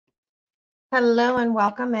Hello and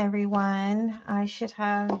welcome, everyone. I should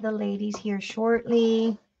have the ladies here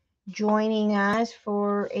shortly joining us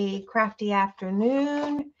for a crafty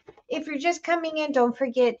afternoon. If you're just coming in, don't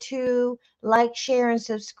forget to like, share, and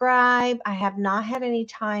subscribe. I have not had any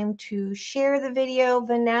time to share the video.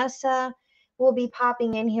 Vanessa will be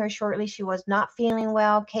popping in here shortly. She was not feeling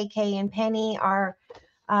well. KK and Penny are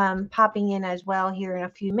popping in as well here in a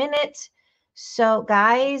few minutes. So,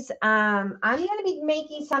 guys, I'm going to be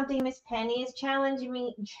making something. Miss Penny is challenging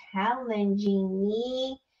me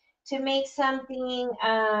to make something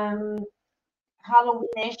Halloweenish,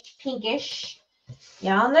 pinkish.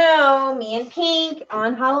 Y'all know me and pink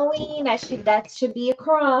on Halloween. That should be a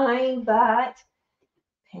crime, but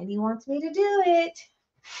Penny wants me to do it.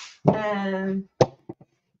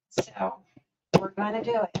 So we're gonna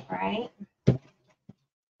do it, right?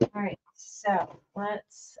 All right. So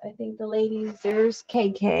I think the ladies. There's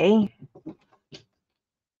KK.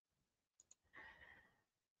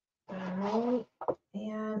 All right.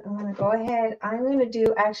 And I'm going to go ahead. I'm going to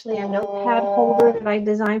do actually a notepad holder that I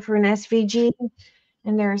designed for an SVG.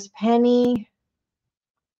 And there's Penny.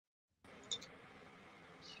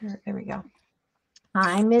 Sure. There we go.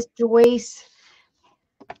 Hi, Miss Joyce.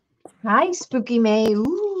 Hi, Spooky May.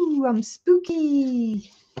 Ooh, I'm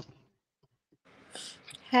spooky.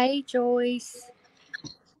 Hey, Joyce.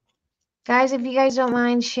 Guys, if you guys don't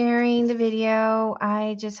mind sharing the video,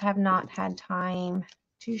 I just have not had time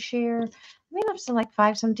to share. I made up some like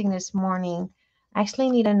 5 something this morning. I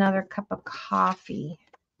actually need another cup of coffee.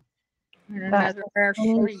 And another hour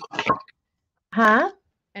sleep. Huh?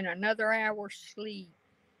 And another hour sleep.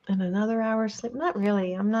 And another hour sleep? Not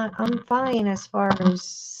really. I'm fine as far as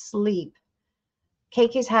sleep.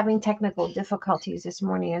 Cake is having technical difficulties this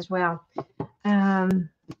morning as well.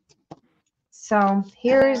 So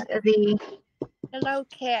here's the... Hello,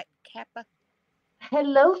 Cat Kappa.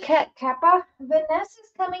 Hello, Cat Kappa.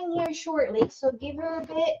 Vanessa's coming here shortly, so give her a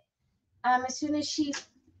bit. As soon as she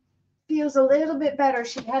feels a little bit better,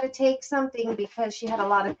 she had to take something because she had a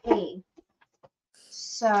lot of pain.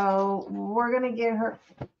 So we're going to get her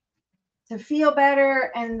to feel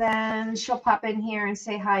better, and then she'll pop in here and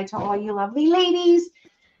say hi to all you lovely ladies.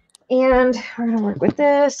 And we're going to work with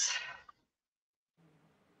this.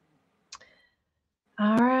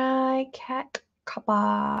 All right, Cat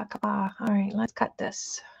Kappa. All right, let's cut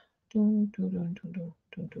this. Let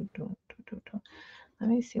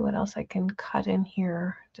me see what else I can cut in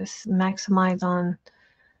here. Just maximize on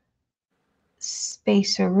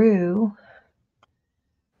spaceroo.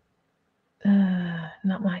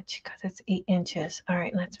 Not much because it's 8 inches. All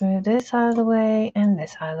right, let's move this out of the way and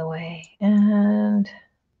this out of the way. And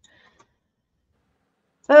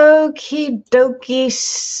okie dokie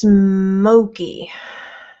smoky.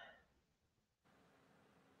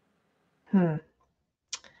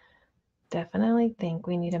 Definitely think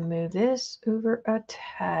we need to move this over a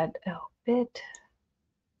tad a bit.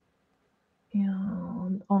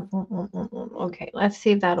 Okay, let's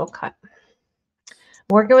see if that'll cut.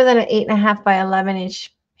 Working with an 8.5 by 11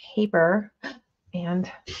 inch paper. And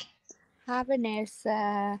hi,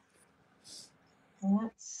 Vanessa.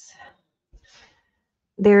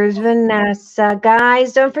 There's Vanessa.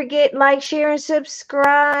 Guys, don't forget, like, share, and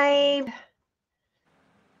subscribe.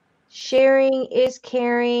 Sharing is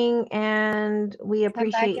caring, and we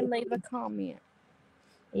appreciate Come back and leave a comment.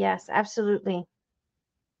 Yes, absolutely.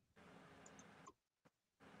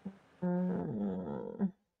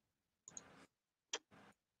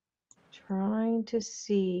 Trying to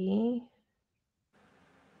see.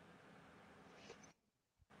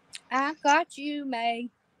 I got you, May.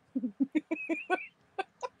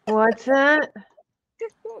 What's that?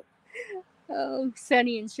 Oh,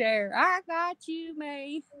 Sunny and Cher. I got you,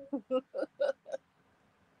 May.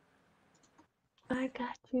 I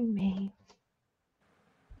got you, May.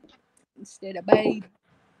 Instead of babe.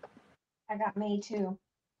 I got May too.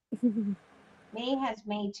 May has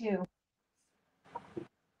May too.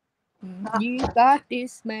 You got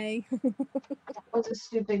this, May. That was a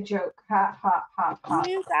stupid joke. Ha, ha, ha, ha.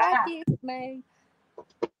 You got this, May.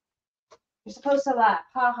 You're supposed to laugh.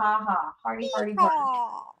 Ha, ha, ha. Hardy, hardy, hardy.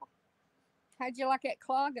 How'd you like that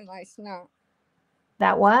clogging last night?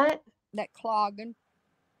 That what? That clogging.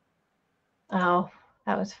 Oh,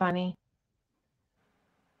 that was funny.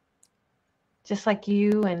 Just like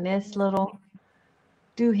you and this little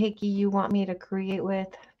doohickey you want me to create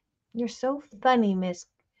with. You're so funny, Miss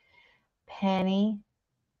Penny.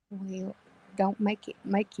 Well, don't make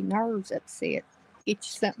your nerves upset. Get you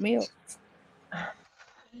something else.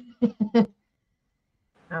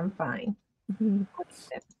 I'm fine.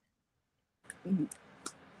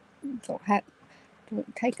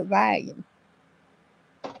 Don't take a Valium.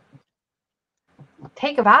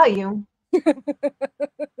 Take a value.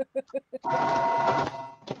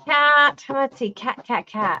 Cat. Let's see.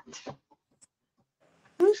 Cat.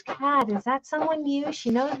 Who's Cat? Is that someone new? She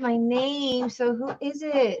knows my name. So who is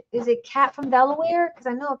it? Is it Cat from Delaware? Because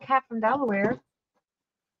I know a Cat from Delaware.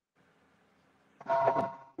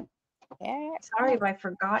 Cat. Sorry if I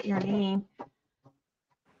forgot your name.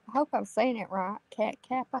 I hope I'm saying it right. Cat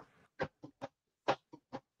Kappa.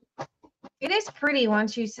 It is pretty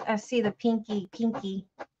once you see the pinky.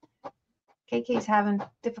 KK's having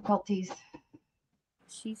difficulties.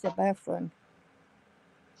 She's a buffering.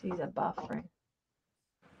 She's a buffering.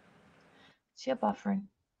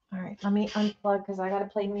 All right, let me unplug because I got to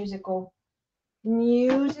play musical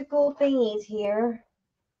thingies here.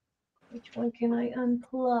 Which one can I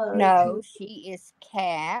unplug? No, she is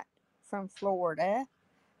Cat from Florida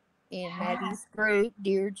in Maddie's group,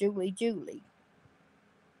 Dear Julie.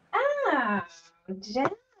 Ah,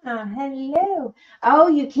 hello. Oh,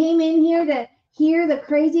 you came in here to hear the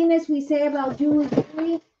craziness we say about Julie.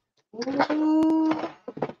 Ooh.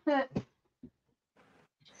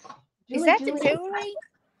 Is that the Julie?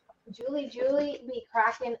 Julie be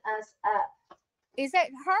cracking us up. Is that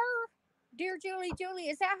her? Dear Julie,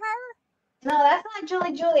 is that her? No, that's not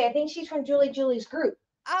Julie. I think she's from Julie's group.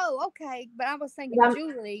 Oh, okay. But I was thinking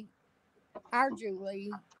Julie, our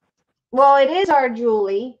Julie. Well, it is our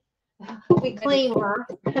Julie. We claim her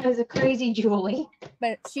as a crazy Julie.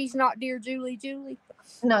 But she's not Dear Julie.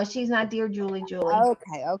 No, she's not Dear Julie.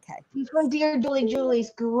 Okay. She's from Dear Julie's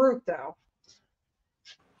group, though.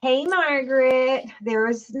 Hey, Margaret. There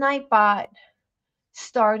is Nightbot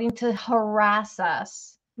starting to harass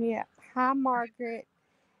us. Yeah. Hi, Margaret.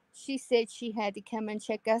 She said she had to come and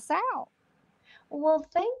check us out. Well,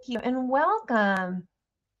 thank you and welcome.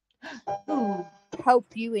 Ooh.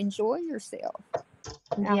 Hope you enjoy yourself.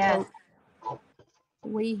 Yeah.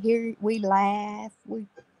 We laugh.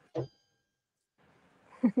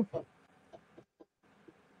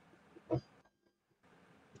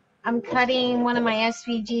 I'm cutting one of my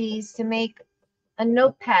SVGs to make a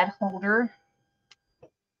notepad holder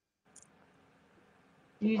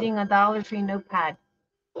using a Dollar Tree notepad.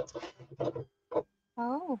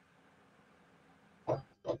 Oh.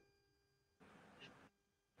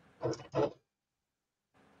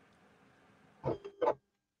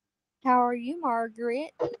 How are you,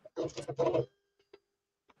 Margaret?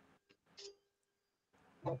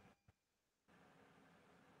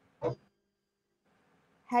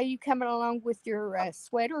 How you coming along with your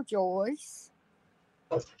sweater, Joyce?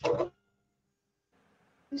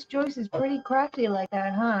 This Joyce is pretty crafty like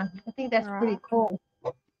that, huh? I think that's pretty cool.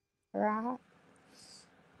 Right.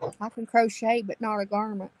 I can crochet, but not a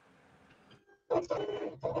garment.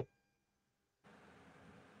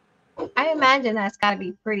 I imagine that's got to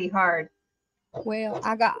be pretty hard. Well,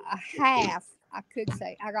 I got a half. I could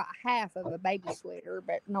say I got half of a baby sweater,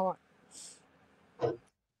 but not.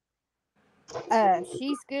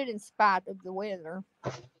 She's good in spite of the weather.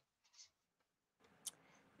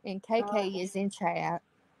 And KK is in chat.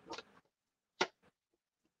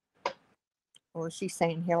 Or she's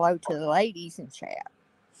saying hello to the ladies in chat.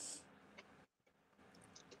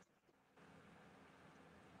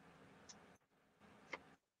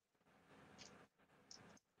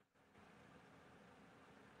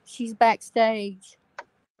 She's backstage.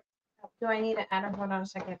 Do I need to add her? Hold on a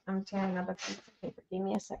second. I'm tearing up a piece of paper. Give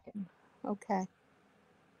me a second. Okay.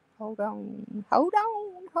 Hold on. Hold the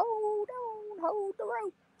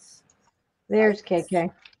ropes. There's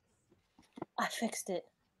KK. I fixed it.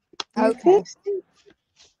 Okay.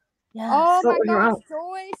 Yeah. Oh my gosh,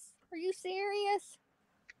 Joyce. Are you serious?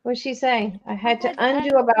 What'd she say? I had to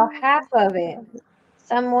undo about half of it.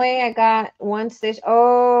 Some way I got one stitch.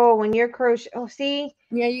 Oh, when you're crochet. Oh, see?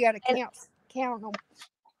 Yeah, you got to count them.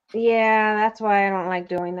 Yeah, that's why I don't like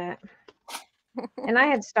doing that. And I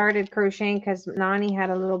had started crocheting because Nani had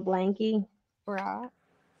a little blankie. Right.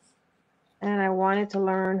 And I wanted to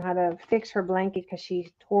learn how to fix her blankie because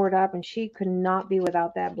she tore it up and she could not be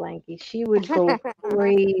without that blankie. She would go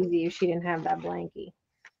crazy if she didn't have that blankie.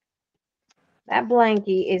 That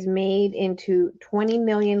blankie is made into 20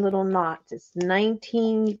 million little knots. It's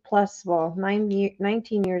 19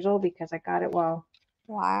 years old because I got it well.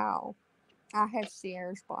 Wow. I have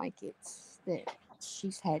Sierra's blankets that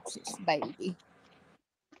she's had since baby.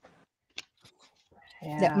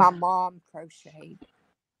 Yeah. That my mom crocheted.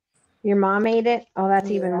 Your mom made it? Oh,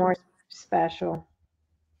 that's even more special.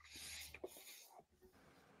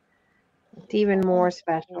 It's even more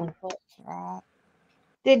special. Right.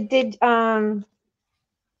 Did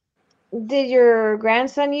your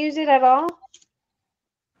grandson use it at all?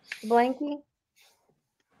 Blankie?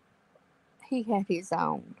 He had his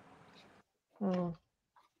own. Oh.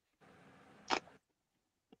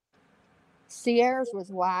 Sierra's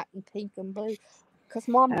was white and pink and blue. Cause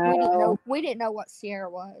Mom, Oh, we didn't know what Sierra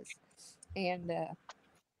was, and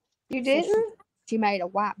you so didn't? she made a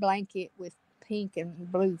white blanket with pink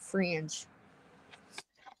and blue fringe,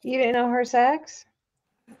 You didn't know her sex?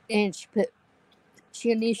 and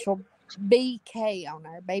she initialed BK on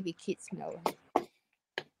her, baby Kitzmiller.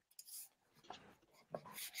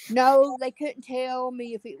 No, they couldn't tell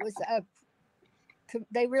me if it was a.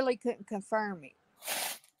 They really couldn't confirm it,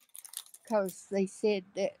 because they said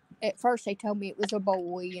that at first they told me it was a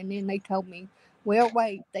boy, and then they told me, well,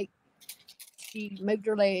 wait, she moved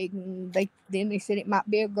her leg, and then they said it might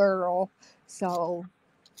be a girl. So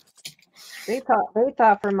They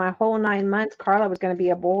thought for my whole 9 months Carla was going to be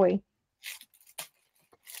a boy.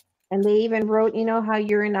 And they even wrote, you know how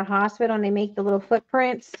you're in the hospital and they make the little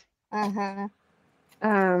footprints uh-huh.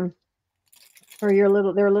 for their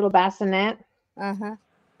little bassinet. Uh-huh.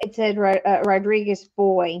 It said Rodriguez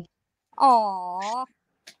boy. Aww.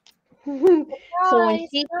 So when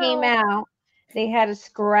she came out, they had to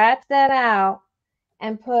scratch that out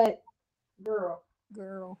and put girl.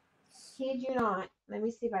 Kid you not. Let me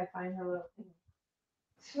see if I find her little thing.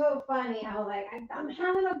 So funny how like I'm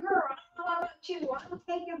having a girl. How about you? I'm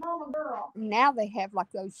taking home a girl. Now they have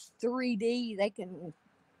like those 3D. They can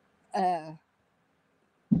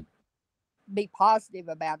be positive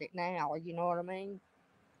about it now. You know what I mean?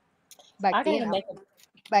 Back then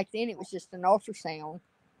it was just an ultrasound.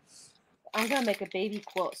 I'm gonna make a baby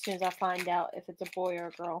quilt as soon as I find out if it's a boy or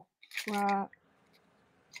a girl. Right.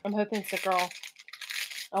 I'm hoping it's a girl.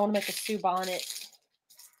 I want to make a Sue Bonnet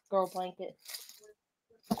girl blanket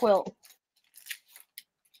quilt.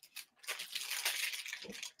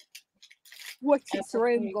 What's its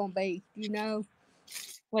room gonna be? Do you know?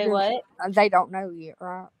 Wait, what? They don't know yet,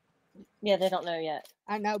 right? Yeah, they don't know yet.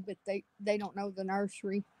 I know, but they don't know the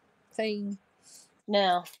nursery thing.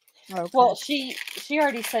 No. Okay. Well, she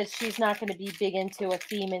already said she's not going to be big into a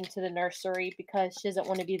theme into the nursery because she doesn't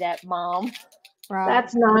want to be that mom. Right.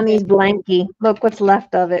 That's Nani's blankie. Look what's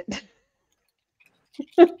left of it.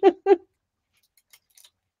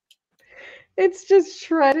 It's just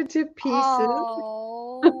shredded to pieces.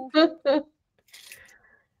 Oh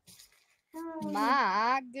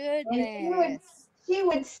my goodness. She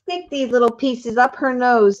would stick these little pieces up her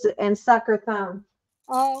nose and suck her thumb.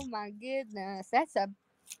 Oh my goodness. That's a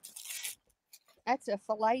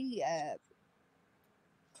fillet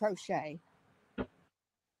crochet.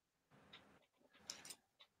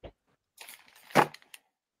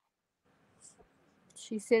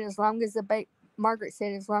 She said as long as Margaret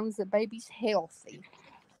said as long as the baby's healthy,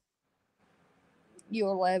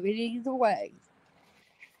 you'll love it either way.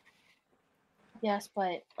 Yes,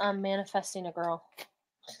 but I'm manifesting a girl.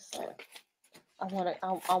 I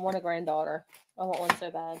want a granddaughter. I want one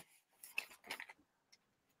so bad.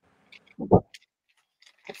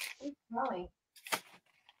 Molly.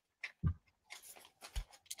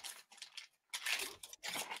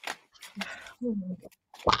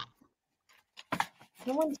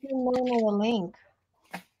 No one's been knowing the link.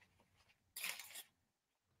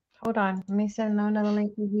 Hold on. Let me send Nona the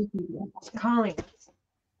link to YouTube. It's calling us.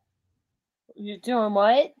 You doing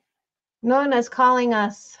what? Nona's calling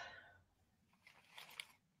us.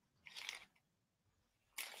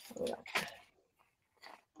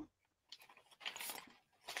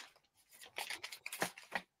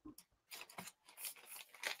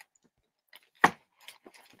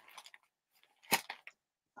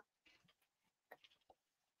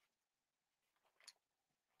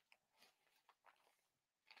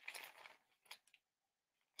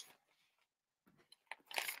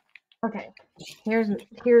 Okay,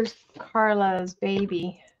 here's Carla's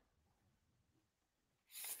baby.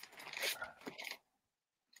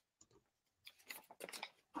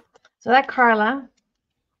 So that Carla,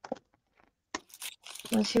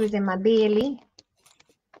 when she was in my belly,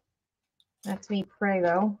 that's me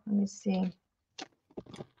prego. Let me see.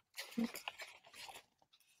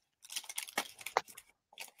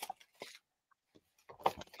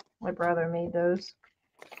 My brother made those.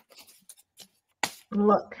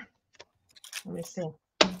 Look, let me see.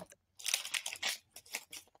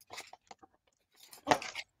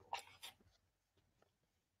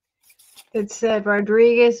 It said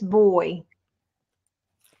Rodriguez boy.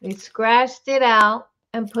 They scratched it out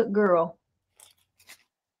and put girl.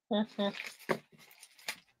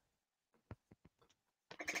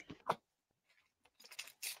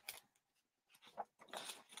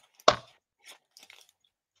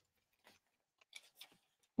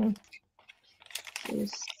 It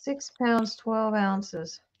was 6 pounds, 12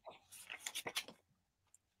 ounces.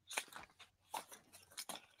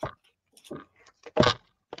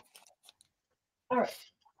 All right.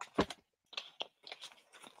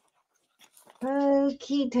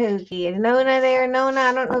 Okie dokie. Is Nona there? Nona,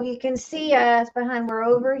 I don't know if you can see us behind. We're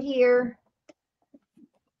over here.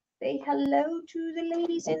 Say hello to the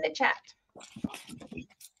ladies in the chat.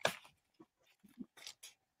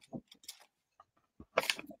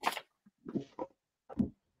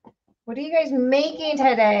 What are you guys making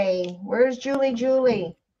today? Where's Julie?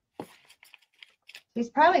 Julie? She's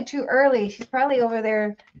probably too early. She's probably over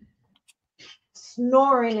there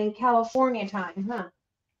snoring in California time, huh?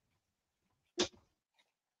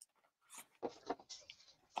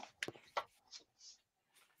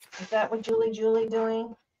 Is that what Julie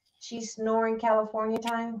doing? She's snoring California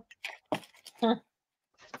time? Huh.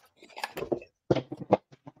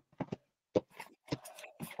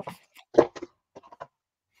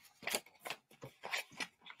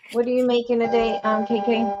 What are you making today,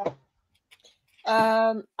 KK?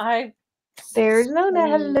 There's Nona.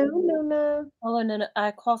 Hello, Nona. Oh, no,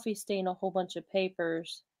 I coffee stain a whole bunch of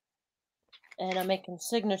papers, and I'm making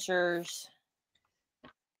signatures.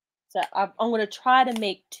 So I'm going to try to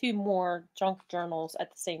make 2 more junk journals at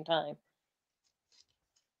the same time.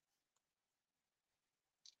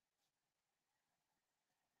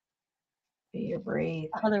 You're brave.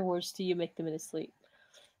 In other words, do you make them in his sleep?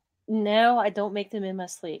 No, I don't make them in my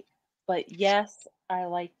sleep. But yes, I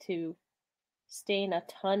like to stain a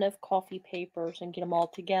ton of coffee papers and get them all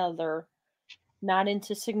together. Not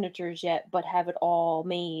into signatures yet, but have it all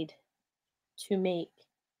made to make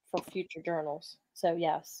for future journals. So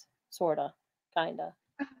yes, sorta, kinda.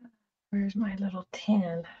 Where's my little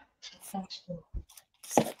tin?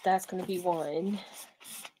 So that's gonna be one.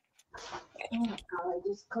 Oh God, I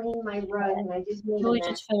just cleaned my rug and I just made Julie a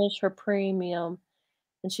mess. just finished her premium,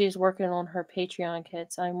 and she's working on her Patreon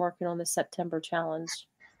kits. I'm working on the September challenge.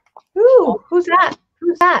 Ooh, who's that?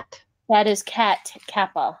 Who's that? That is Kat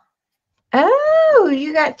Kappa. Oh,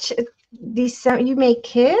 you got these. You make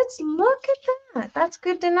kids? Look at that. That's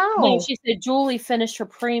good to know. No, she said Julie finished her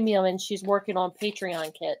premium and she's working on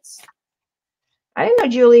Patreon kits. I didn't know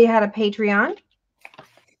Julie had a Patreon.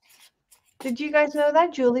 Did you guys know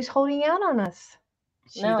that? Julie's holding out on us.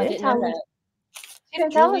 No, I didn't know that. She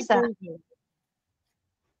didn't tell us that. Julie.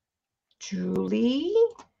 Julie,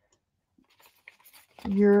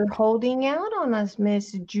 you're holding out on us,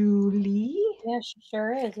 Miss Julie. Yeah, she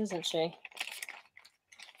sure is, isn't she?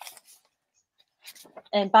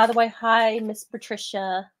 And by the way, hi, Miss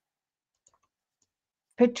Patricia.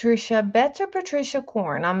 Patricia Betts or Patricia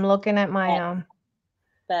Corn? I'm looking at my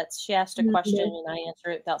That's she asked a question and I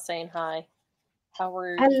answered it without saying hi. How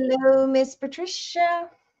are you? Hello, Miss Patricia.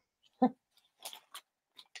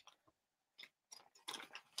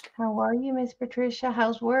 How are you, Miss Patricia?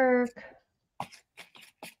 How's work?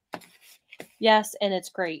 Yes, and it's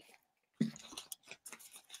great.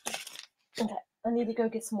 Okay, I need to go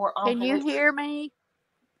get some more Can you hear me?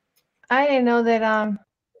 I didn't know that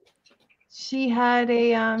she had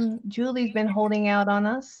a Julie's been holding out on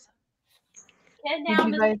us.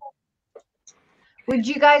 Would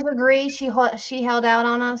you guys agree she held out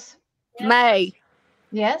on us? May.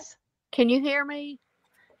 Yes. Can you hear me?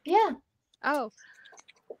 Yeah. Oh.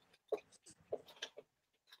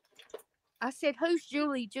 I said, who's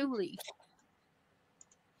Julie? Julie.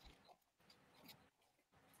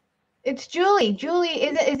 It's Julie. Julie,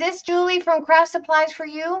 is this Julie from Craft Supplies for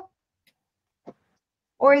You?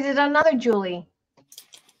 Or is it another Julie?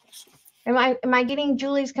 Am I getting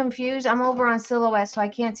Julie's confused? I'm over on Silhouette, so I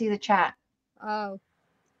can't see the chat. Oh.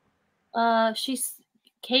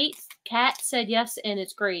 Kat said yes, and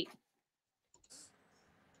it's great.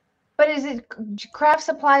 But is it Craft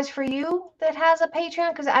Supplies for You that has a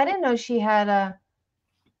Patreon? Because I didn't know she had a.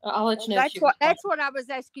 I'll let you know. That's what I was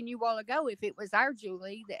asking you a while ago. If it was our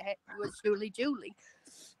Julie that was Julie.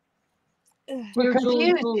 We're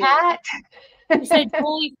confused, Kat. You said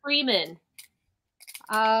Julie Freeman.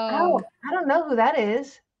 Oh, I don't know who that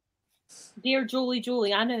is. Dear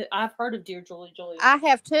Julie. I know. I've heard of Dear Julie. I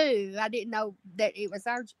have too. I didn't know that it was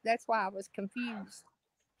our. That's why I was confused.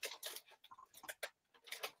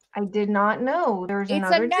 I did not know there's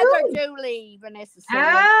another Julie. Vanessa said.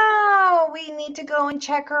 Oh, we need to go and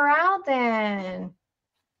check her out then.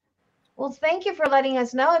 Well, thank you for letting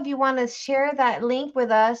us know. If you want to share that link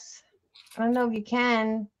with us, I don't know if you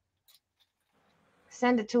can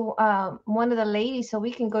send it to one of the ladies so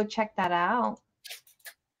we can go check that out.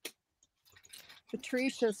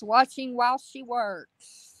 Patricia's watching while she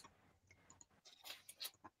works.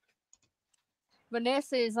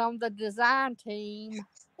 Vanessa is on the design team.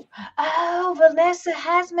 Oh, Vanessa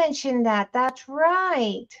has mentioned that. That's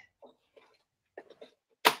right.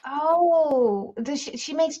 Oh,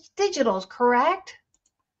 she makes digitals, correct?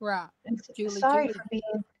 Right. Sorry for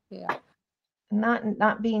being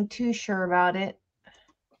not being too sure about it.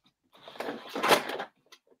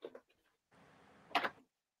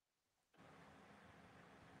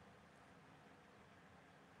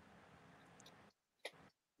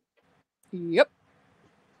 Yep.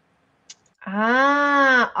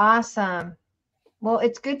 Ah, awesome. Well,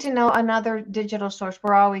 it's good to know another digital source.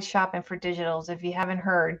 We're always shopping for digitals. If you haven't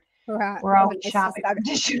heard, Right. we're always Vanessa's shopping got for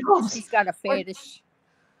digitals. she's got a fetish.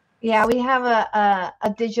 Yeah, we have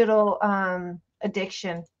a digital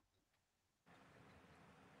addiction.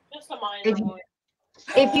 Just a minor If you, one.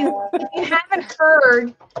 if you haven't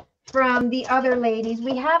heard from the other ladies,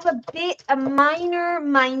 we have a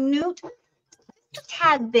minute,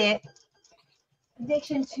 tad bit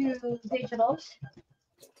addiction to digitals.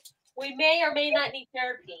 We may or may not need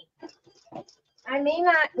therapy. I may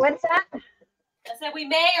not. What's that? I said we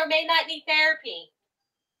may or may not need therapy.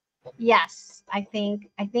 Yes, I think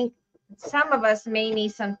some of us may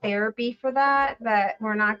need some therapy for that, but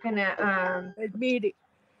we're not gonna Admit it.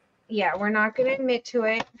 yeah, we're not gonna admit to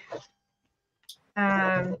it.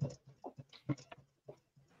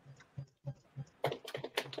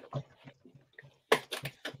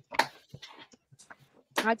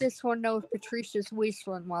 I just want to know if Patricia's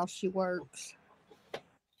whistling while she works.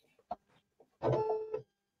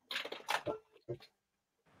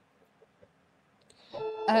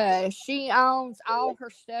 She owns all her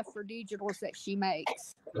stuff for digitals that she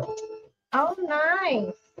makes. Oh,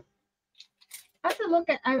 nice. I have to look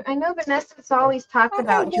at. I know Vanessa's always talked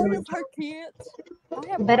about one jewelry, of her kits.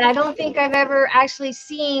 but I don't think I've ever actually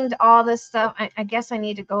seen all this stuff. I guess I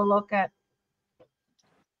need to go look at.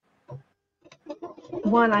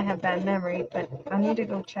 One, I have bad memory, but I need to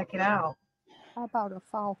go check it out. I bought a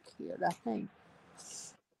fall kit, I think.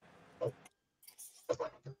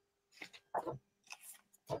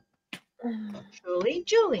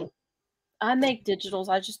 Julie. I make digitals.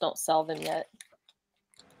 I just don't sell them yet.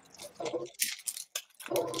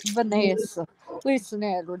 Vanessa, listen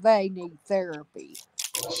at her. They need therapy.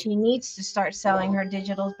 She needs to start selling her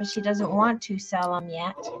digitals, but she doesn't want to sell them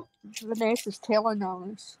yet. Vanessa's telling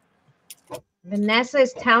on us. Vanessa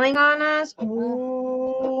is telling on us.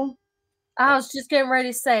 Ooh. I was just getting ready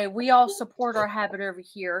to say we all support our habit over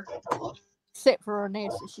here. Except for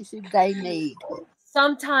Vanessa, she said they need.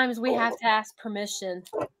 Sometimes we have to ask permission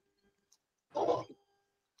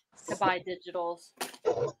to buy digitals.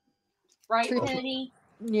 Right, Penny?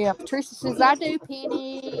 Yeah, Patricia says I do,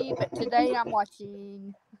 Penny, but today I'm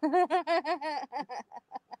watching.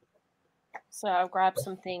 So I'll grab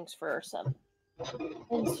some things for some.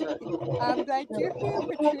 I'm glad you're here,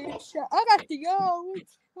 Patricia. I got the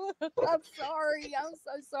yolks. I'm sorry. I'm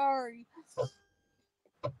so sorry.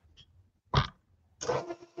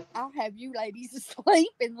 I'll have you ladies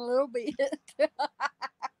asleep in a little bit.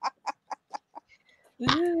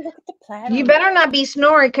 Ooh, look at the platter. You better not be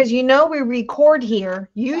snoring because you know we record here.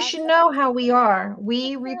 You should know how we are.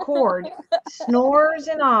 We record. Snores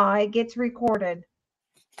and all, it gets recorded.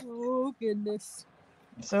 Oh, goodness.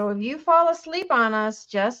 So if you fall asleep on us,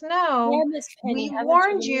 just know Yeah, Miss Penny, we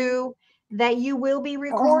warned you that you will be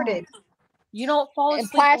recorded. You don't fall asleep.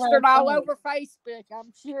 And plastered all over Facebook,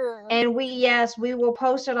 I'm sure. And we will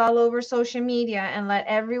post it all over social media and let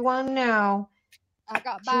everyone know. I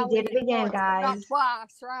got she did it again, guys. Not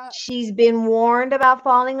twice, right? She's been warned about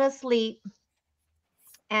falling asleep.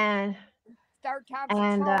 And third time's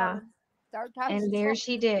and there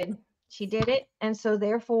she did. She did it. And so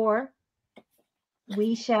therefore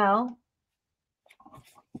we shall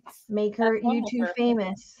make her YouTube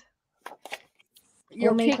famous.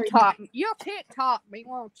 You'll TikTok me,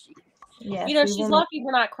 won't you? Yes, you know, she's lucky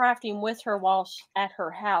we're not crafting with her while at her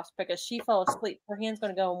house because she fell asleep. Her hand's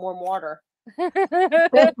going to go in warm water. We'll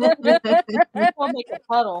make a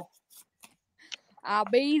puddle. I'll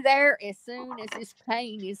be there as soon as this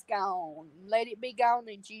pain is gone. Let it be gone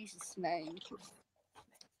in Jesus' name.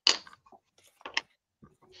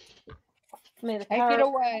 Take it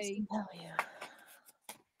away. Oh, yeah.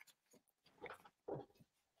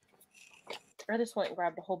 I just went and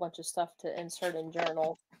grabbed a whole bunch of stuff to insert in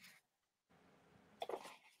journals.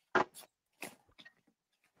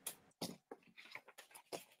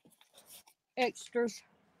 Extras.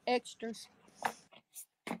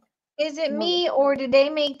 Is it me or did they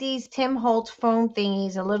make these Tim Holtz foam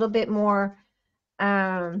thingies a little bit more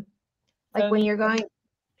like when you're going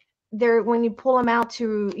there, when you pull them out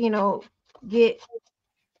to, get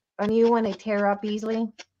a new one, they tear up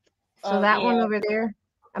easily. So that one over there,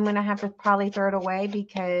 I'm going to have to probably throw it away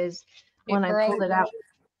because when I pulled it out,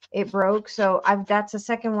 it broke. So that's the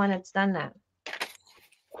second one it's done that.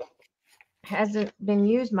 Hasn't been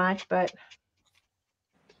used much, but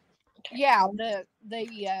yeah, the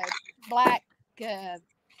black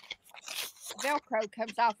Velcro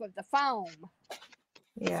comes off of the foam.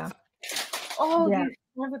 Yeah. Oh, you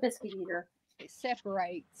have a biscuit eater. It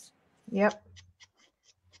separates. Yep.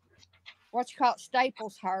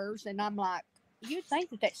 staples hers, and I'm like, you'd think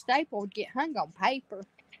that staple would get hung on paper.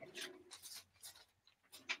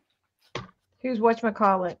 Who's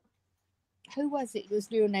whatchamacallit? Who was it was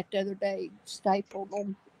doing that the other day? Stapled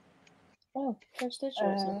them. Oh, there's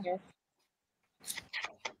digitals in here.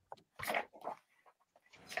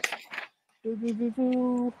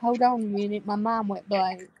 Hold on a minute. My mind went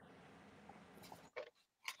blank.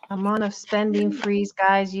 I'm on a spending freeze,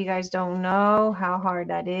 guys. You guys don't know how hard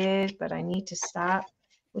that is, but I need to stop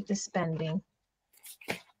with the spending.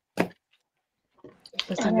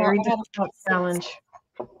 It's a very difficult challenge.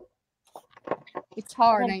 It's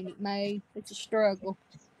hard, ain't it, May? It's a struggle.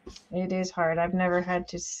 It is hard. I've never had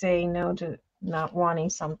to say no to not wanting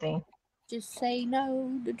something. Just say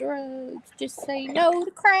no to drugs. Just say no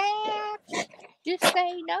to crafts. Just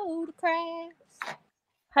say no to crafts.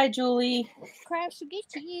 Hi, Julie. Crafts will get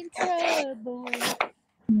you in trouble.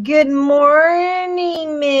 Good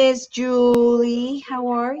morning, Miss Julie. How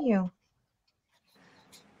are you?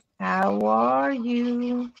 How are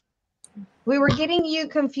you? We were getting you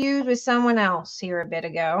confused with someone else here a bit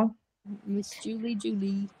ago. Miss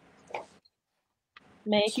Julie.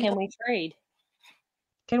 May, can we trade?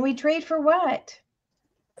 Can we trade for what?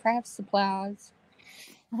 Craft supplies.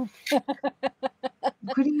 What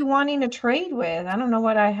are you wanting to trade with? I don't know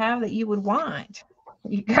what I have that you would want.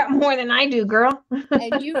 You got more than I do, girl.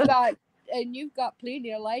 And you've got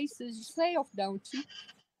plenty of laces yourself, don't you?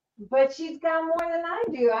 But she's got more than I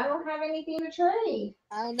do. I don't have anything to trade.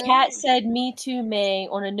 I know. Kat said, me too, May,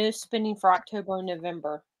 on a no spending for October and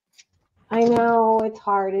November. I know, it's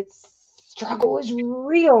hard. Struggle is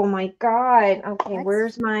real. My God. Okay,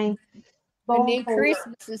 where's my And then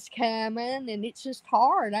Christmas is coming, and it's just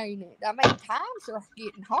hard, ain't it? I mean, times are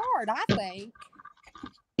getting hard, I think.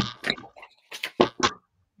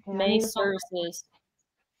 May services.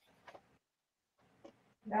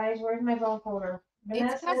 Guys, where's my bone folder?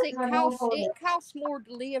 It's because it costs more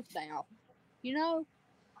to live now. You know?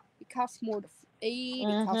 It costs more to eat.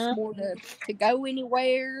 It costs more to go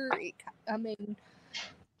anywhere. I mean,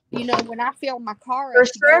 you know, when I fill my car For up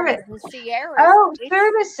to go service. to the Sierra. Oh,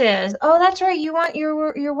 services. Oh, that's right. You want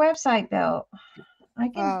your website built. I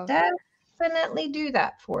can definitely do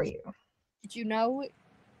that for you. Did you know it?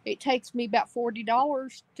 It takes me about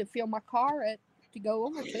 $40 to fill my car up to go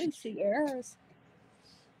over to Sierras.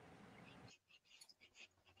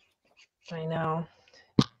 I know.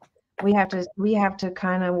 We have to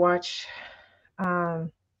kind of watch.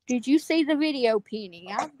 Did you see the video, Penny?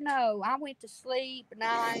 I went to sleep and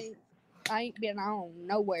I ain't been on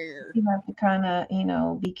nowhere. You have to kind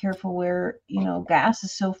of, be careful where, gas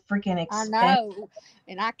is so freaking expensive. I know,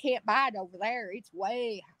 and I can't buy it over there. It's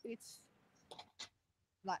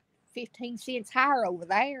like 15 cents higher over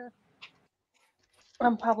there.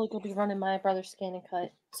 I'm probably going to be running my brother's Scan and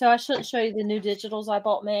Cut. So I shouldn't show you the new digitals I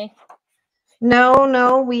bought, May?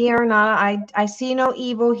 No, we are not. I see no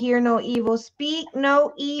evil, hear no evil, speak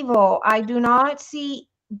no evil. I do not see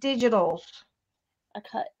digitals. I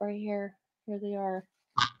cut right here. Here they are.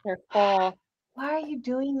 They're fall. Why are you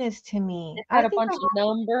doing this to me? It's got a bunch of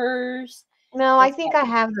numbers. No, I think I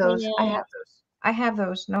have those. I have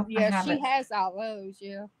those. No, yeah, I haven't. She has all those.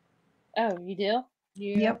 Yeah. Oh, you do?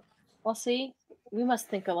 Yeah. Yep. Well, see, we must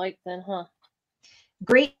think alike then, huh?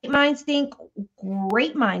 Great minds think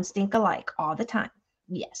alike all the time.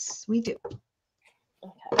 Yes, we do.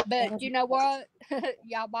 Okay. But you know what?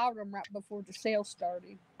 Y'all bought them right before the sale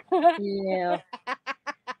started. Yeah.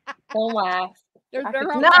 Don't laugh.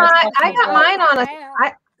 I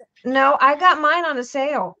got mine on a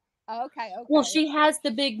sale. Okay. Well, she has the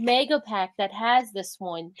big mega pack that has this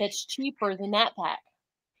one that's cheaper than that pack.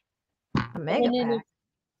 A mega pack?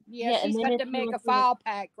 Yeah, she's got the mega file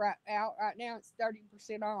pack right now. It's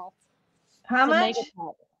 30% off. How much?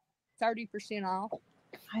 30% off.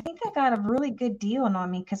 I think I got a really good deal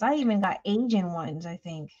on me because I even got Asian ones, I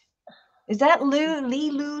think. Is that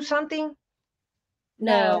Lulu something?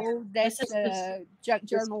 No, that's Junk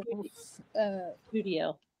Journal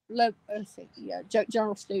Studio. Let's see. Yeah, Junk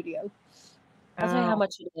Journal Studio. I'll tell you how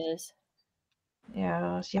much it is.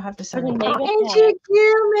 Yeah, so you'll have to send me. Oh, ain't you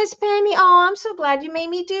cute, Miss Penny? Oh, I'm so glad you made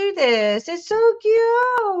me do this. It's so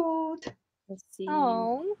cute. Let's see.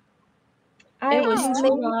 Oh, it was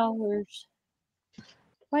 $2.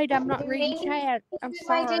 Wait, I'm not reading chat. I'm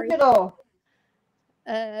sorry.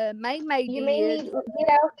 May did. You made me get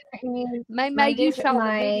out. May, you saw the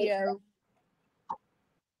video.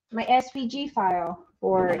 My SVG file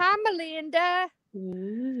for. Hi, Melinda.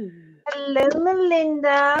 Ooh. Hello,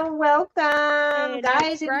 Melinda. Welcome,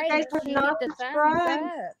 guys. If you guys have not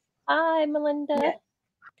subscribed, hi, Melinda. Yeah.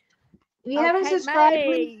 If you haven't subscribed,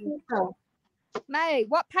 please do so. May,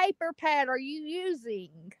 what paper pad are you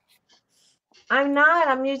using? I'm not.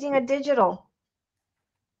 I'm using a digital.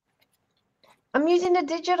 I'm using a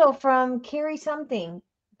digital from Carry Something,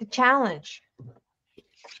 the challenge.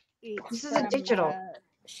 It's This is from a digital.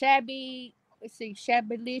 Shabby, let's see,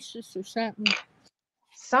 Shabbylicious or something.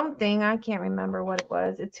 Something. I can't remember what it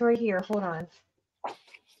was. It's right here. Hold on.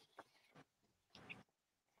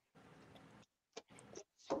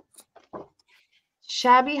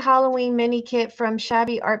 Shabby Halloween mini kit from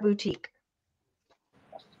Shabby Art Boutique.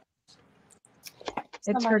 It's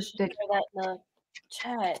her. Somebody should share that in the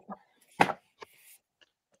chat.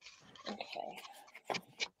 Okay.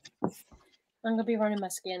 I'm gonna be running my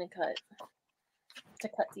scan and cut to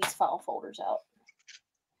cut these file folders out.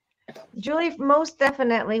 Julie, most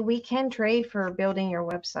definitely we can trade for building your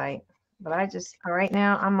website. But I just right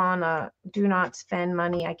now I'm on a do not spend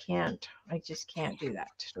money. I just can't do that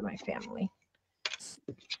to my family.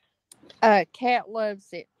 Cat loves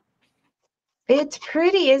it. It's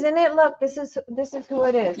pretty, isn't it? Look, this is who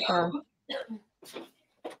it is from.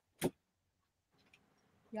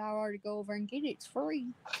 Y'all already go over and get it. It's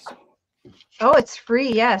free. Oh, it's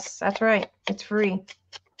free. Yes, that's right. It's free.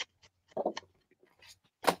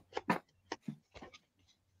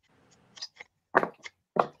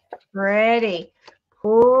 Pretty.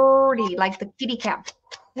 Pretty. Like the kitty cat.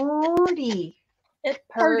 Pretty. It's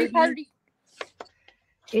Party.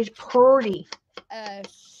 It's pretty.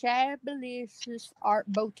 Shabbylicious Art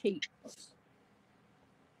Boutique.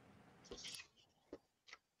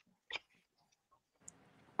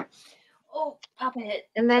 Oh, pop it.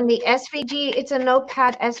 And then the SVG, it's a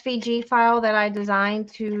notepad SVG file that I designed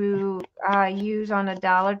to use on a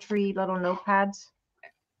Dollar Tree little notepads.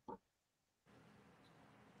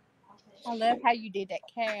 I love how you did that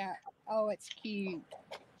cat. Oh, it's cute.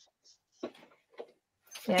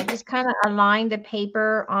 Yeah, just kind of align the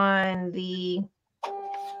paper on the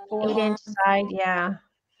 8-inch side. Yeah.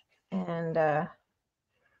 And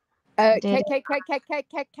K,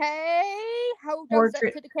 hold those up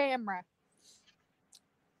portrait. to the camera.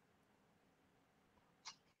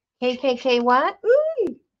 KKK what?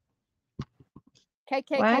 Ooh. K,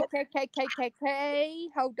 What?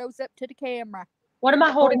 hold those up to the camera. What am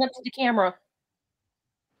I holding up to the camera?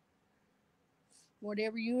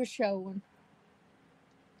 Whatever you were showing.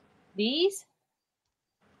 These?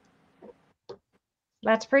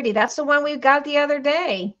 That's pretty. That's the one we got the other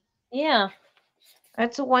day. Yeah.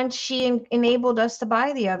 That's the one she enabled us to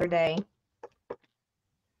buy the other day.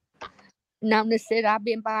 Nona said I've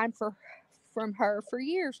been buying from her for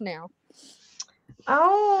years now.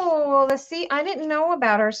 Oh, well, let's see. I didn't know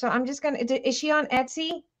about her, so I'm just gonna. Is she on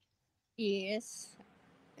Etsy? Yes.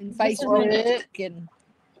 And This is Facebook and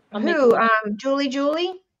Who?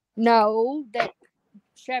 Julie? no, that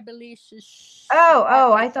Shabbylicious.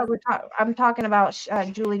 Oh, I thought I'm talking about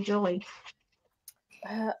Julie.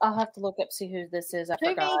 I'll have to look up, see who this is. I Too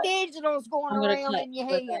forgot. many digitals going around in your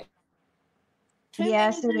head.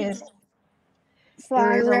 Yes, it is.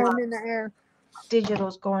 Flying around in the air.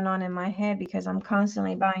 Digitals going on in my head because I'm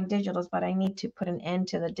constantly buying digitals, but I need to put an end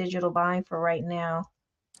to the digital buying for right now.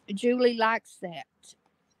 Julie likes that.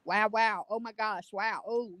 Wow. Oh my gosh. Wow.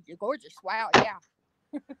 Oh, you're gorgeous. Wow. Yeah.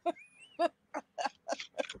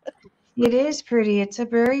 It is pretty. It's a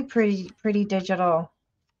very pretty digital.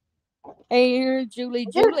 And Julie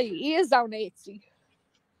is on Etsy.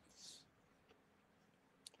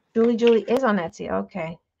 Julie is on Etsy.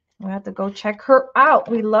 Okay. We'll have to go check her out.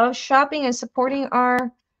 We love shopping and supporting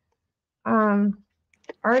our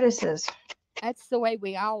artists. That's the way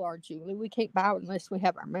we all are, Julie. We can't buy unless we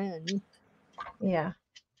have our money. Yeah.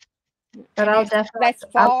 But and I'll definitely. That's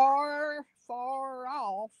far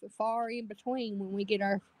off, far in between when we get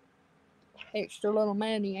our extra little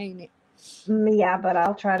money, ain't it? Yeah, but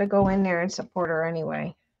I'll try to go in there and support her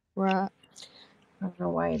anyway. Right. I don't know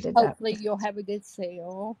why I did that. Hopefully you'll have a good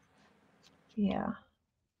sale. Yeah.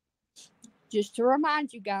 Just to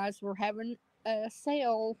remind you guys, we're having a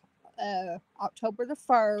sale October the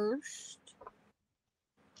 1st.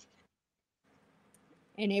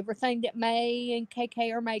 And everything that May and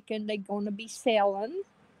KK are making, they're going to be selling.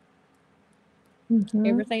 Mm-hmm.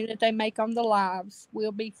 Everything that they make on the lives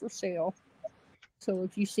will be for sale. So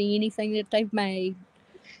if you see anything that they've made,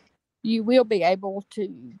 you will be able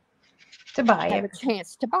to buy have it. a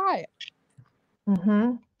chance to buy it.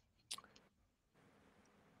 Mm-hmm.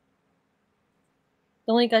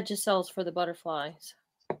 The link I just saw is for the butterflies.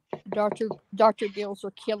 Dr. Gills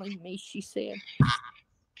are killing me, she said.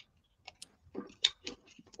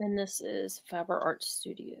 And this is Faber Art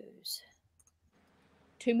Studios.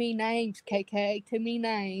 Too many names, KK. Too many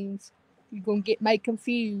names. You're going to get me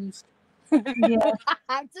confused. Yeah.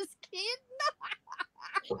 I'm just kidding.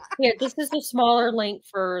 Here, this is a smaller link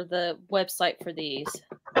for the website for these.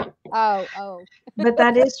 Oh. But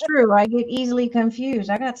that is true. I get easily confused.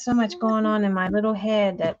 I got so much going on in my little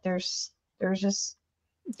head that there's just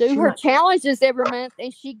Do too her much. challenges every month,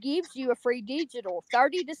 and she gives you a free digital,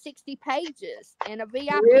 30 to 60 pages, and a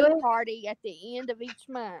VIP Really? party at the end of each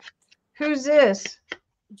month. Who's this?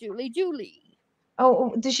 Julie.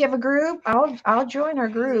 Oh, does she have a group? I'll join her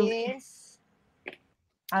group. Yes.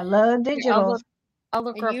 I love I'll digitals. look, I'll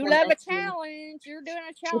look And her up you on love a Etsy. challenge. You're doing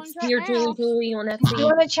a challenge It's right Dear now. Julie on I'm Etsy.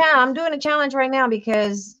 doing a challenge. I'm doing a challenge right now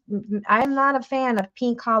because I'm not a fan of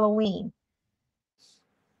pink Halloween.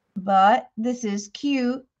 But this is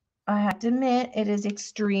cute. I have to admit, it is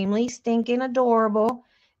extremely stinking adorable.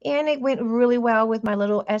 And it went really well with my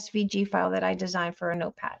little SVG file that I designed for a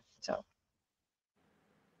notepad. So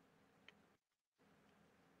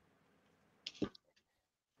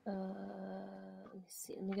Let me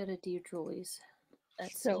see. Let me go to Dear Julie's.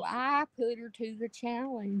 So I put her to the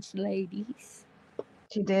challenge, ladies.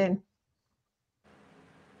 she did.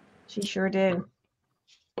 She sure did.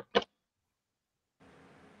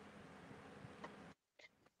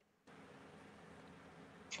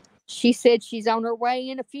 She said she's on her way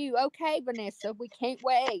in a few. Okay, Vanessa, we can't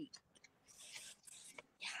wait.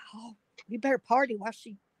 Oh, you better party while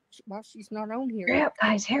she's not on here. Hurry up,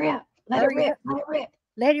 guys. Hurry up. Let Hurry it rip. up. Let it rip.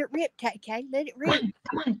 Let it rip, KK. Let it rip.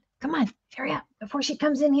 Come on. Hurry up before she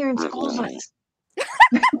comes in here and scolds us.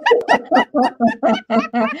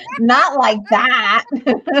 Not like that. You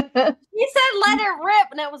said let it rip,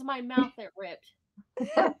 and that was my mouth that ripped.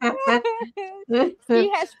 She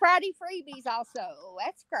has Friday freebies also.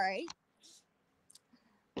 That's great.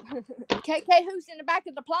 KK, who's in the back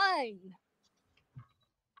of the plane?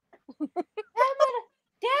 Dad,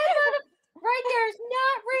 right there is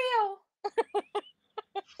not real.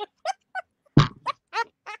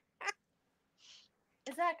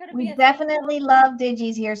 Is that going to be We definitely love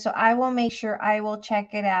Digis here, so I will make sure I will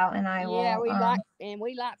check it out, and I will.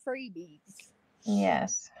 we like freebies.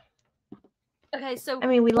 Yes. Okay, so I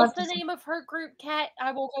mean, we what's love the name of her group, Kat?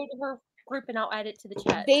 I will go to her group and I'll add it to the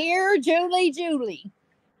chat. Dear Julie.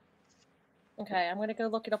 Okay, I'm gonna go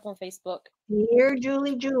look it up on Facebook. Dear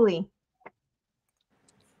Julie.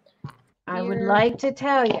 I would like to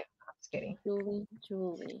tell you, just kidding, Julie,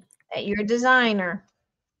 that your designer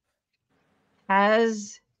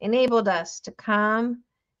has enabled us to come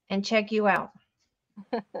and check you out.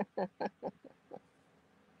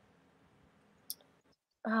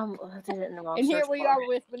 I did it in the wrong And here search we bar. are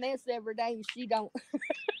with Vanessa every day, and she don't.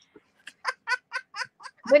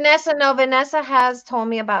 Vanessa has told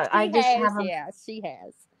me about it. She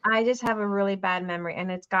has. I just have a really bad memory, and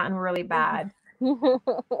it's gotten really bad.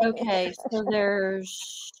 Okay, so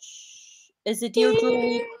is it Dear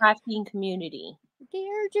Julie Crafting Community?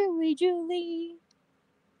 Dear Julie.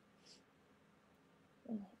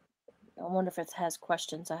 I wonder if it has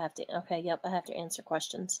questions. I have to. Okay, yep, I have to answer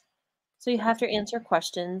questions. So you have to answer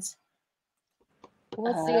questions.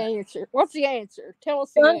 What's the answer? What's the answer? Tell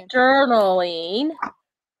us the answer. Journaling.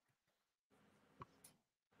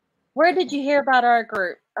 Where did you hear about our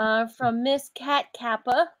group? From Miss Cat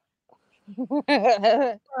Kappa. From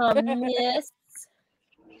Miss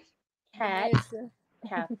Cat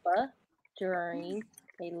Kappa during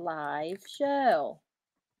a live show.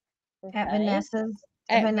 Okay. At Vanessa.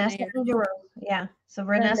 Yeah. So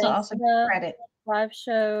Vanessa also gets credit. Live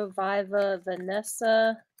show, Viva,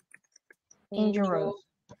 Vanessa, Angel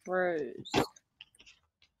Rose.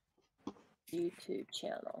 YouTube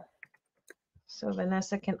channel. So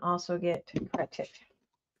Vanessa can also get credit.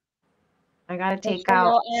 I got to take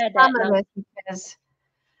out some of it because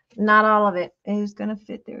not all of it is going to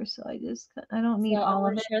fit there. So I don't need all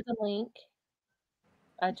of it. Share the link.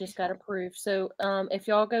 I just got approved. So if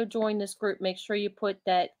y'all go join this group, make sure you put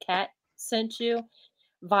that Kat sent you.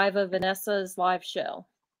 Viva Vanessa's live show.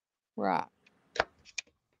 Right.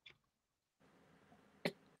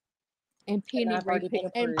 And Penny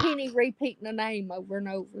repeating the name over and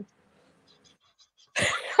over.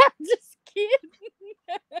 I'm just kidding.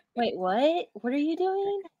 Wait, what? What are you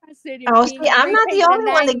doing? I said, I'm not the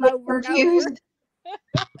only one that gets confused.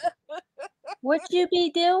 What you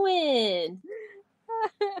be doing?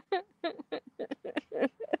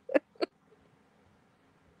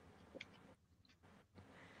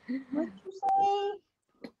 What you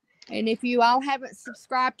say? And if you all haven't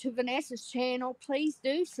subscribed to Vanessa's channel, please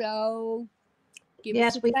do so.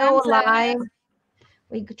 Yes, we go live.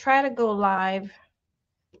 We try to go live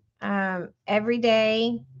every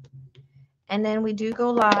day. And then we do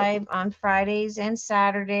go live on Fridays and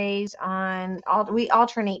Saturdays we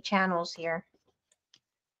alternate channels here.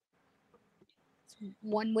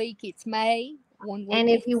 1 week it's May, 1 week. And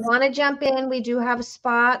if you want to jump in, we do have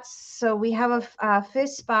spots. So we have a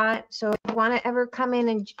fifth spot. So if you want to ever come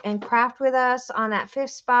in and craft with us on that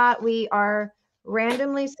fifth spot, we are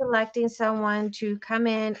randomly selecting someone to come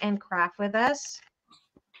in and craft with us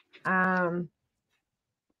on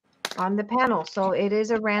the panel. So it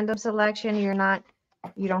is a random selection. You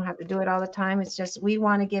don't have to do it all the time. It's just we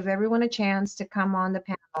want to give everyone a chance to come on the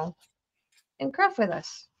panel and craft with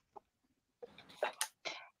us.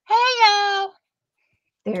 Hello.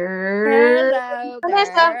 There's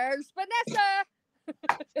Vanessa. There's Vanessa.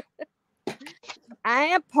 I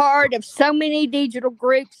am part of so many digital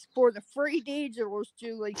groups for the free digitals,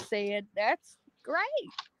 Julie said. That's great.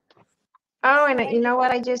 Oh, and you know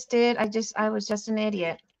what I just did? I was just an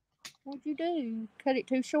idiot. What'd you do? Cut it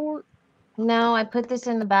too short? No, I put this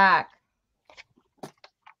in the back. It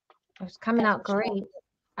was coming out great.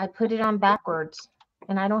 I put it on backwards,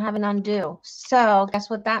 and I don't have an undo. So guess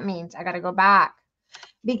what that means? I got to go back.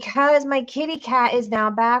 Because my kitty cat is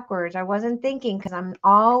now backwards. I wasn't thinking because I'm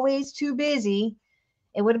always too busy.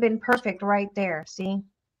 It would have been perfect right there. See?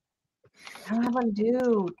 I don't have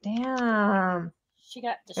undo. Damn. She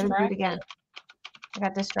got Gotta do it distracted. again. I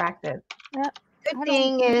got distracted. Yep.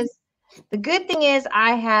 The good thing is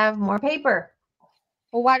I have more paper.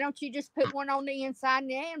 Well, why don't you just put one on the inside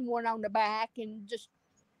and one on the back and just...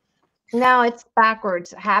 No, it's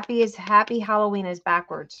backwards. Happy Halloween is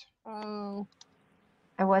backwards. Oh.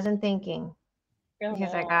 I wasn't thinking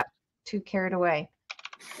because I no. got too carried away.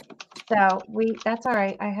 So that's all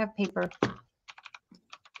right. I have paper.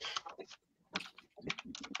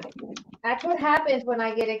 That's what happens when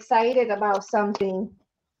I get excited about something.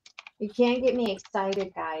 You can't get me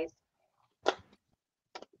excited, guys.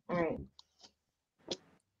 All right.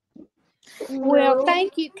 Well,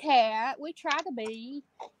 thank you, Kat. We try to be.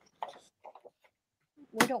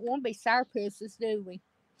 We don't want to be sourpusses, do we?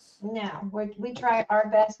 No, we try our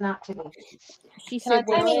best not to be. She said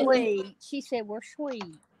I we're do it? sweet. She said we're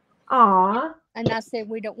sweet. Aw. And I said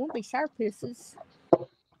we don't want to be sourpusses.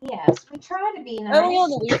 Yes, we try to be nice. Only on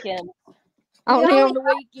the weekend. Only on the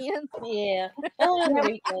weekend. Yeah, only on the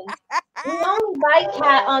weekend. We only bite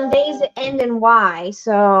Cat on days that end in Y,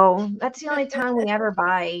 so that's the only time we ever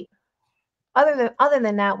bite. Other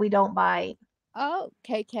than that, we don't bite. Oh,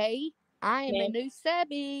 KK, I am Yeah. a new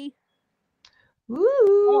subby. Woo!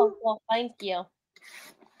 Oh, well, thank you.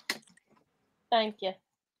 Thank you.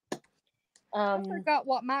 I forgot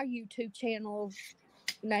what my YouTube channel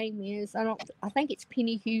name is. I think it's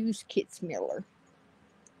Penny Hughes Kitzmiller.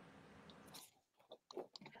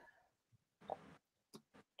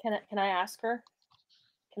 Can I ask her?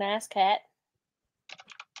 Can I ask Kat?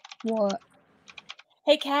 What?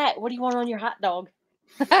 Hey, Kat, what do you want on your hot dog?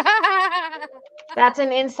 That's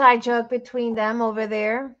an inside joke between them over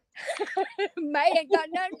there. May ain't got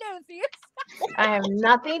nothing to do with this. I have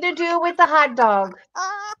nothing to do with the hot dog.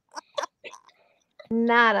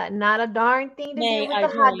 Not a darn thing to do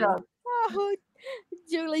with the hot dog. Oh,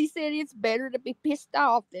 Julie said it's better to be pissed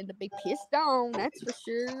off than to be pissed on. That's for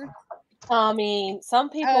sure. I mean,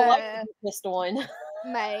 some people like to be pissed on.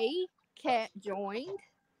 May Kat joined.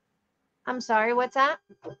 I'm sorry, what's that?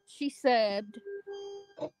 She subbed.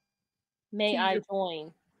 May I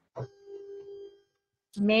join?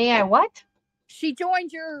 May I what? She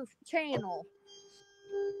joined your channel.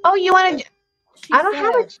 Oh, you want to? I don't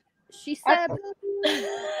have it. She subbed.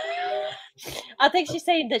 I think she's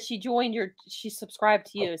saying that she joined she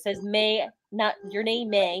subscribed to you. It says May, not your name,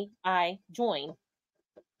 May I join.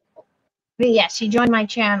 But yes, she joined my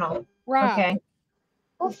channel. Right. Okay.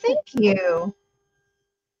 Well, thank you.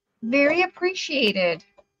 Very appreciated.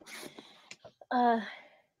 Over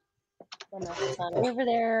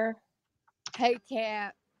there. Hey,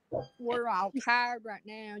 Kat, we're all tired right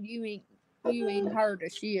now. You ain't heard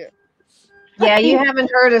us yet. Yeah, you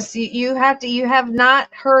haven't heard us. You have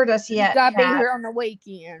not heard us yet. You gotta be here on the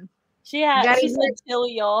weekend. She said chill,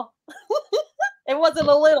 y'all. It wasn't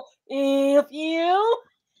a little. If you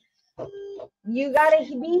gotta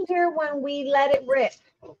be here when we let it rip.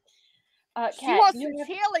 Kat, she wants some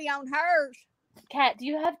chili on hers. Kat, do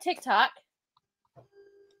you have TikTok?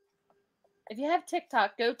 If you have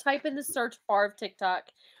TikTok, go type in the search bar of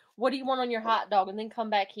TikTok. What do you want on your hot dog? And then come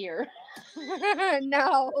back here.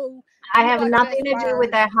 No. I have nothing to do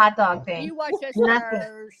with that hot dog thing. You watch us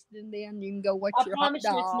first, and then you can go watch your hot dog.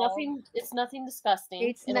 I promise you, it's nothing disgusting.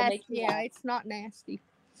 It's nasty. Yeah, it's not nasty.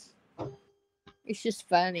 It's just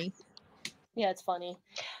funny. Yeah, it's funny.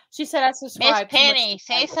 She said I subscribed. Miss Penny,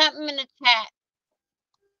 say something in the chat.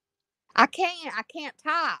 I can't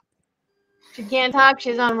type. She can't talk.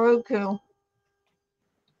 She's on Roku.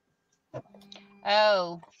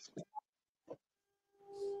 Oh.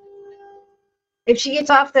 If she gets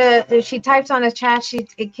off if she types on a chat,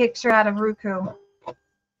 it kicks her out of Roku.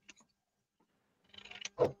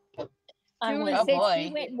 I Julie went Oh, said and she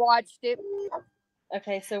boy. went and watched it.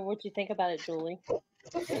 Okay, so what'd you think about it, Julie?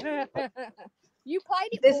 You played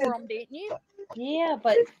it This is for them, didn't you? Yeah,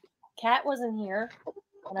 but Kat wasn't here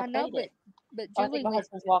when I I know, played it. but Oh, I Julie think my went.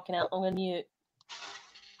 husband's walking out. I'm gonna mute.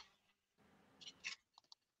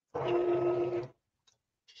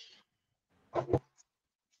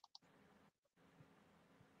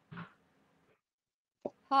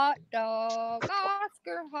 Hot dog,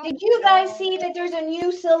 Oscar, hot Did you guys dog. see that there's a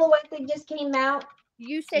new silhouette that just came out?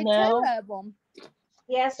 You said No. 2 of them.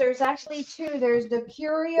 Yes, there's actually 2. There's the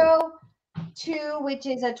Curio 2, which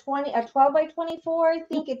is a 12 by 24. I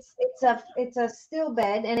think it's a still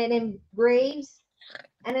bed, and it engraves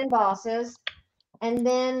and embosses. And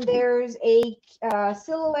then there's a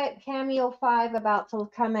silhouette Cameo 5 about to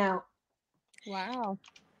come out. Wow.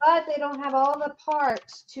 But they don't have all the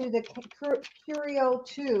parts to the Curio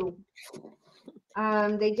 2.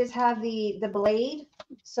 They just have the blade.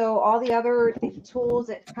 So all the other tools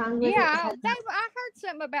that come with it. Yeah, I heard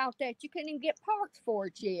something about that. You couldn't even get parts for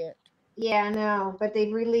it yet. Yeah, I know, but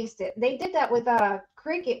they've released it. They did that with a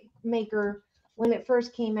Cricut Maker when it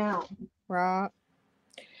first came out. Right.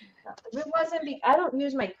 If it wasn't, I don't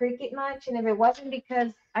use my Cricut much, and if it wasn't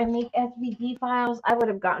because I make SVG files, I would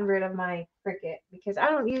have gotten rid of my Cricut because I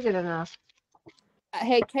don't use it enough.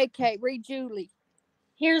 Hey, KK, read Julie.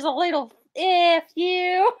 Here's a little if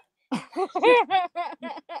you. Can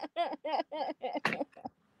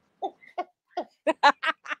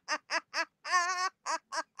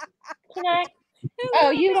I?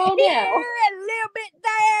 Oh, you don't know. A little bit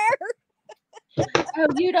there. Oh,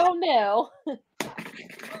 you don't know. A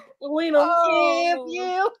little if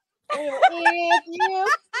you. A little if you.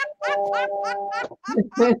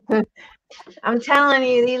 I'm telling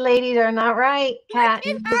you, these ladies are not right, Kat.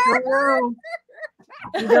 You just don't know.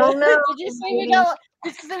 You don't know. Did you see me go?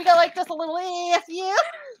 Did you see me go like this? A little if you.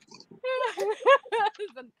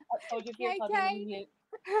 I told you here's how to KK. mute.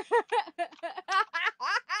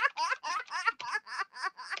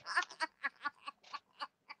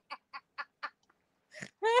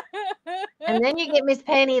 And then you get Miss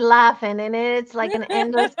Penny laughing, and it's like an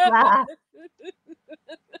endless laugh.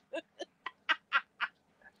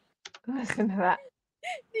 Listen to that.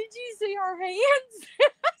 Did you see her hands?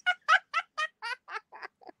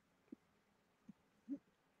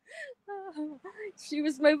 She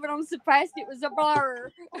was moving on so fast it was a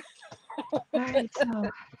blur. Alright, so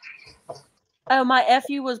Oh, my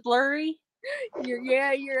FU was blurry. Your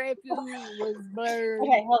FU was blurred.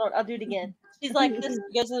 Okay, hold on. I'll do it again. She's like this.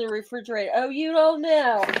 She goes in the refrigerator. Oh, you don't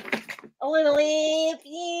know. A little if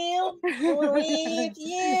you. A little if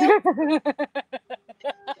you.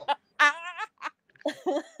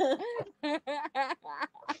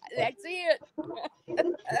 That's it.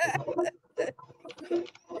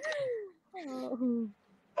 Oh.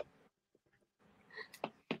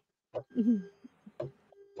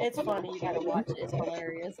 It's funny. You gotta watch it. It's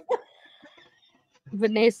hilarious.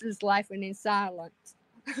 Vanessa's laughing in silence.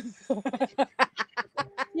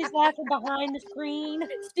 She's laughing behind the screen.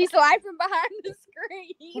 She's laughing behind the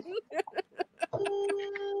screen.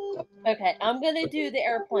 Okay, I'm gonna do the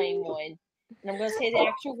airplane one, and I'm gonna say the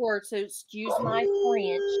actual word. So excuse my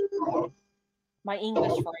French, my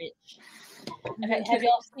English French. Okay, have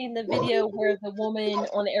y'all seen the video where the woman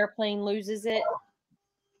on the airplane loses it?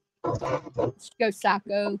 She goes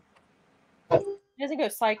psycho. She doesn't go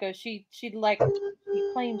psycho. She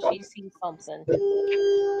claims she sees something.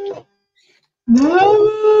 That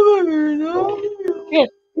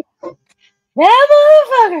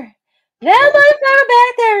motherfucker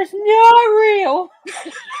back there is not real.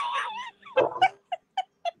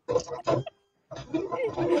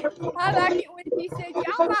 I like it when she said,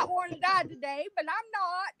 "Y'all might want to die today, but I'm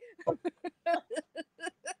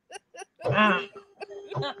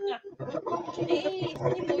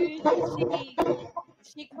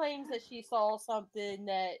She claims that she saw something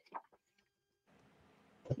that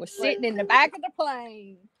not." Was sitting in the back of the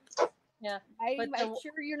plane. Yeah. Hey, but make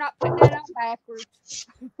sure you're not putting that on backwards.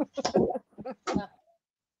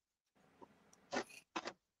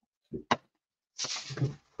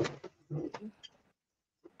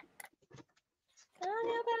 I don't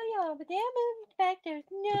know about y'all, but that movie back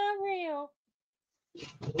there's not real.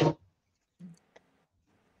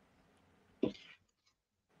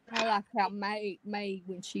 I like how May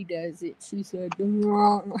when she does it, she said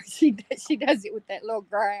she does it with that little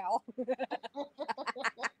growl.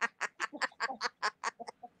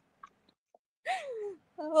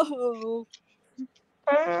 Oh,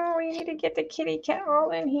 we need to get the kitty cat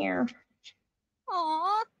all in here.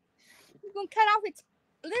 aw, go gonna cut off its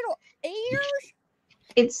little ears?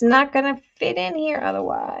 It's not gonna fit in here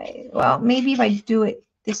otherwise. Well, maybe if I do it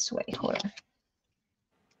this way. Hold on.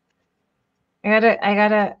 I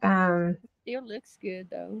gotta. Still looks good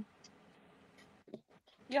though.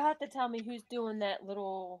 You'll have to tell me who's doing that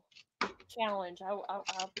little challenge. I'll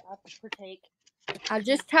partake. I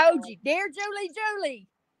just told you, dear Julie.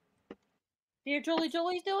 Dear Julie's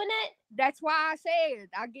doing it? That's why I said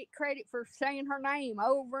I get credit for saying her name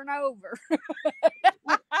over and over.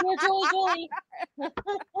 Dear Julie.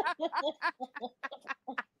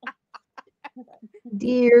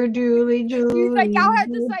 Dear Julie. You think y'all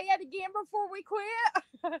have to say it again before we quit?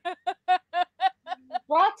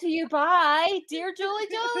 Brought to you by Dear Julie.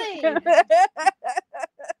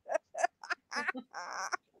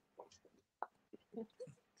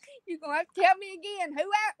 You're going to have to tell me again who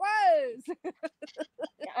that was.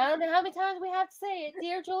 I don't know how many times we have to say it.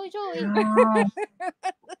 Dear Julie. Oh.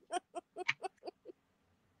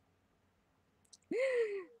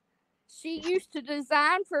 She used to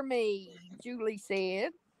design for me, Julie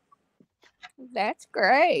said. That's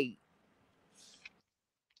great.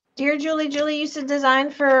 Dear Julie used to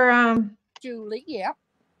design for Julie, yeah.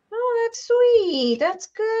 Oh, that's sweet. That's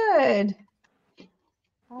good.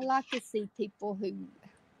 I like to see people who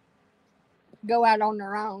go out on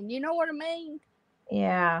their own. You know what I mean?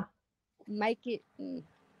 Yeah. Make it.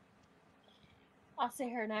 I'll sit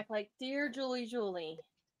here and act like Dear Julie.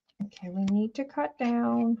 Okay, we need to cut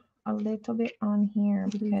down a little bit on here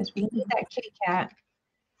because we need that kitty cat.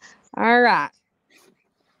 All right.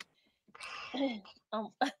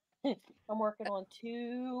 I'm working on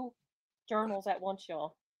 2 journals at once,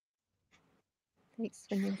 y'all. Thanks,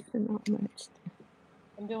 Vanessa. Not much.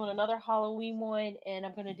 I'm doing another Halloween one, and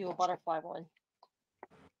I'm going to do a butterfly one.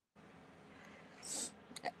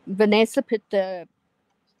 Vanessa put the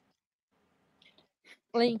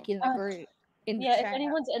link in the group. In the if chat.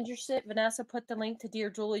 anyone's interested, Vanessa put the link to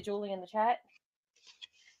Dear Julie in the chat.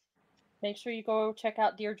 Make sure you go check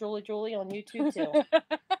out Dear Julie on YouTube too.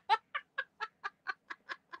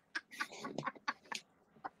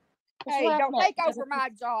 Hey, don't take over my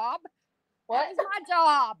job. What? That is my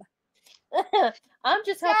job. I'm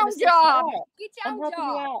just Get helping your job. Get I'm your helping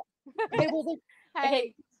you job. out. Okay, well,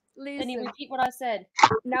 Hey, can you listen. repeat what I said?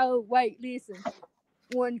 No, wait, listen.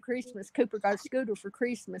 One Christmas, Cooper got a scooter for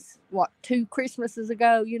Christmas. 2 Christmases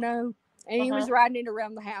ago, you know? And he was riding it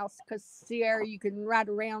around the house because Sierra, you can ride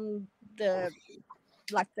around the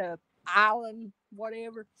island,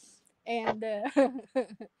 whatever. And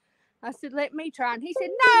I said, let me try. And he said,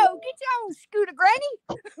 no, get your own scooter, Granny.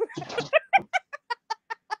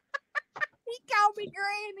 He called me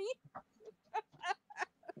Granny.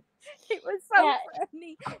 It was so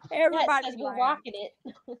funny. Everybody we're rocking it.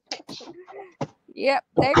 Yep,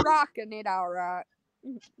 they're rocking it all right.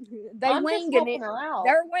 I'm winging it.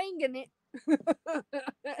 They're winging it.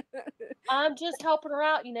 I'm just helping her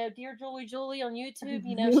out, Dear Julie on YouTube.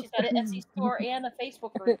 She's got an Etsy store and a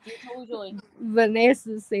Facebook group, Dear Julie.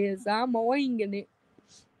 Vanessa says, I'm winging it.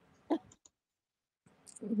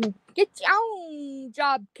 Get your own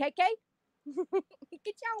job, KK.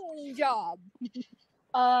 Get your own job.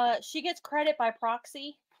 She gets credit by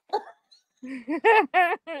proxy. She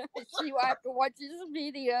will have to watch this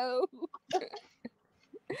video.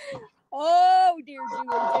 Oh, dear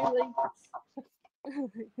Julie.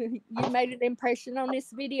 You made an impression on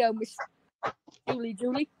this video, Miss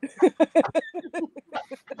Julie.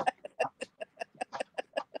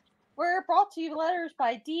 We're brought to you letters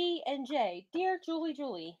by D and J. Dear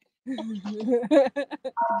Julie.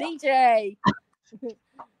 DJ.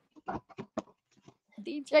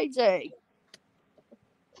 DJJ.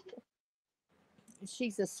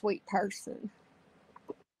 She's a sweet person.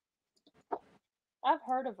 I've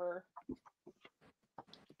heard of her.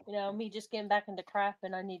 Me just getting back into craft,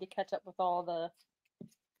 and I need to catch up with all the...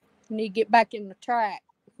 You need to get back in the track.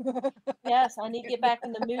 Yes, I need to get back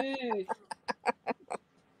in the mood.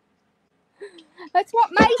 That's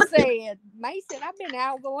what May said. May said, I've been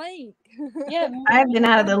out of the link. Yeah, I've been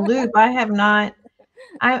out of the loop. I have not.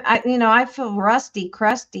 I feel rusty,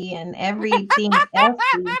 crusty, and everything else.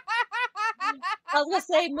 I was gonna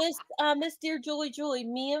say, Miss Dear Julie.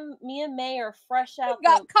 Me and May are fresh out. I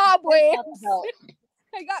got cobwebs.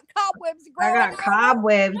 I got cobwebs growing. I got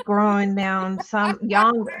cobwebs growing down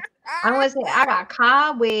yonder. I'm gonna say I got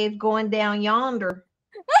cobwebs going down yonder.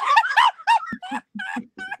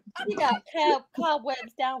 You got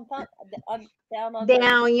cobwebs down under.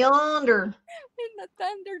 Down yonder. In the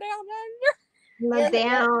thunder down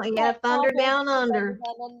under. Thunder down under.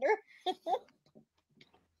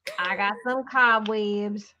 I got some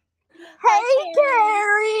cobwebs. Hey,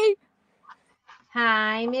 Carrie.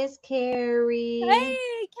 Hi, Miss Carrie. Hey,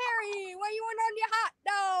 Carrie, what you want on your hot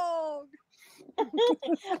dog?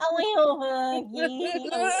 I will hug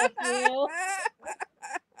you.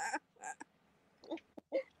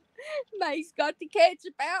 May's got the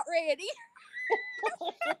ketchup out ready.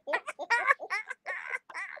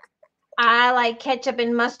 I like ketchup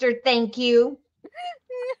and mustard, thank you.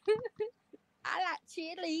 I like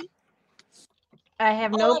chili. I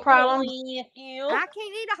have I no like problem. chili, you. I can't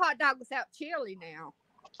eat a hot dog without chili now.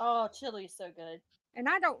 Oh, chili is so good. And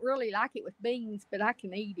I don't really like it with beans, but I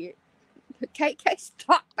can eat it. KK,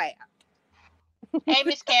 stop that. Hey,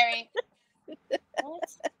 Miss Carrie. What?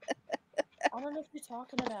 I don't know what you're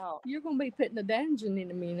talking about. You're going to be put in the dungeon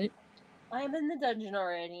in a minute. I am in the dungeon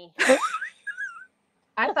already.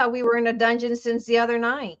 I thought we were in a dungeon since the other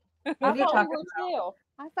night. I What are you thought talking we were too.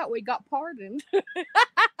 I thought we got pardoned.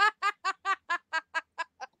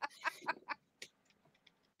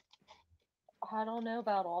 I don't know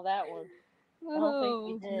about all that one. I don't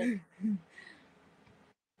think we did.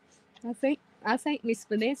 I think Miss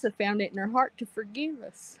Vanessa found it in her heart to forgive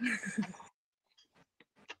us.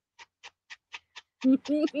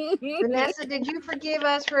 Vanessa, did you forgive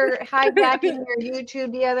us for hijacking your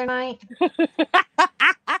YouTube the other night?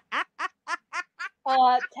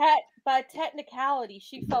 By technicality,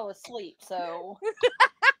 she fell asleep, so.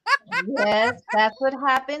 Yes, that's what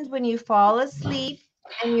happens when you fall asleep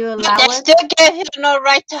and you But allow they us. still give him no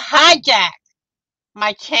right to hijack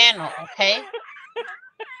my channel, okay?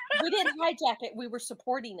 We didn't hijack it, we were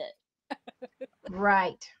supporting it.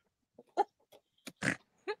 Right.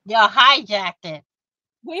 Y'all hijacked it.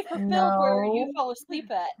 We fulfilled where you No. fell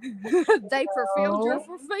asleep at. They fulfilled your No.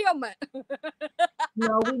 fulfillment.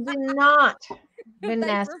 No, we did not,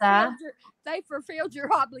 Vanessa. They fulfilled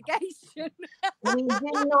your obligation. We did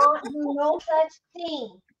not do no such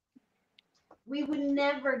thing. We would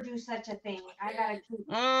never do such a thing. I gotta keep.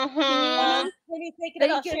 Mm-hmm. What are you thinking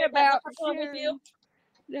about Thinking sharing about that leprechaun with you?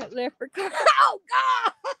 that leprechaun. Oh,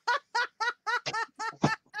 God!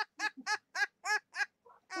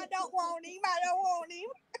 I don't want him. I don't want him.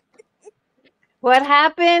 What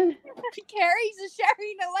happened? Carrie's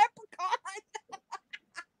sharing a leprechaun.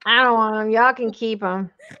 I don't want him. Y'all can keep him.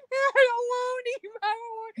 I don't want him. I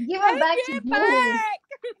don't want him. Give him back to Take it Julie. back.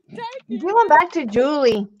 Take Give it him back to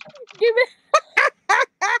Julie. Give it.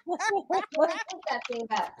 Put that thing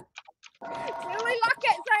back. Julie, lock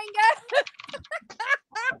that thing up.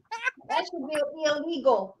 That should be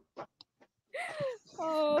illegal.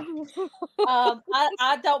 Oh.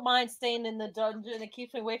 I don't mind staying in the dungeon. It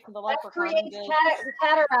keeps me away from the That leprechaun. creates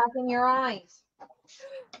cataract in your eyes.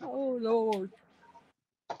 Oh, Lord.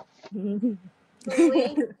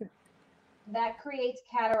 Julie, that creates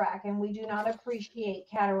cataract, and we do not appreciate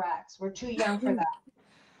cataracts. We're too young for that.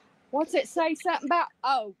 What's it say something about?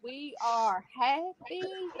 Oh, we are happy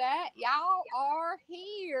that y'all are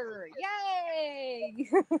here. Yay!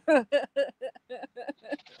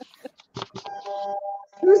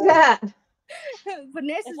 Who's that?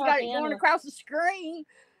 Vanessa's It's got it Arvana. going across the screen.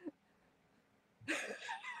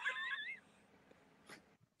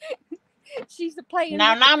 She's playing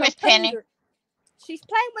Now, with the Miss Penny. computer. She's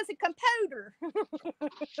playing with a computer.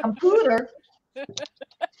 Computer?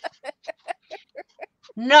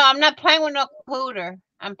 No, I'm not playing with no computer.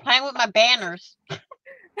 I'm playing with my banners.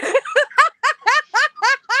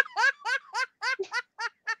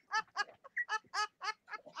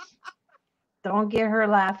 Don't get her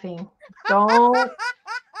laughing. Don't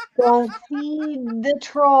feed the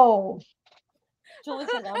troll. Julie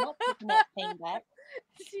says, I'm not taking that thing back.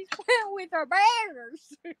 She's playing with her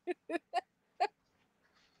banners.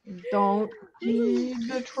 Don't feed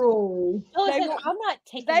the troll. Julie They says, want- I'm not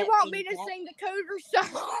taking They that want thing me to back. sing the Cooter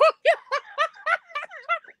song.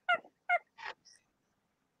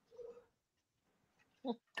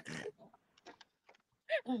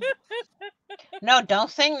 No, don't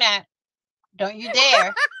sing that. Don't you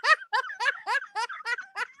dare.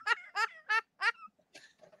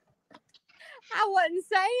 I wasn't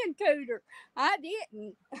saying Cooter. I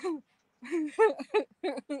didn't.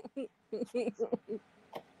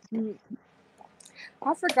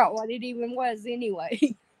 I forgot what it even was anyway.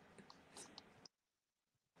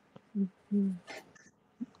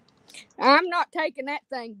 I'm not taking that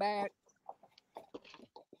thing back.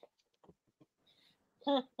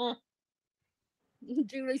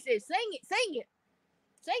 Julie says, sing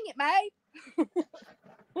it, May.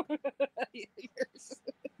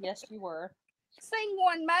 Yes, you were. Sing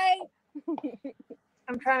one, May.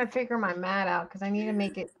 I'm trying to figure my mat out because I need to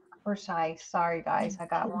make it precise. Sorry, guys. I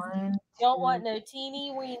got one. Don't want no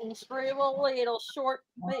teeny weeny scribble little short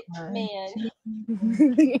bit man.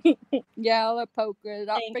 Yellow polka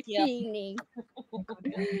dot Thank you. bikini. Go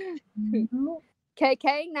down 2,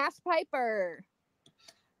 KK, nice paper.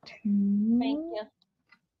 2, Thank you.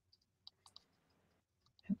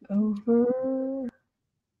 over.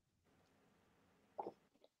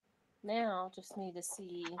 Now, just need to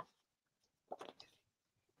see.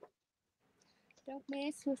 Don't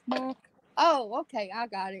mess with my. Oh, okay, I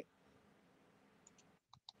got it.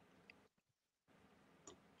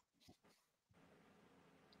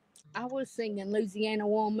 I was singing Louisiana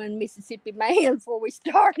Woman, Mississippi Man before we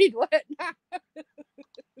started, wasn't I?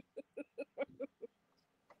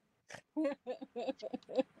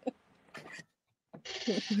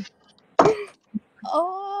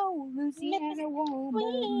 Oh, Louisiana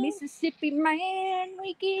Woman, Mississippi Man,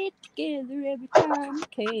 we get together every time we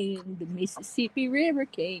can. The Mississippi River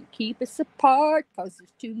can't keep us apart, 'cause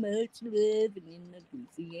there's too much living in the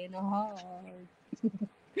Louisiana heart.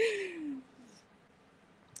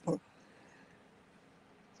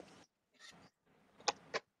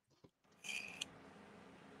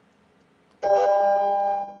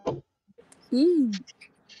 Ooh.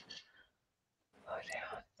 Go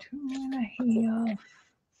down 2.5.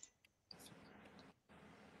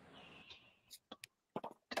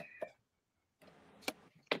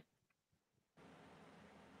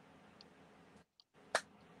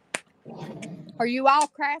 Are you all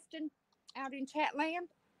crafting out in Chatland?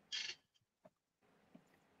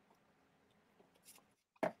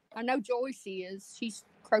 I know Joyce is. She's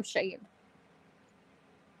crocheting.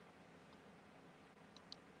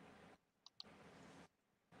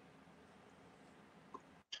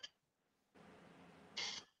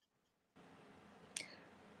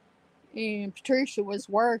 And Patricia was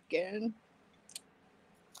working.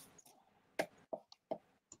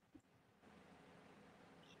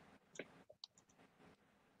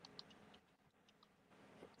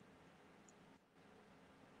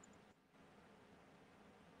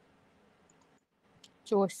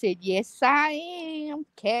 Joyce said, yes, I am.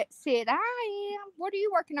 Kat said, I am. What are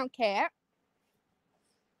you working on, Kat?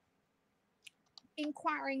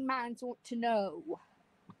 Inquiring minds want to know.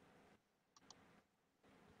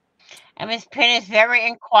 And Miss Penn is very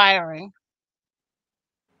inquiring.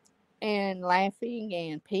 And laughing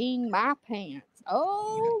and peeing my pants.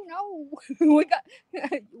 Oh no,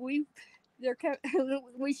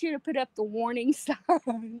 we should have put up the warning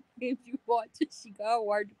sign. If you watch it, she got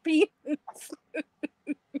where to pee.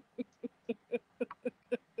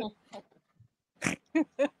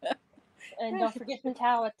 And don't forget the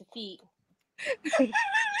towel at the feet.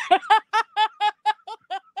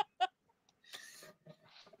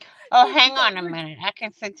 Oh, hang on a minute. I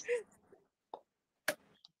can fix.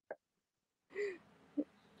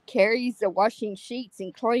 Carrie's the washing sheets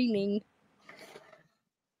and cleaning.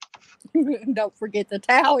 Don't forget the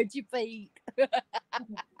towel at your feet. I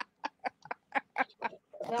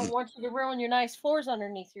don't want you to ruin your nice floors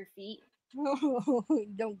underneath your feet.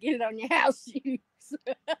 Don't get it on your house shoes.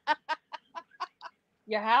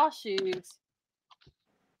 Your house shoes.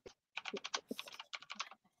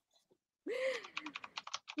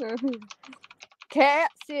 Kat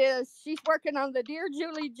says she's working on the Dear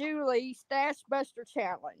Julie Stash Buster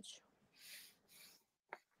Challenge.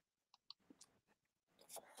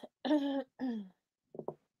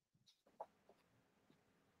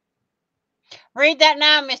 Read that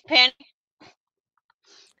now, Miss Penny.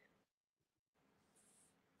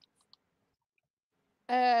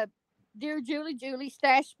 Dear Julie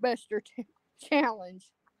Stash Buster Challenge.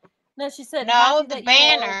 No, she said, No, happy the that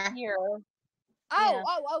banner. you are here. Oh, Yeah.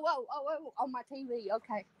 oh, on my TV.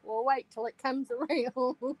 Okay. Well, wait till it comes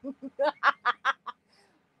around.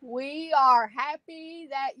 We are happy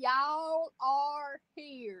that y'all are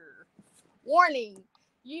here. Warning,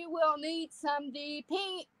 you will need some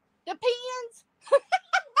depends. I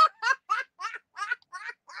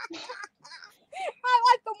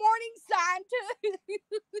like the warning sign too.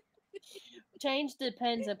 Change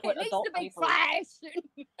depends and put It needs adult to be paper. flashing.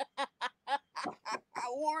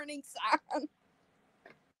 A warning sign.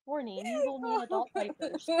 Warning, you will need adult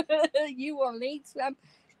papers. You will need some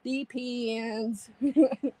depends.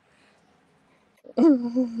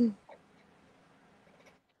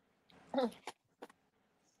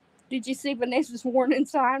 Did you see Vanessa's warning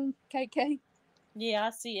sign, KK? Yeah, I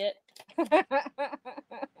see it.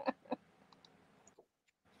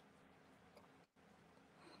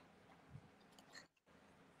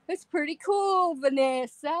 It's pretty cool,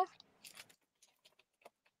 Vanessa.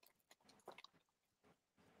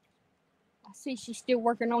 I see she's still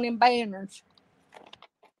working on them banners.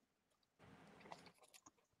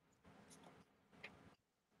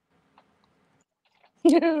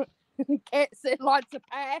 Cat said lots of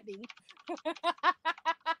padding.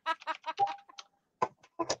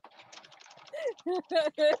 Who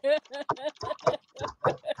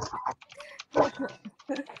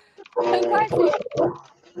was it?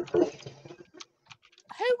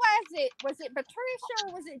 Who was it? Was it Patricia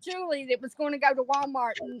or was it Julie that was going to go to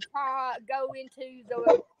Walmart and go into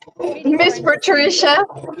the fitting Miss room? Patricia.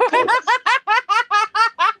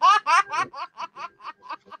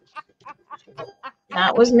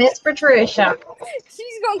 That was Miss Patricia.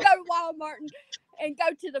 She's going to go to Walmart and go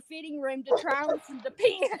to the fitting room to try on some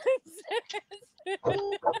depends.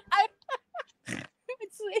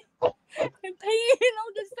 And peeing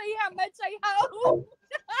on to see how much they hold.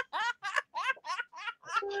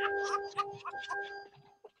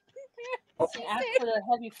 After the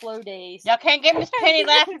heavy flow days. Y'all can't get Miss Penny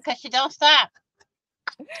laughing because she don't stop.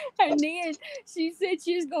 And then she said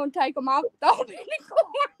she's going to take them off, throw them in the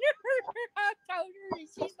corner. I told her that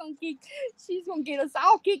she's gonna get us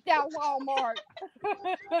all kicked out of Walmart.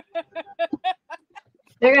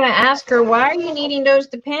 They're going to ask her, why are you needing those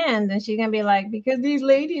Depends? And she's going to be like, because these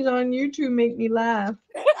ladies on YouTube make me laugh.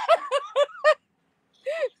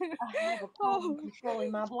 I have a problem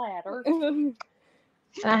controlling my bladder.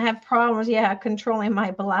 I have problems, controlling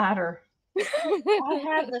my bladder. I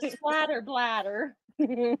have the splatter bladder.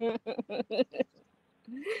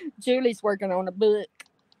 Julie's working on a book.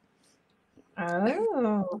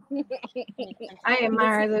 Oh. I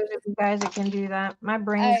admire those of you guys that can do that. My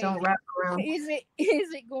brains don't wrap around. Is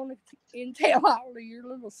it going to entail all of your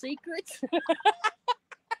little secrets?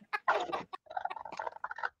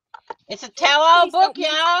 It's a tell-all book,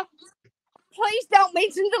 y'all. Please don't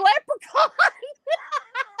mention the leprechaun.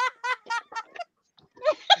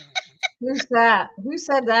 Who's that? Who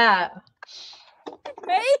said that?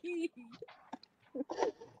 Me.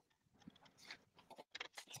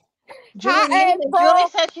 Julie, Julie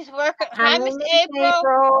said she's working. Hi, Miss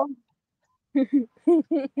April. Julie,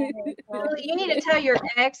 you need to tell your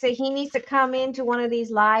ex that he needs to come into one of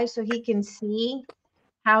these lives so he can see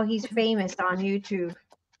how he's famous on YouTube.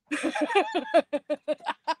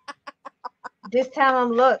 Just tell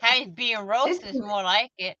him, look. How he's being roasted is more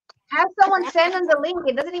like it. Have someone send him the link.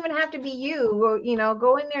 It doesn't even have to be you. Or,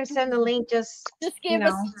 go in there and send the link. Just give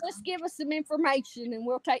us some information and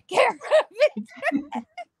we'll take care of it.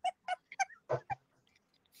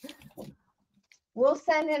 We'll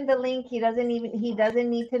send him the link. He doesn't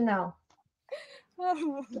need to know.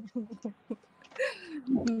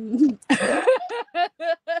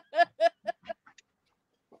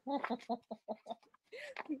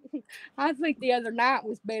 I think the other night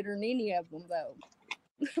was better than any of them, though.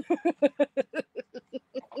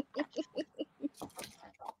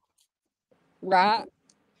 Right?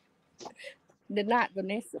 The night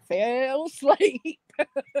Vanessa fell asleep.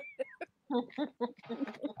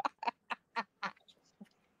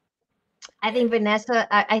 I think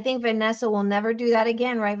Vanessa will never do that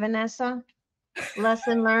again, right, Vanessa?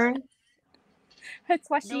 Lesson learned. That's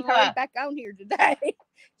why she hurried back on here today.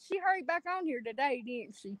 She hurried back on here today,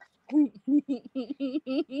 didn't she?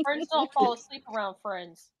 Friends don't fall asleep around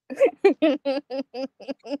friends.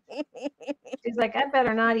 She's like, I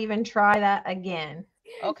better not even try that again.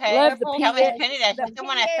 Okay. Tell Miss Penny that she's the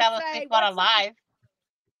one that fell asleep while alive.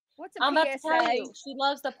 What's a I'm PSA? about to tell you, she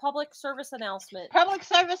loves the public service announcement. Public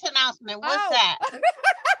service announcement. What's that?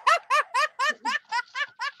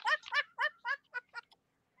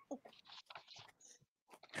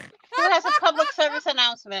 Who has a public service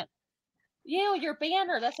announcement? You, your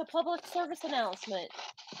banner. That's a public service announcement.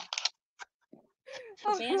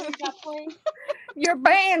 The banner got played. Your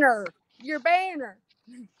banner.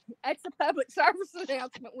 That's a public service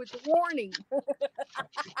announcement with the warning.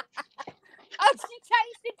 Oh, she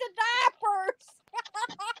changed it to diapers.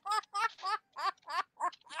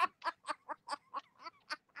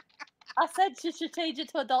 I said she should change it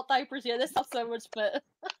to adult diapers. Yeah, this sounds so much better.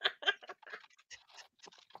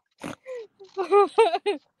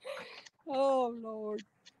 Oh, Lord.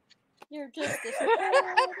 You're just a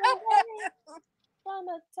from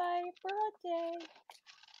a diaper a day.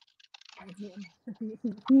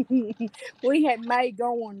 We had May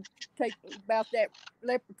going about that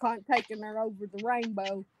leprechaun taking her over the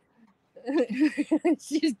rainbow.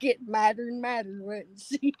 She's getting madder and madder, wasn't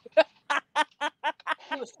she?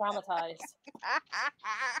 She was traumatized.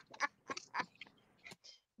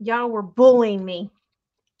 Y'all were bullying me.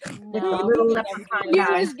 No,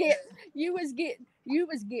 you was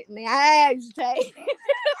getting the agitated.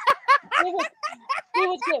 He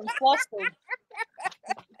was getting flustered.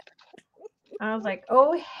 I was like,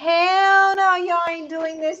 oh, hell no, y'all ain't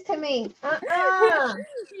doing this to me.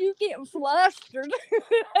 You getting flustered.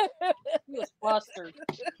 He was flustered.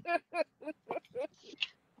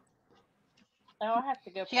 Oh, I have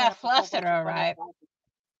to go. She got flustered, all right.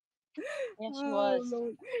 Yes, she was.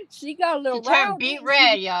 Lord. She got a She little turned rowdy. beet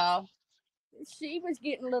red, y'all. She was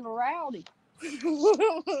getting a little rowdy.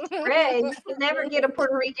 Red. You can never get a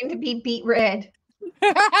Puerto Rican to be beet red.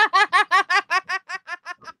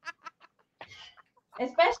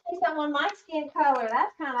 Especially someone my skin color.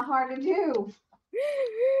 That's kind of hard to do.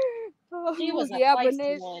 She was a yeah,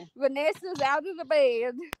 feisty one. Vanessa's out of the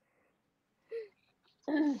bed.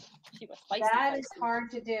 She was feisty. That is feisty.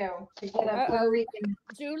 hard to do. To get a Puerto Uh-oh. Rican.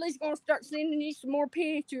 Julie's gonna start sending you some more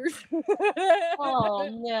pictures. Oh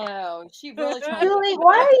no, she really tried. Julie,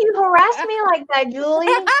 why are you harassing me like that,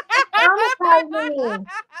 Julie? Traumatizing me.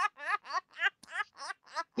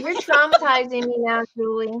 You're traumatizing me now,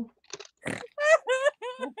 Julie.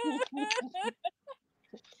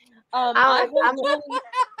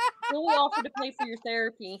 Julie offered to pay for your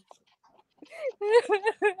therapy.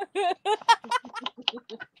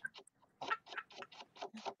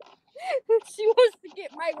 She wants to get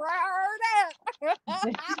my riled up.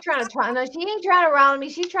 She's trying to no, she ain't trying to rile me.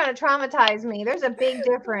 She's trying to traumatize me. There's a big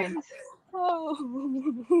difference. Oh.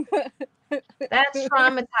 That's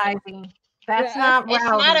traumatizing. That's not It's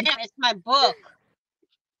rowdy. not him. It's my book.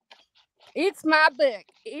 It's my book.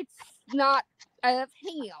 It's not of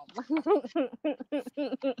him.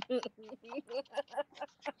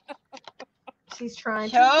 She's trying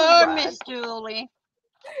to. Sure, Miss Julie.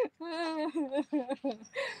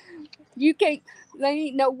 You can't. They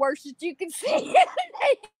ain't no worse that you can see. They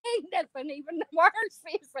ain't nothing even worse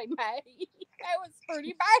as they made. That was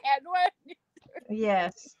pretty bad, wasn't it?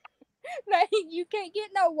 Yes. You can't get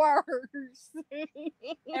no worse.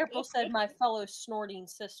 April said, "My fellow snorting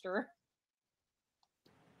sister."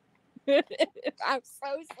 I'm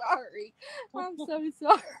so sorry. I'm so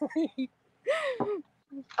sorry.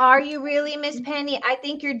 Are you really, Miss Penny? I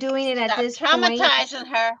think you're doing it at Stop this point. traumatizing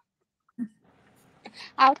her.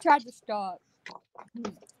 I'll try to stop.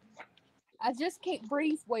 I just can't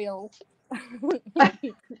breathe well. All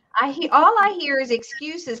I hear is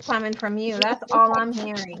excuses coming from you. That's all I'm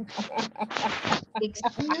hearing.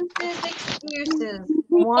 Excuses,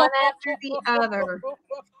 one after the other.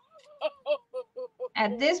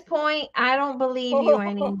 At this point, I don't believe you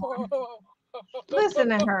anymore. Listen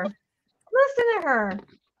to her. Listen to her.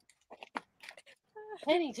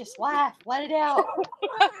 Penny, just laugh. Let it out.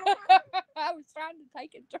 I was trying to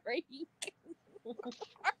take a drink. Did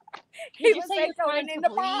you was say that you're going trying in to the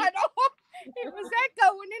breathe? bottle? It was that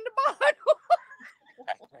going in the bottle.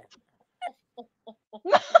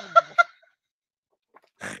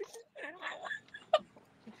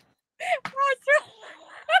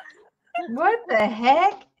 What the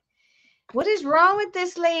heck? What is wrong with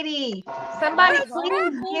this lady? Somebody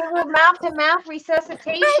please give her mouth-to-mouth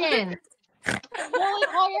resuscitation. Julie,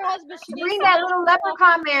 call your husband. She needs Bring some that help. little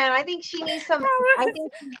leprechaun man. I think she needs some.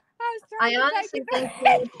 I honestly think she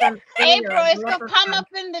needs some air. April, it's going to come up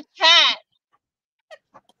in the chat.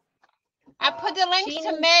 I put the links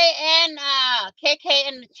to May and KK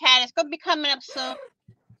in the chat. It's going to be coming up soon.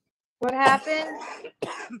 What happened?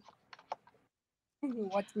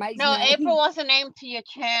 What's my No, name? April wants a name to your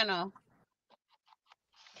channel.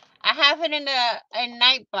 I have it in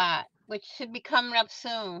Nightbot, which should be coming up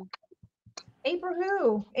soon. April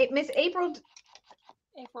who? Miss April.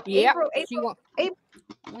 Yeah, April. No,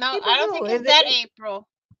 April I don't who? think Is it's that it? April.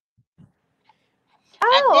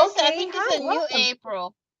 Oh, okay. I think it's a new Welcome.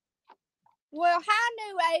 April. Well, hi,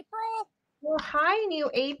 new April. Well, hi,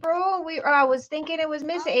 new April. I was thinking it was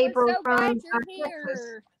Miss April we're so from glad you're Texas.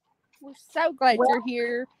 here. We're so glad you're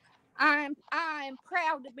here. I'm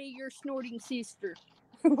proud to be your snorting sister.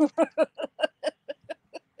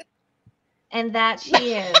 And that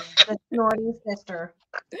she is the snorting sister.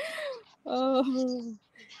 Oh.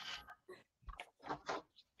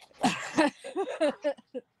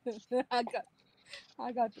 I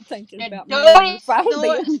got to thinking about the my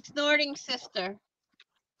snorting sister.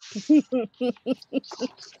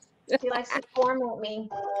 She likes to torment me.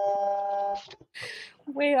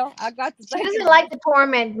 Well, I got to She doesn't like to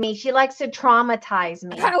torment me. She likes to traumatize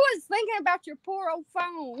me. I was thinking about your poor old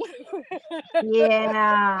phone.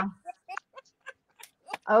 Yeah.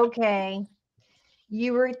 Okay.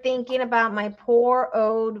 You were thinking about my poor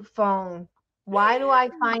old phone. Why do I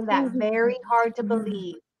find that very hard to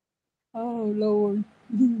believe? Oh, Lord.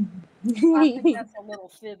 I think that's a little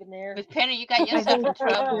fib in there. Miss Penny, you got yourself in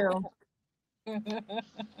trouble.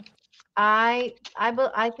 I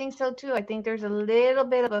think so too. I think there's a little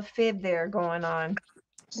bit of a fib there going on.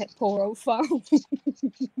 That poor old phone.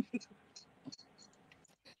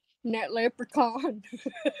 That leprechaun.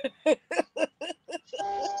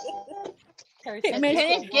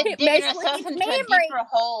 Penny's digging herself into a deeper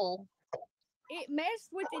hole. it messed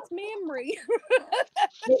with its memory.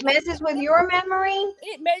 It messes with your memory?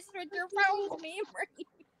 It messed with your phone's memory.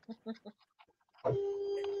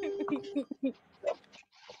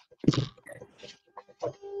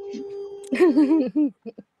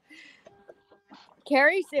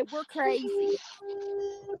 Carrie said we're crazy.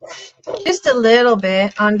 Just a little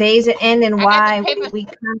bit. On days that end in I got Y, the papers we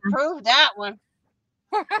to prove that one.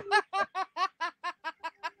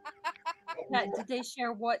 Pat, did they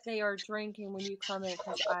share what they are drinking when you come in?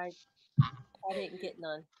 Because I didn't get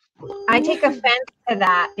none. I take offense to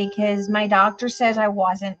that because my doctor says I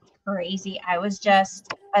wasn't crazy. I was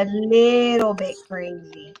just a little bit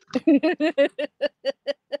crazy.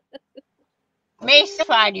 May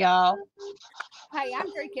certified, y'all. Hey,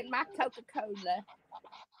 I'm drinking my Coca-Cola.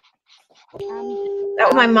 That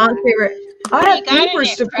was my mom's favorite. I What have you got in papers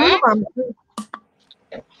it, to prove Craft? I'm free.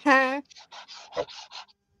 Huh?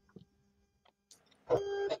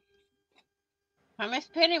 Miss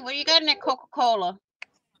Penny, what you got in that Coca-Cola?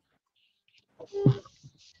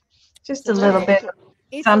 Just a little bit.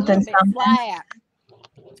 It's Something, a little bit something. flat.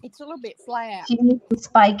 It's a little bit flat. She needs to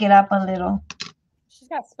spike it up a little. She's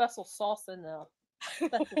got special sauce in there.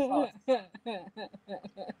 Special sauce.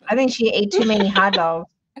 I think she ate too many hot dogs.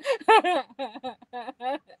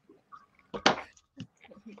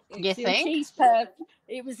 You think? Cheese puffs.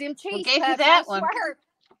 It was them cheese gave you puffs. that I one? swear.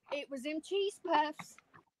 It was them cheese puffs.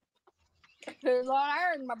 There's a lot of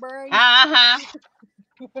iron in my brain. Uh-huh.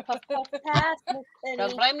 Puff, puff, pass, Miss Penny.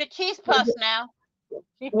 Don't blame the cheese puffs now.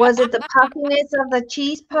 Was it the puffiness of the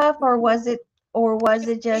cheese puff, or was it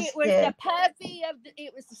just It was the puffy of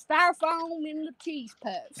it was the styrofoam in the cheese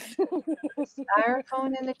puffs.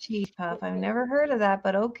 styrofoam in the cheese puff? I've never heard of that,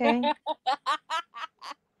 but okay.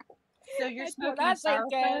 So you're That's what smoking I think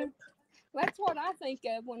styrofoam? of. That's what I think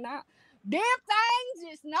of when I them things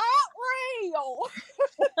is not real.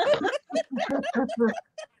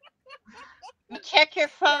 Check your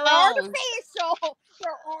They're phone. artificial.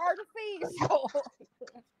 They're artificial.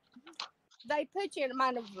 They put you in a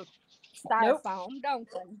mind of styrofoam, don't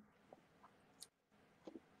they?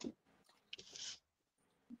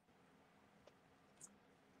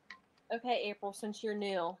 Okay, April, since you're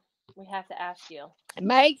new, we have to ask you.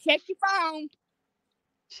 Meg, check your phone.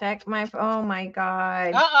 Check my. Oh my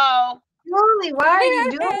God. Uh-oh. Julie, why are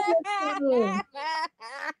you doing this to me?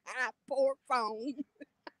 Poor phone.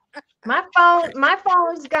 My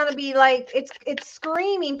phone's gonna be like it's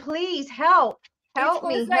screaming. Please help It's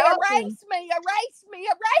me, gonna say, help me, erase me, erase me,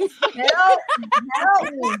 erase me.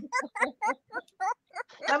 help me.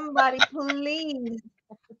 Somebody, please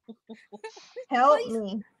help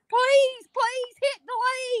me. Please hit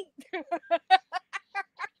delete.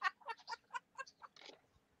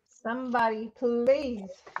 Somebody, please.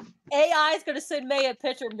 AI is going to send May a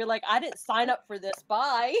picture and be like, I didn't sign up for this.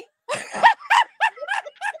 Bye.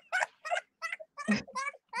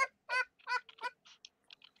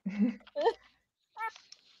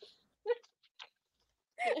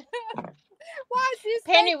 Why is this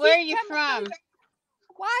Penny, thing where are keep you coming from?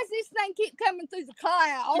 Why does this thing keep coming through the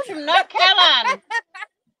clouds? She's from North Carolina.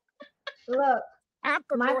 Look, I'm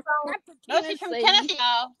from my North, phone. I'm from No, she's from Tennessee. Tennessee,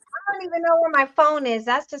 y'all. I don't even know where my phone is.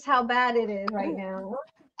 That's just how bad it is right now.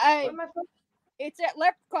 Hey, Where my phone? it's that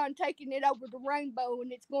leprechaun taking it over the rainbow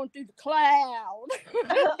and it's going through the cloud.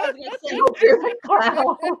 I was going to say, Go through the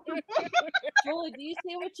cloud. Julie, do you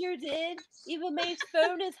see what you did? Even May's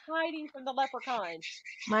phone is hiding from the leprechaun.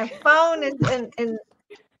 My phone is in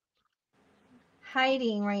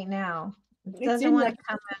hiding right now. It doesn't want to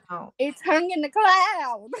come out. It's hung in the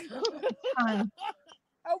cloud Hung.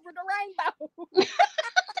 over the rainbow.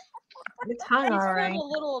 It's hung He's all feeling right. a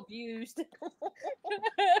little abused.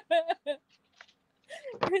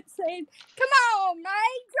 It's saying, come on,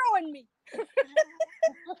 May, join me.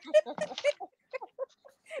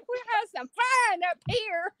 We'll have some fun up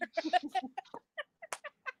here.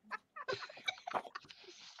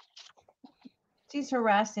 She's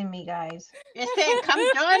harassing me, guys. You're saying, come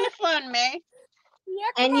join the fun, May. Yeah,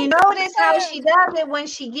 And come you on, notice how fun. she does it when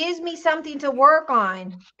she gives me something to work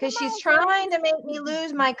on, because Come she's on, trying to make me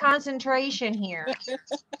lose my concentration here.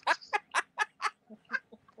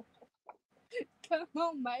 Come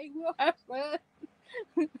on, May, we'll have fun.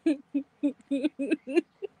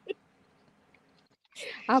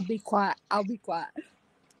 I'll be quiet. I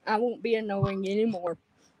won't be annoying anymore.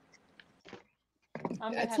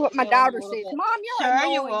 That's what my daughter says. Mom, you're Sure,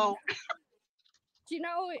 annoying. you won't. Do you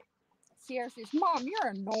know it? Sierra says, Mom, you're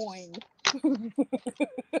annoying.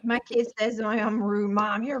 My kid says I'm rude.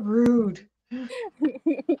 Mom, you're rude.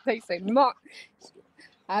 They say, Mom.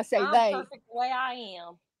 I say, I'm they. perfect the way I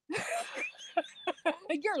am.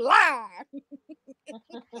 You're lying.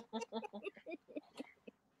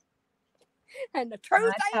 And the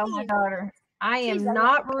truth I tell my ain't. daughter, I She's am a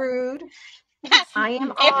not rude. I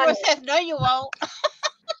am April honest. says, no, you won't.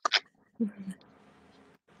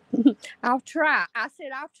 I'll try. I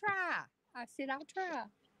said, I'll try. I said, I'll try.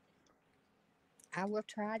 I will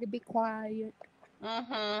try to be quiet.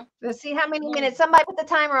 Mm-hmm. Let's see how many minutes. Somebody put the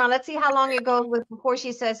timer on. Let's see how long it goes before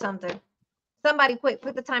she says something. Somebody quick,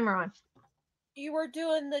 put the timer on. You were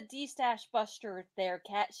doing the D-Stash Buster there,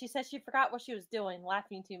 Kat. She said she forgot what she was doing,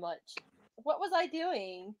 laughing too much. What was I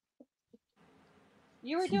doing?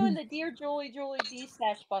 You were doing the Dear Julie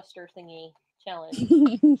D-Stash Buster thingy challenge.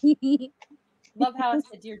 Love how I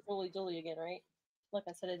said Dear Julie again, right? Look,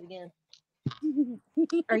 I said it again.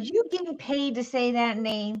 Are you getting paid to say that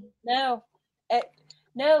name? No.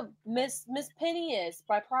 No, Miss Penny is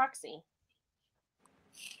by proxy.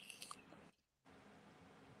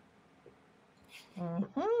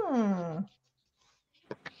 Mm-hmm.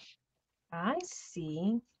 I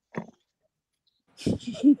see.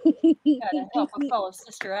 Gotta help a fellow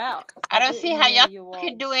sister out. I don't see how y'all you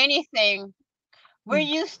can do anything. We're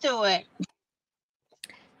used to it.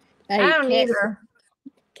 Hey, I don't either.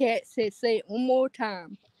 Cat said, say it one more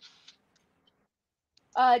time.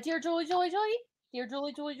 Dear Julie. Dear Julie. Dear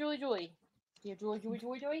Julie.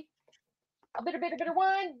 A bitter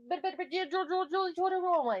wine. Dear Julie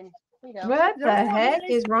wine. You know. What the heck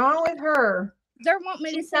is wrong with her? They want me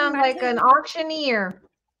She to sing sounds my like an auctioneer.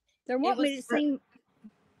 They want me to sing.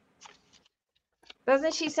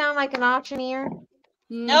 Doesn't she sound like an auctioneer?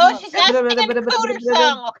 No, she's not singing a cooter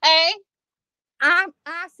song, okay? I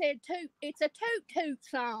said toot. It's a toot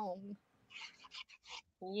song.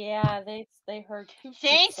 Yeah, they heard toot. She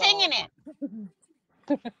ain't singing it.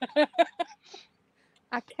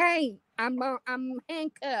 I can't. I'm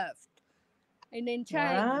handcuffed and in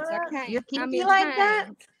chains. I can't. You're I'm kinky in like chains. that?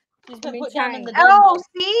 She's been put down in the Oh,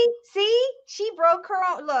 see, she broke her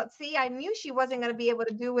own. Look, see, I knew she wasn't gonna be able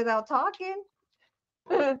to do without talking.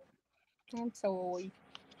 I'm sorry.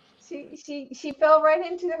 She fell right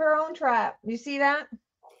into her own trap. You see that?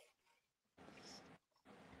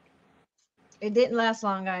 It didn't last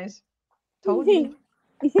long, guys. Told you.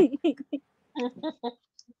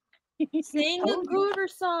 Sing a cooter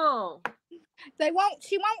song. She won't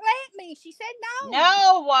let me. She said no.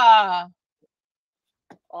 No.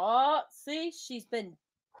 Oh, see, she's been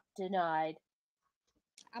denied.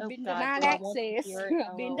 I've been denied access.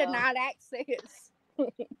 I've been denied access.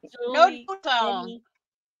 Julie, No song. Penny,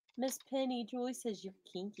 Miss Penny, Julie says you're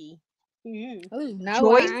kinky. Ooh, no,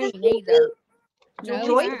 Joyce I is ain't either. No,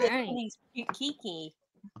 Joyce I ain't. Kiki.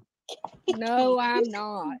 No, I'm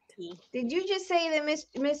not. Did you just say that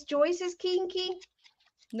Miss Joyce is kinky?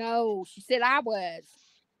 No, she said I was.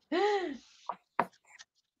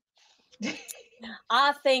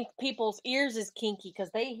 I think people's ears is kinky because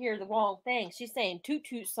they hear the wrong thing. She's saying toot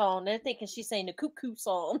toot song. They're thinking she's saying the cuckoo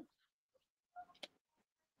song.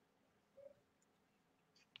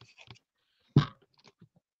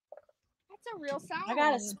 That's a real song. I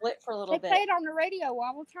gotta split for a little bit. They play it on the radio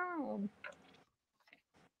all the time.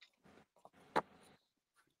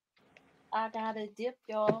 I gotta dip,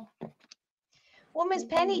 y'all. Well, Miss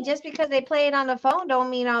Penny, just because they play it on the phone don't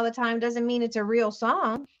mean all the time doesn't mean it's a real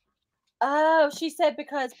song. Oh, she said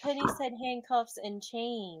because Penny said handcuffs and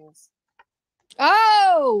chains.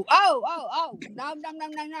 Oh. No.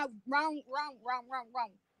 Wrong.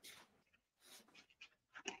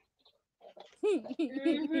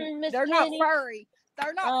 They're not furry.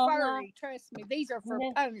 They're not furry. Trust me. These are for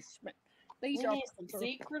punishment. These are some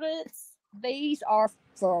secrets. These are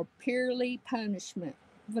for purely punishment.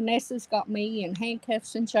 Vanessa's got me in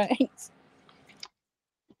handcuffs and chains.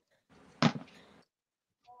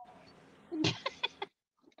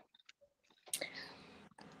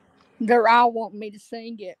 They're all wanting me to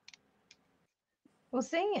sing it. Well,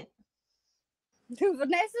 sing it.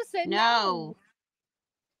 Vanessa said no.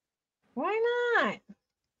 Why not?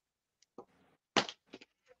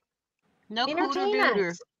 No cooter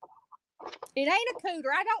dooter. It ain't a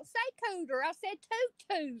cooter. I don't say cooter. I said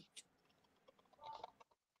toot.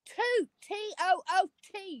 Toot.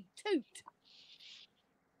 T-O-O-T. Toot.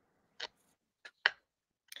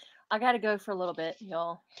 I gotta go for a little bit,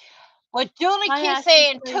 y'all. Well, Julie keeps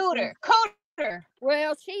saying tutor. Cooter.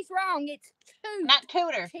 Well, she's wrong. It's toot. Not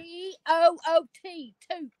tutor. T-O-O-T.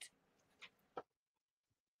 Toot.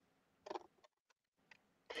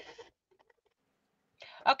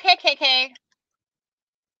 Okay, KK.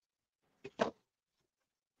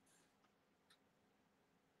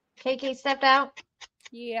 KK stepped out?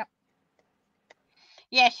 Yeah.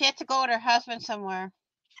 Yeah, she had to go with her husband somewhere.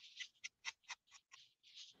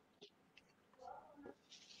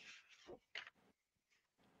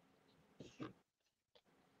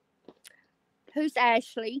 Who's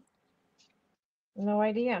Ashley? No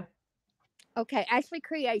idea. Okay, Ashley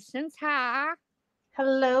Creations. Hi.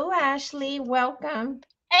 Hello, Ashley. Welcome.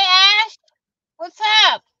 Hey, Ash, what's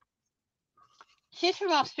up? She's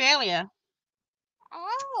from Australia.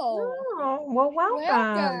 Oh, Oh, well, welcome.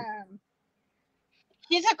 welcome.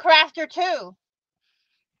 She's a crafter too.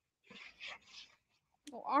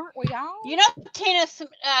 Well, aren't we all? You know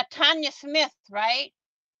Tanya Smith, right?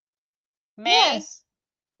 May? Yes.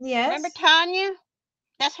 Remember Yes. Tanya?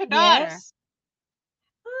 That's her daughter. Yes.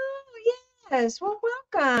 Oh, yes. Well,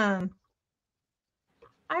 welcome.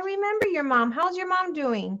 I remember your mom. How's your mom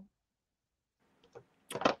doing?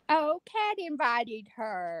 Oh, Kat invited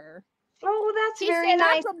her. Oh, that's She very said,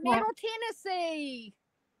 I'm nice. from Middle Tennessee.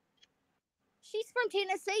 She's from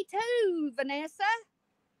Tennessee too, Vanessa.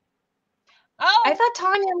 Oh, I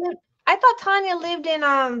thought Tanya lived in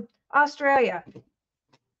Australia.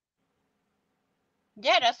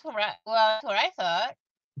 yeah, that's what I thought.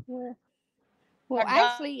 Well, Her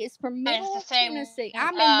Ashley is from daughter is Middle the same, Tennessee.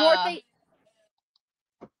 I'm in Northeast.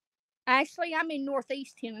 Ashley, I'm in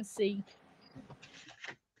Northeast Tennessee.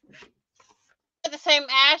 the same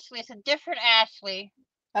Ashley. It's a different Ashley.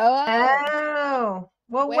 Oh.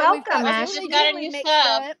 Well, we've welcome, got Ashley. Just got a Julie new mixed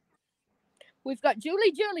sub. up. We've got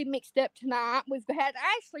Julie mixed up tonight. We've had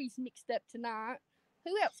Ashley's mixed up tonight.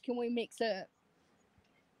 Who else can we mix up?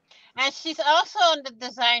 And she's also on the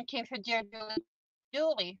design team for Dear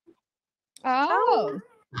Julie. Oh.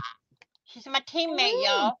 She's my teammate,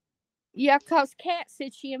 y'all. Yeah, because Kat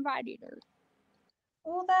said she invited her.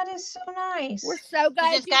 Well, that is so nice. We're so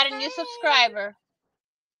glad She just got a new subscriber.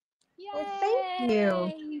 Yay. Well, thank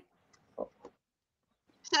you.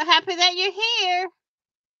 So happy that you're here.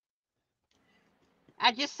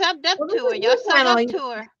 I just subbed up Well, this to her. is Y'all your subbed channel. up to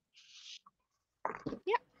her.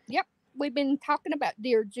 Yep. We've been talking about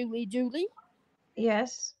Dear Julie.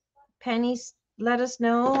 Yes. Penny's let us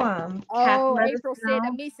know. Kat Oh, let us April said a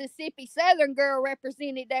know. Mississippi Southern girl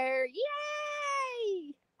represented there.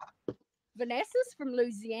 Yay! Vanessa's from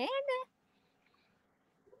Louisiana.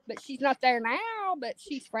 But she's not there now, but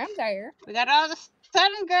she's from there. We got all the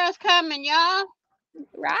Southern girls coming, y'all.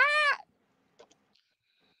 Right.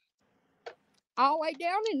 All the way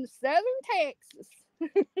down in Southern Texas.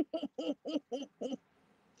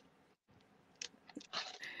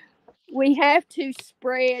 We have to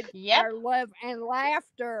spread our love and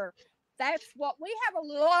laughter. That's what we have, a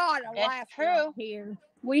lot of laughter here.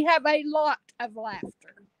 We have a lot of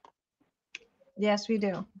laughter. Yes, we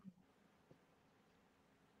do.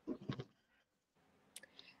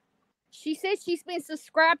 She says she's been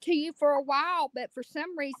subscribed to you for a while, but for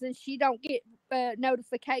some reason she don't get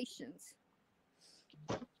notifications.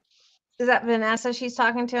 Is that Vanessa she's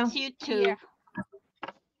talking to? It's YouTube. Yeah.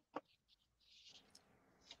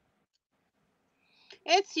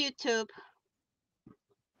 It's YouTube.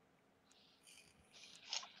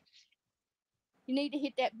 You need to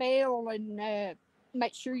hit that bell and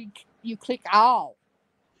make sure you click all.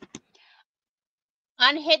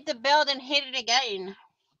 Unhit the bell, then hit it again.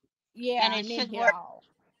 Yeah, and it should work. All.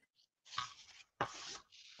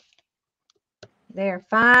 There,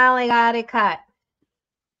 finally got it cut.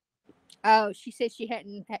 Oh, she said she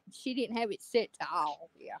didn't have it set to all.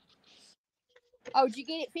 Yeah. Oh, did you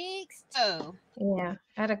get it fixed? Oh. Yeah,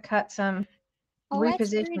 I had to cut some,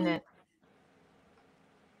 reposition it.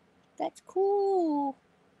 That's cool.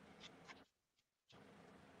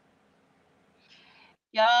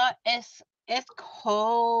 Y'all, it's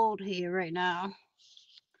cold here right now.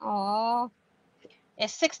 Aw.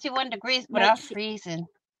 It's 61 degrees, but I'm freezing.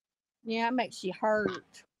 Yeah, it makes you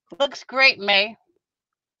hurt. Looks great, May.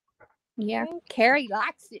 Yeah, Carrie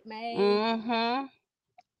likes it, May. Mm-hmm.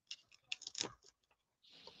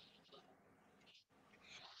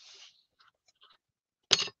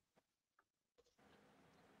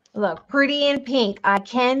 Look, pretty in pink. I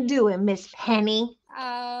can do it, Miss Penny.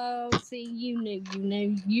 Oh, see, you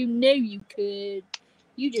knew you could.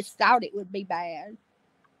 You just thought it would be bad.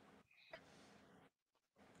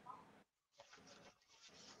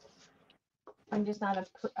 I'm not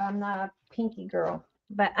a pinky girl,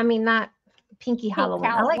 but I mean not pinky Halloween.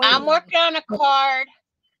 I'm working on a card.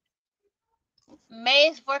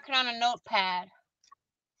 May's working on a notepad.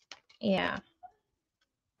 Yeah.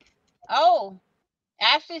 Oh,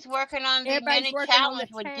 Ashley's working on the Everybody's mini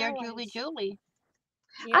challenge with Dear Julie.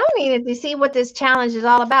 Yeah. I needed to see what this challenge is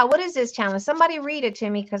all about. What is this challenge? Somebody read it to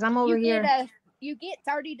me because I'm over here. You get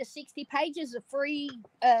 30 to 60 pages of free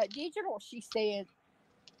digital, she said.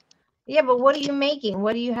 Yeah, but what are you making?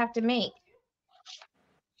 What do you have to make?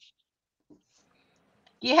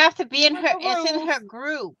 You have to be in her. It's in her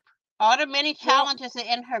group. All the mini challenges are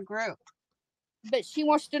in her group. but she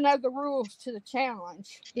wants to know the rules to the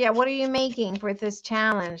challenge. Yeah, what are you making for this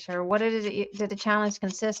challenge, or what did the challenge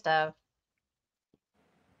consist of?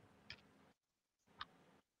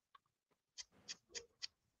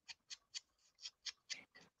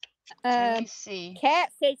 Let me see. Kat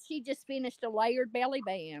said she just finished a layered belly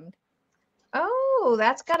band. Oh,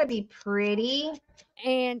 that's got to be pretty.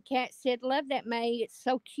 And Kat said, love that, May. It's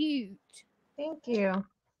so cute. Thank you.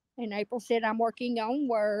 And April said, I'm working on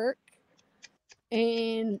work.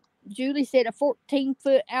 And Julie said, a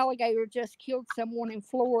 14-foot alligator just killed someone in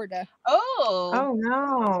Florida. Oh. Oh,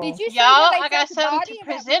 no. Did you see Y'all, where they I got found the something body to of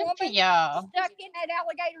that present to woman y'all. stuck in that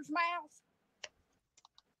alligator's mouth?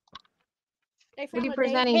 They What are found you a dead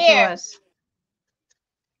presenting to Here. us?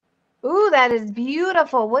 Ooh, that is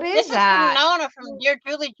beautiful. What is This is from that? Nona from Dear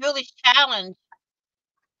Julie's challenge.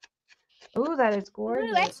 Ooh, that is Ooh, gorgeous.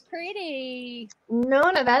 that's pretty.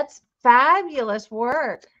 Nona, that's fabulous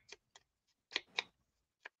work.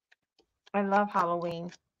 I love Halloween.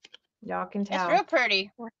 Y'all can It's tell. real pretty.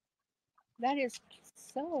 That is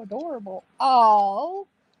so adorable. Oh,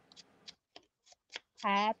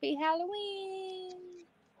 happy Halloween.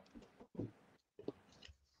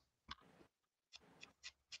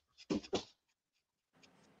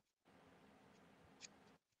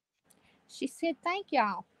 She said, thank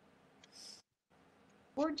y'all.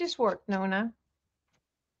 Gorgeous work, Nona.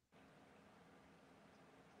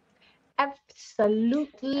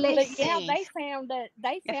 Absolutely. Let's Yeah, see they found that.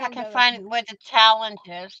 if I can find where the challenge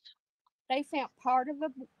is. They found part of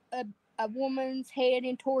a woman's head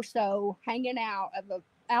and torso hanging out of an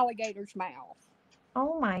alligator's mouth.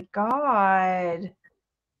 Oh my God.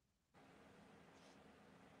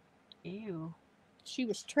 Ew. She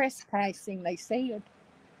was trespassing, they said.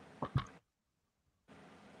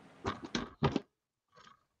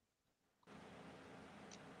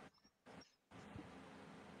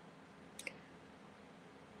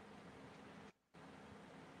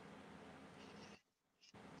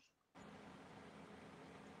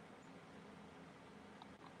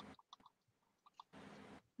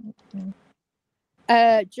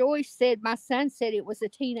 Joyce said, my son said it was a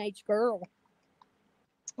teenage girl.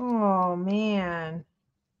 Oh man.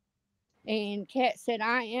 And Kat said,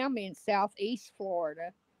 I am in Southeast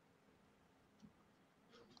Florida.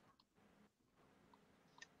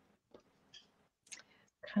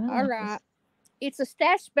 All right. It's a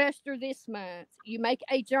stash buster this month. You make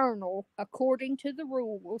a journal according to the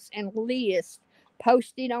rules and list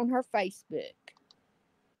posted on her Facebook.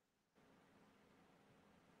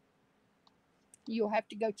 You'll have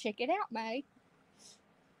to go check it out, May.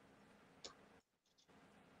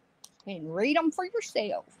 And read them for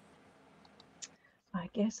yourself. I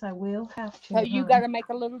guess I will have to. So you got to make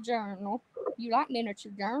a little journal. You like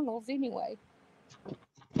miniature journals anyway.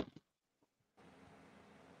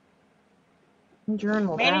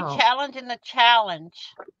 Journal Mini out. challenge in the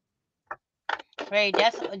challenge. Wait,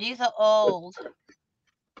 these are old.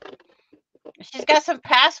 She's got some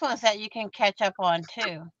past ones that you can catch up on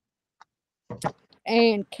too.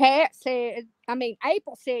 And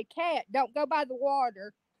April said, Kat, don't go by the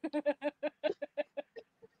water.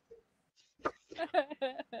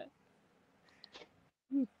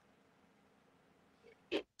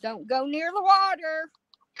 Don't go near the water.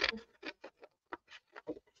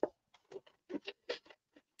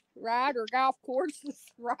 Right, or golf courses,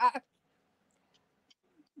 right?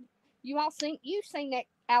 You've seen that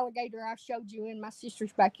alligator I showed you in my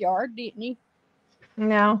sister's backyard, didn't you?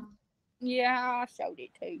 No. Yeah, I showed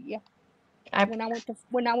it to you.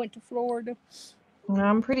 When I went to Florida.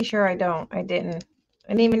 I'm pretty sure I don't. I didn't. I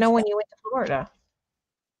didn't even know when you went to Florida.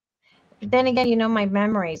 But then again, my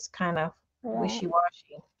memory's kind of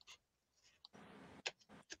wishy-washy.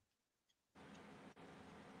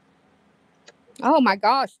 Oh my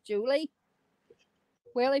gosh, Julie.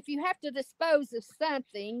 Well, if you have to dispose of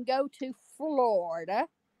something, go to Florida.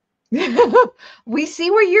 We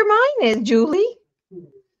see where your mind is, Julie.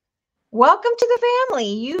 Welcome to the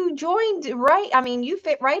family. You joined right. I mean, you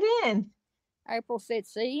fit right in. April said,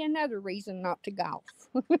 see, another reason not to golf.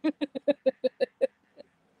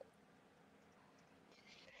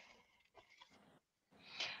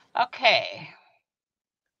 Okay.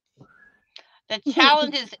 The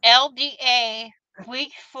challenge is LDA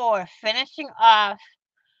week 4, finishing off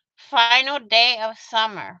final day of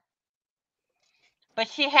summer. But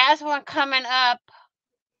she has one coming up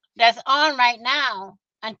that's on right now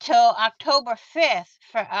until October 5th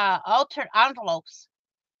for altered envelopes.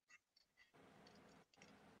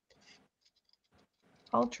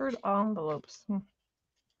 Altered envelopes.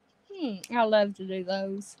 I love to do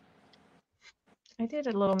those. I did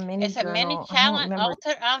a little mini It's a journal. mini I don't challenge, remember.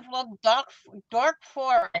 altered envelope, dark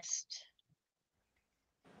forest.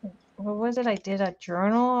 what was it? I did a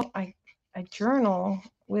journal. A journal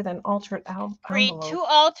with an altered Create envelope. 2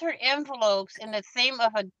 altered envelopes in the theme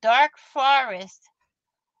of a dark forest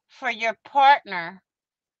for your partner.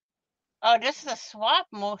 Oh, this is a swap,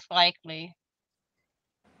 most likely.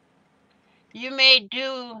 You may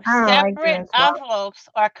do I don't like separate doing swaps. envelopes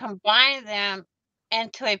or combine them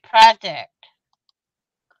into a project.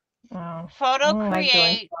 Oh, I Photo don't like doing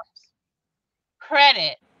create swaps.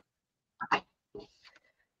 credit.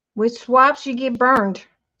 With swaps, you get burned.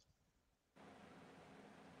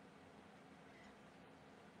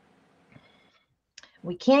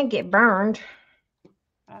 We can't get burned.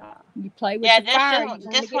 You play with Yeah, the fire,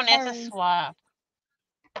 you're this gonna one get is a burned. swap.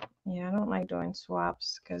 Yeah, I don't like doing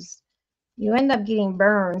swaps because you end up getting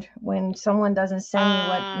burned when someone doesn't send you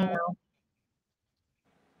what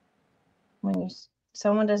when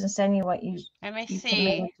someone doesn't send you what you Let me committed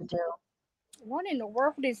see. to do. What in the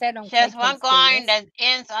world is that on There's one KK's going desk? that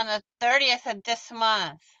ends on the 30th of this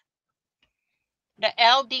month. The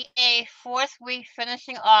LDA 4th week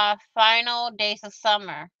finishing off final days of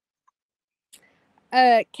summer.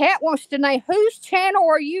 Kat wants to know, whose channel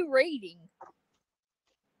are you reading?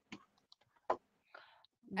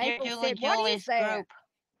 Dear April Julie said, "What is Julie's that?" group.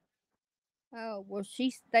 Oh, well,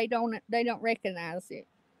 they don't recognize it.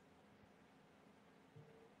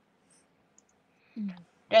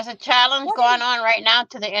 There's a challenge What going is- on right now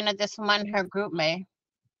to the end of this month. Her group may.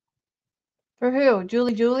 For who?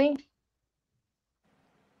 Julie?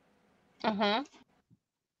 Mm-hmm.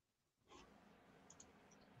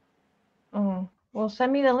 Oh, well,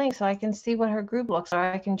 send me the link so I can see what her group looks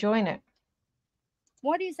like. So I can join it.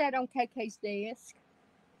 What is that on KK's desk?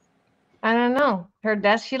 I don't know. Her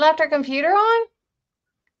desk. She left her computer on.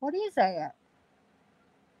 What is that?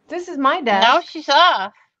 This is my desk. No, she's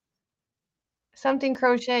off. Something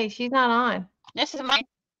crochet. She's not on. This is mine.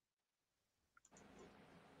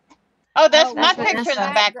 Oh, that's my that's picture in the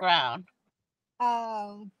Vanessa. background.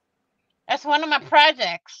 Oh, That's one of my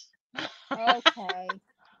projects. okay.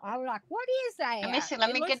 I was like, what is that? Let me see.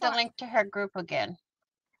 Let me get the link to her group again.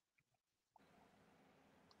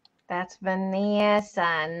 That's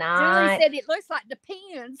Vanessa, Julie not. said it looks like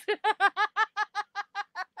depends.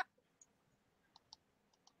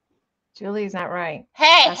 Julie's not right.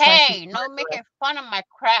 Hey, That's why hey, she's no not making fun of my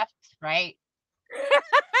crafts, right?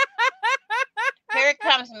 Here it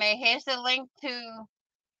comes, May. Here's the link to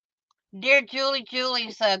Dear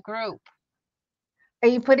Julie's group. Are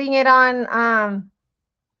you putting it on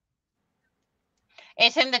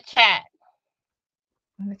It's in the chat.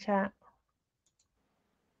 in the chat?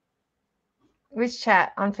 Which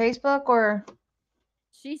chat? On Facebook or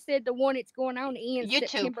She said the one it's going on ends YouTube.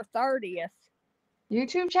 September 30th.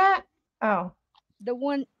 YouTube chat? Oh, The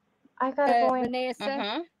one I gotta go in. Vanessa.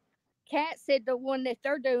 Mm-hmm. Kat said the one that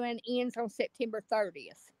they're doing ends on September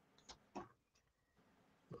 30th.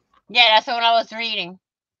 Yeah, that's the one I was reading.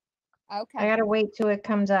 Okay. I gotta wait till it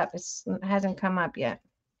comes up. It hasn't come up yet.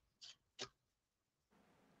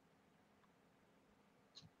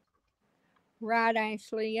 Right,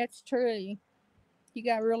 Ashley. That's true. You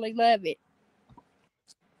gotta really love it.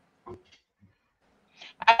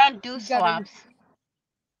 I don't do swaps.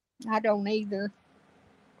 I don't either.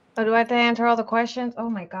 Oh, do I have to answer all the questions? Oh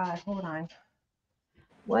my God, hold on.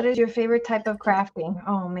 What is your favorite type of crafting?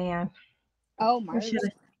 Oh man. Oh my What should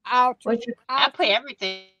goodness. I put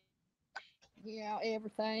everything. Yeah,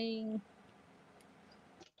 everything.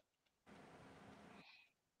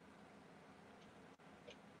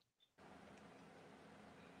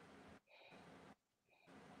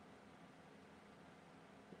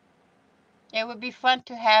 It would be fun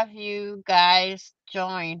to have you guys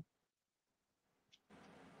join.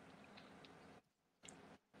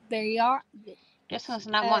 There you are. This one's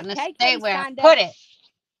not wanting to KK stay where I signed put up. it.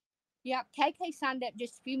 Yep, KK signed up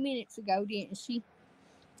just a few minutes ago, didn't she?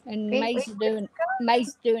 And Wait,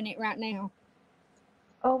 May's doing it right now.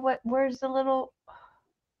 Oh, where's the little,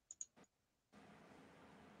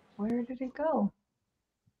 where did it go?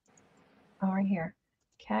 Oh, right here.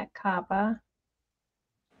 Cat Kappa.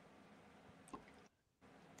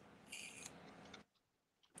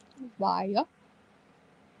 Via.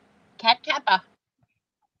 Cat Kappa.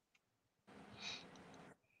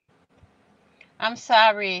 I'm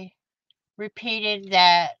sorry. Repeated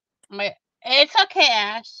that. It's okay,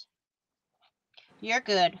 Ash. You're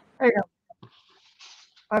good. There you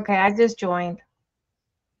go. Okay, I just joined.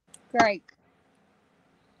 Great.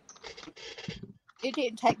 It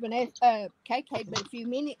didn't take Vanessa, KK but a few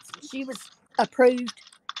minutes. She was approved.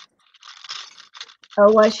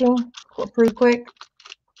 Oh, was she? Pretty quick.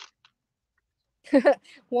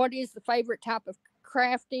 What is the favorite type of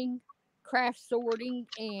crafting, craft sorting,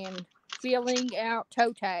 and filling out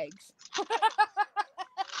toe tags.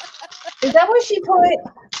 Is that what she put?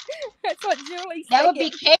 That's what Julie That said. would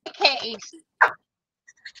be KK's.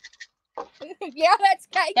 Yeah, that's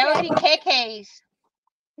KK. That would be KK's.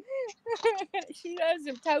 She does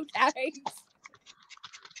them toe tags.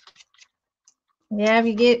 Yeah,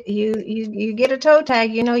 if you get a toe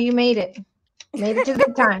tag, you know you made it. Made it to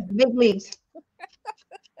big time, big leagues.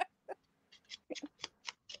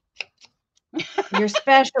 You're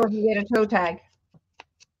special if you get a toe tag.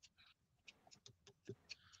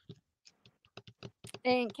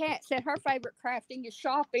 And Kat said her favorite crafting is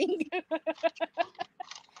shopping.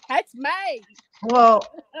 That's me. Well,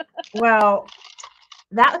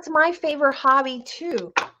 that's my favorite hobby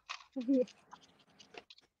too.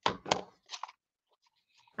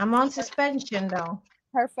 I'm on suspension though.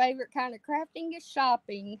 Her favorite kind of crafting is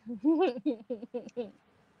shopping.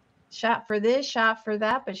 Shop for this, shop for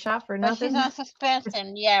that, but shop for But she's nothing. on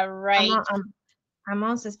suspension. Yeah, right. I'm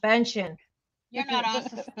on suspension. You're not on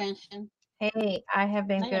suspension. Hey, I have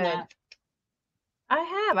been No, you're good. not. I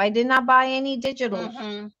have. I did not buy any digitals.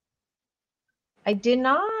 Mm-hmm. I did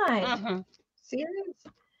not. Mm-hmm.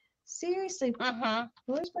 Seriously. Mm-hmm.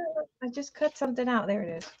 Where's my? I just cut something out. There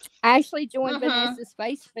it is. Ashley joined Mhm. Vanessa's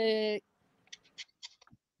Facebook.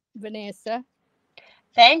 Vanessa.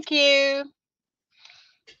 Thank you.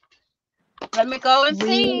 Let me go and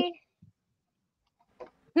see.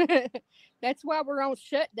 That's why we're on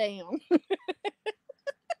shutdown.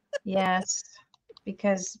 Yes,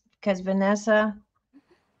 because Vanessa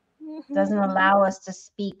doesn't allow us to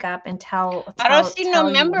speak up and tell. I don't see no tell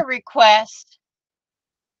you. member request.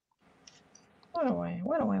 What do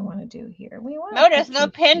I want to do here? We want No, there's no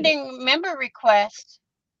pending member request.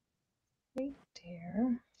 Right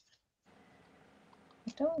there.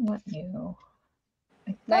 I don't want you.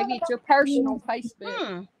 Maybe it's your personal Facebook.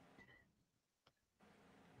 Hmm.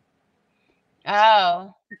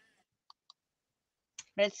 Oh.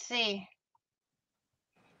 Let's see.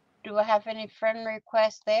 Do I have any friend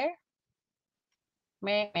requests there?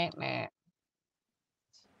 Meh.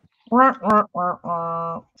 Wah, wah, wah,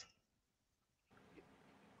 wah.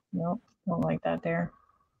 Nope, don't like that there.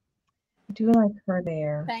 I do like her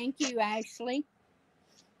there. Thank you, Ashley.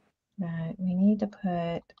 But we need to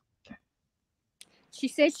put. She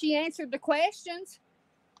said she answered the questions.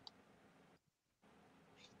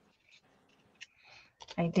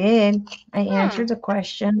 I did. I answered the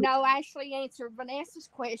question. No, Ashley answered Vanessa's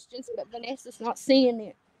questions, but Vanessa's not seeing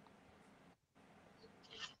it.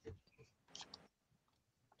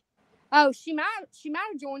 Oh, she might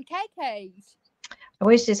have joined KK's. I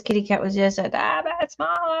wish this kitty cat was just a bit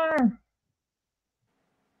smaller.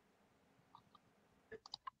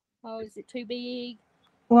 Oh, is it too big?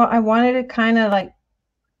 Well, I wanted to kind of like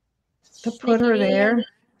to put her there.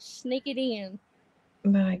 Sneak it in.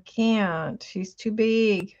 But I can't. She's too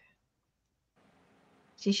big.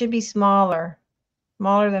 She should be smaller.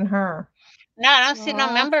 Smaller than her. No, I don't see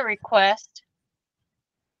no member request.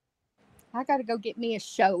 I gotta go get me a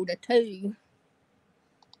shoulder too.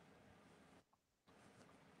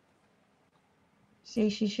 See,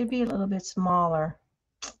 she should be a little bit smaller.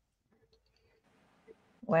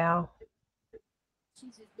 Wow.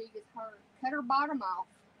 She's as big as her. Cut her bottom off.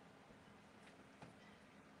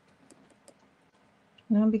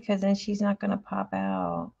 No, because then she's not going to pop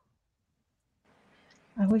out.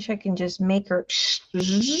 I wish I can just make her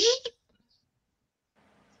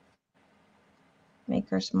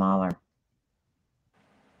smaller.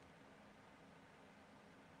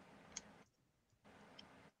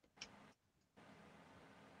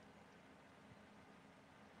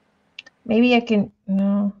 Maybe I can,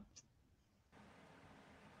 no.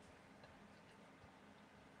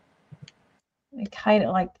 Like hide it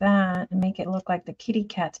like that and make it look like the kitty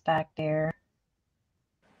cat's back there.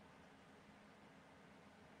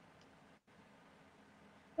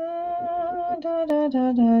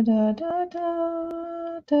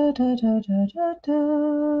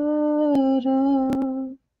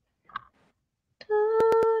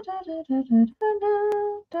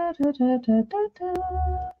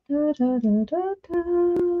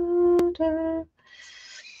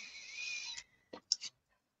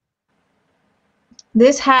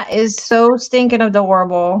 This hat is so stinking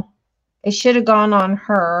adorable. It should have gone on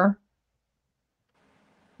her,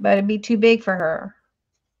 but it'd be too big for her.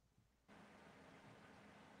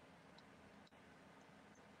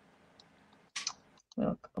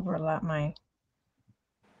 We'll overlap my.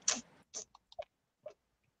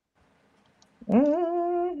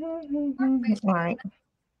 All right.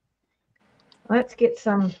 Let's get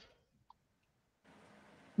some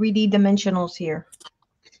 3D dimensionals here.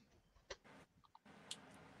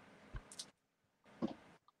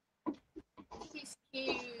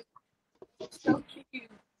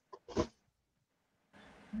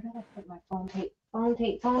 I put my phone tape. Phone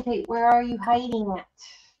tape. Phone tape. Where are you hiding it?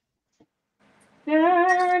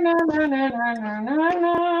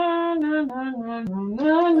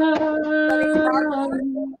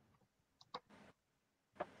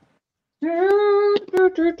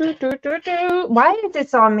 Why is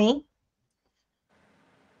this on me?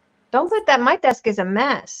 Don't put that. My desk is a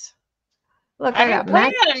mess. Look, I I got didn't put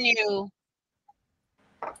mess. it on you.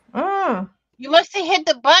 Oh, You must have hit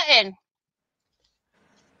the button.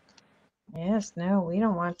 yes, no, we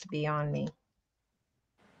don't want to be on me.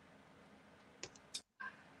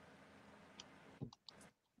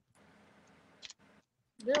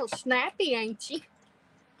 Little snappy, ain't she?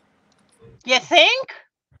 You think?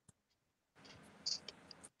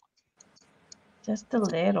 Just a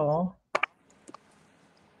little.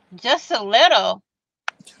 Just a little.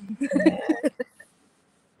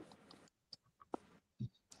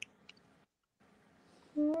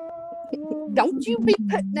 Don't you be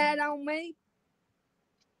putting that on me.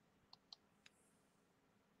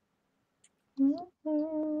 I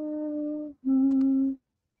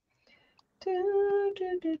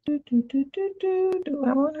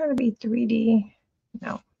want her to be 3D.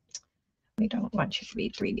 No, we don't want you to be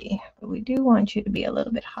 3D, but we do want you to be a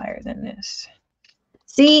little bit higher than this.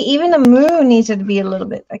 See, even the moon needs to be a little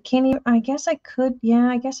bit. I can't even, I guess I could, yeah,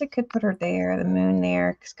 I guess I could put her there, the moon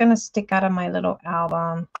there. It's going to stick out of my little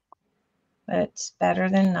album, but it's better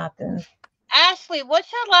than nothing. Ashley,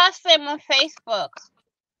 what's your last name on Facebook?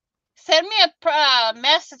 Send me a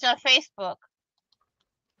message on Facebook.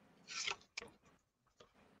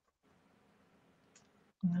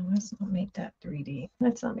 No, let's not make that 3D.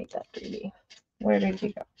 Let's not make that 3D. Where did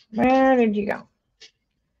you go? Where did you go?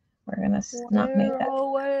 We're going to not make that. Where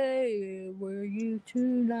away were you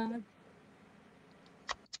tonight?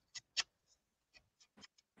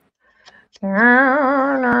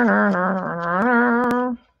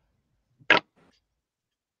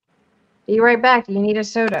 Be right back. You need a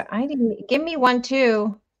soda. I didn't. Give me one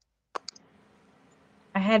too.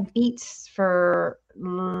 I had beets for,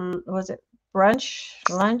 was it brunch,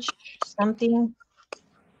 lunch, something?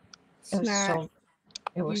 It was Snack. so,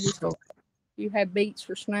 it was just- so You had beets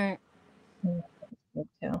for snack. good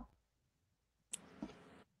too.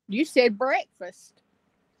 You said breakfast.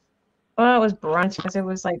 Well, it was brunch because it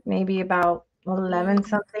was like maybe about 11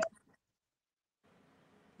 something.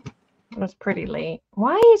 It was pretty late.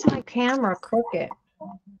 Why is my camera crooked?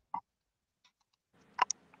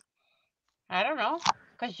 I don't know,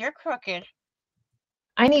 because you're crooked.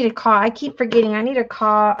 I need to call. I keep forgetting. I need to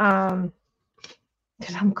call,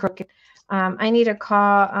 because I'm crooked. I need to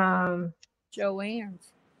call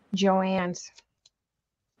Joanne's. Joanne's.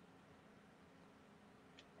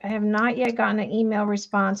 I have not yet gotten an email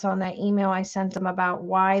response on that email I sent them about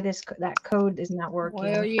why that code is not working.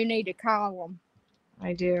 Well, you need to call them.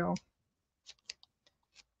 I do.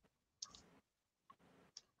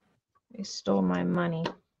 They stole my money.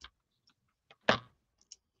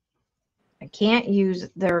 I can't use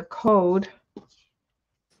their code.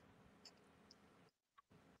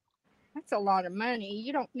 That's a lot of money.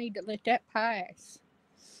 You don't need to let that pass.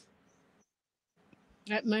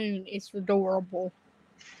 That moon is adorable.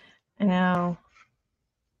 I know.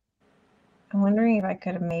 I'm wondering if I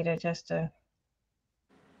could have made it just a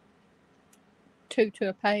 2 to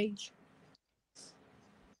a page.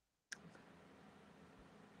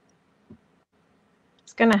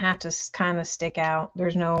 It's gonna have to kind of stick out.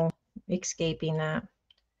 There's no escaping that.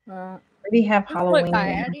 We It already have don't Halloween. look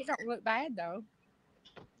bad. It don't look bad though.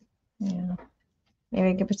 Yeah. Maybe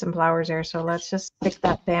I could put some flowers there. So let's just stick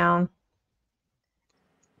that down.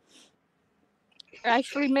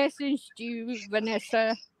 Ashley messaged you,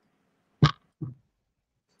 Vanessa.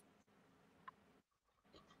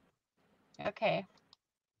 Okay.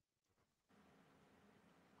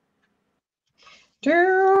 I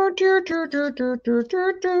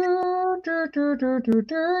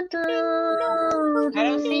I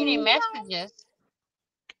don't see any messages.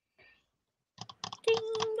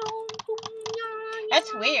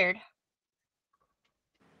 That's weird.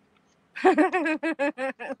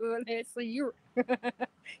 Vanessa, you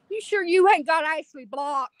sure you ain't got Ashley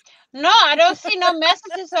blocked? No, I don't see no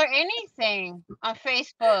messages or anything on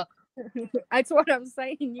Facebook. That's what I'm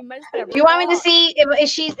saying. You must have. Do you want me to see if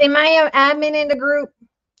she's, am I an admin in the group?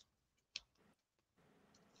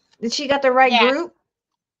 Did she got the right Yeah. group?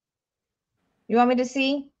 You want me to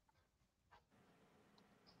see?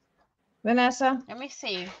 Vanessa? Let me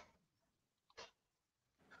see.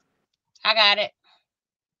 I got it.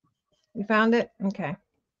 You found it? Okay.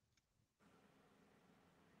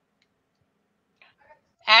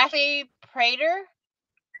 Ashley Prater.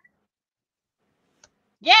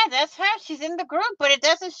 Yeah, that's her. She's in the group, but it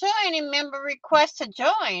doesn't show any member request to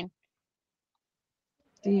join.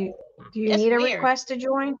 Do you That's need a weird. request to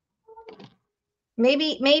join?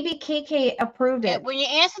 Maybe KK approved it. When you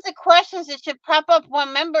answer the questions, it should pop up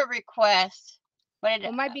one member request. But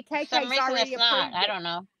Well, maybe for some KK's reason already it's not. approved I it. don't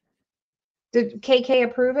know. Did KK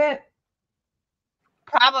approve it?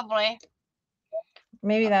 Probably.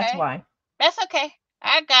 Maybe that's Okay. why. That's okay.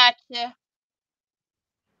 I got you.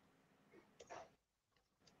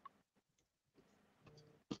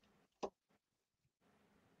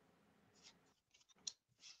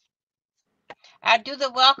 I'll do the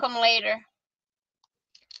welcome later.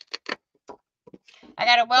 I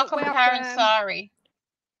gotta welcome Karen. Sorry.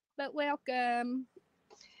 But welcome.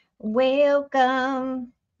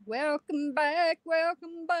 Welcome. Welcome back.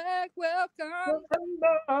 Welcome back. Welcome. Welcome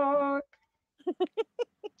back.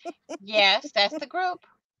 Yes, that's the group.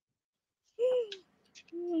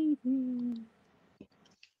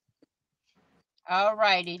 All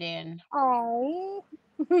righty then. Oh.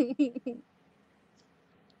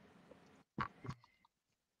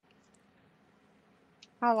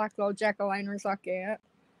 I like little jack-o'-lanterns like that.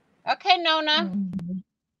 Okay, Nona. Mhm.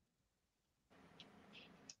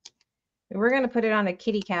 We're going to put it on a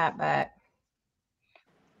kitty cat, but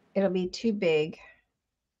it'll be too big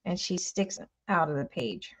and she sticks out of the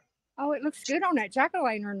page. Oh, it looks good on that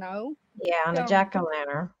jack-o'-lantern, though. Yeah, on So- a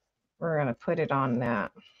jack-o'-lantern. We're going to put it on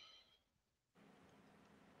that.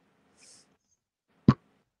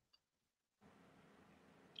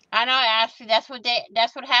 I know, Ashley. That's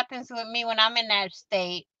what happens with me when I'm in that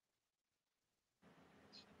state.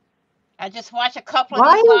 I just watch a couple of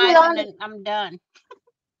Why these is it lives on- and then I'm done.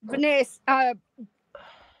 Vanessa,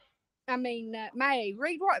 May,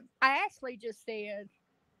 read what Ashley just said.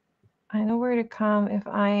 I know where to come if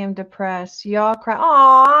I am depressed. Y'all cry.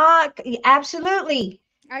 Aw, absolutely.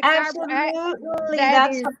 Absolutely.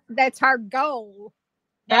 That's our goal.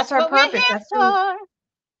 That's our what we're purpose. here for.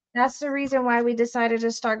 That's the reason why we decided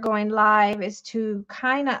to start going live, is to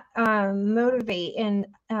kind of motivate. And,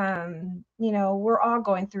 we're all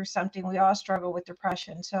going through something. We all struggle with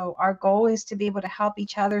depression. So our goal is to be able to help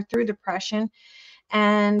each other through depression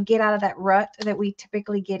and get out of that rut that we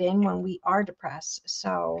typically get in when we are depressed.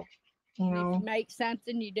 So, If you make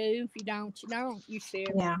something, you do. If you don't, you said.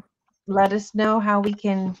 Yeah. Let us know how we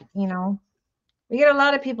can, we get a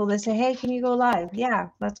lot of people that say, hey, can you go live? Yeah,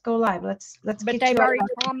 let's go live. Let's But get they've you already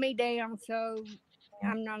calmed me down, so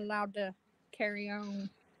I'm not allowed to carry on.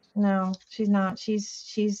 No, she's not.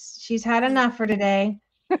 She's had enough for today.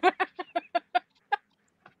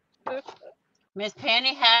 Miss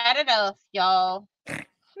Penny had enough, y'all.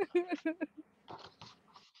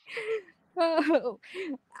 Oh,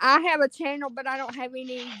 I have a channel, but I don't have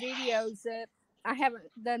any videos up. I haven't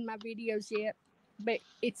done my videos yet, but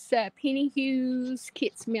it's Penny Hughes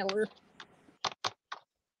Kitzmiller.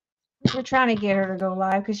 We're trying to get her to go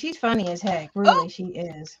live because she's funny as heck. Really, she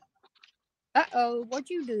is. Uh-oh, what'd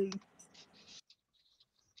you do?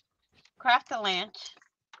 Craft a lunch.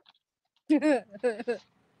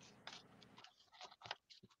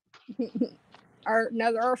 Or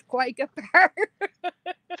another earthquake up there.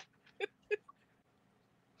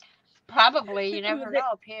 Probably. You never know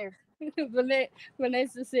up here.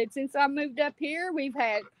 Vanessa said, since I moved up here, we've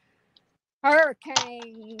had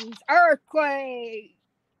hurricanes, earthquakes,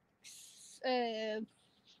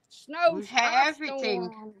 snow. We've had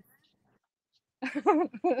everything.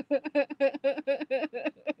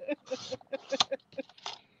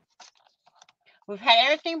 We've had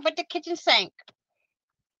everything but the kitchen sink.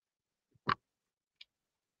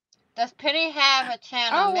 Does Penny have a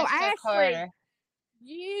channel, Mr. Ashley, Carter?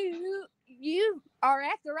 You are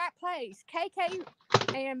at the right place. KK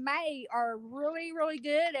and May are really, really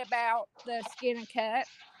good about the skin and cut.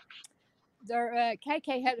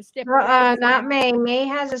 KK had to step away. Not May. May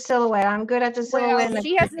has a silhouette. I'm good at the silhouette. Well,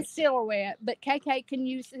 she has a silhouette, but KK can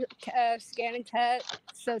use scan and cut,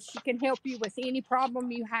 so she can help you with any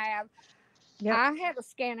problem you have. Yep. I have a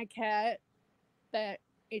scan and cut, but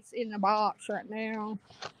it's in the box right now.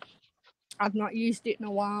 I've not used it in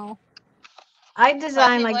a while. I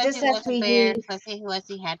designed like this SVG.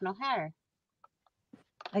 He had no hair.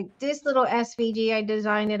 Like this little SVG, I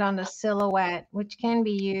designed it on the silhouette, which can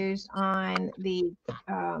be used on the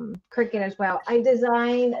Cricut as well. I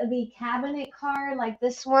designed the cabinet card, like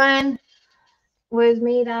this one was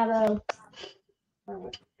made out of. I'm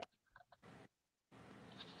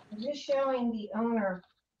just showing the owner.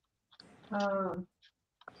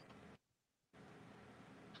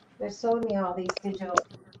 They sold me all these digital.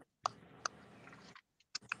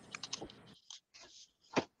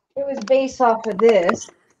 It was based off of this.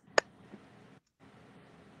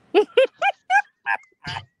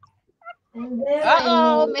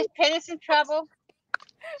 put Miss Pettis in trouble?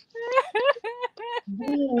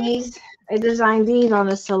 These, I designed these on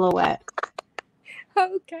the silhouette.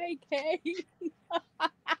 Okay, Kay.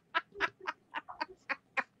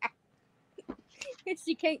 If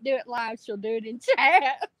she can't do it live, she'll do it in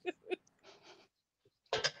chat.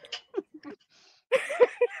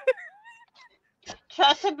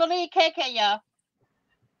 Trust and believe, KK, y'all.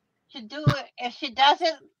 She'll do it. If she does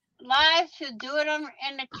it live, she'll do it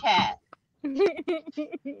in the chat.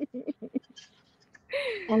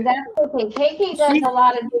 And that's okay. KK does a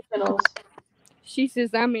lot of digitals. She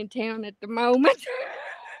says, I'm in town at the moment.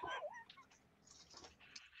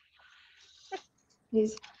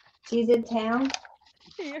 She's in town.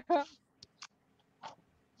 Yeah.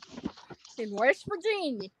 In West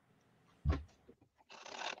Virginia.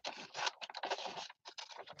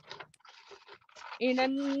 In a,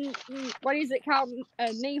 what is it called?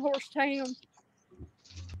 A knee horse town.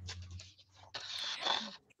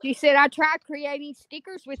 She said, I tried creating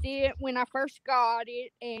stickers with it when I first got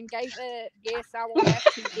it and gave up. Yes, I will have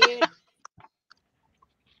to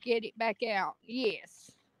get it back out.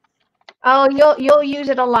 Yes. Oh, you'll use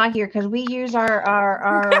it a lot here because we use our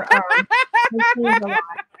machines a lot.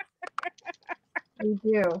 We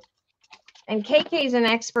do. And KK's an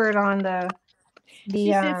expert on the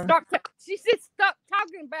She said, stop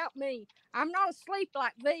talking about me. I'm not asleep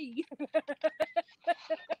like thee.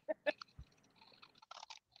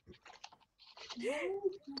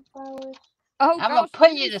 Oh, I'm going to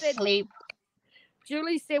put you to sleep.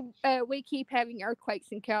 Julie said, we keep having earthquakes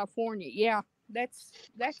in California. Yeah, that's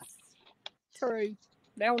true.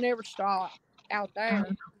 They'll never stop out there.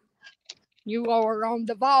 You are on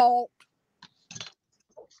the vault.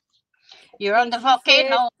 You're on the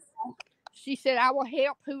volcano. She said, I will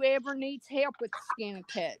help whoever needs help with the skin and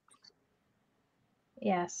cut.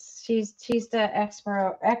 Yes, she's the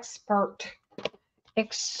expert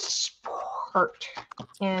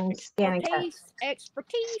in scanning cuts.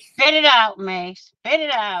 Expertise. Spit it out, May. Spit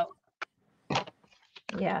it out.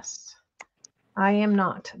 Yes. I am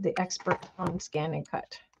not the expert on scan and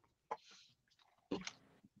cut.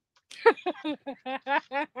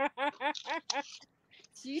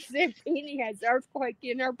 She said Penny has earthquake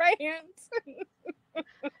in her pants.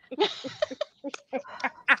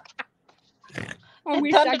 I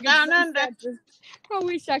wish I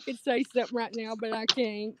could say something right now, but I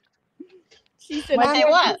can't. She said, I'm a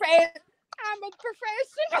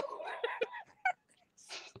professional.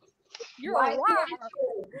 You're a liar.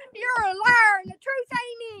 You're a liar, and the truth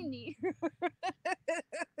ain't in you.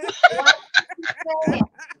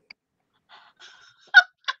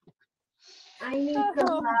 I need some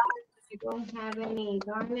flowers. I don't have any.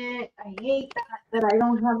 Darn it. I hate that I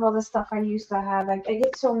don't have all the stuff I used to have. I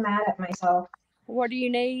get so mad at myself. What do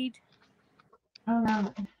you need? Oh,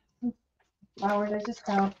 no. Flowers. I just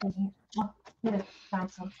found some. Oh, here,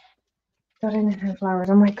 found some. Thought I didn't have flowers.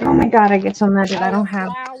 I'm like, oh my God, I get so mad that I don't have.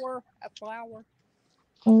 A flower.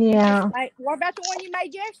 Yeah. What about the one you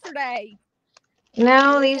made yesterday?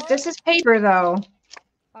 No, this is paper though.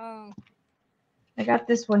 Oh. I got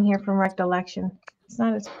this one here from Recollection. It's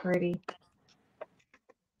not as pretty.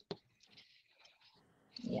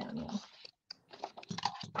 Yeah, no.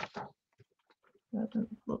 Doesn't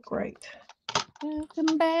look right.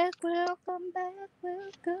 Welcome back, welcome back,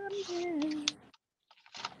 welcome back.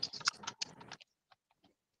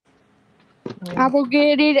 I will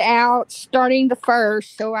get it out starting the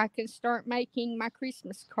 1st so I can start making my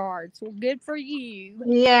Christmas cards. Well, good for you.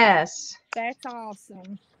 Yes. That's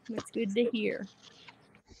awesome. That's good to hear.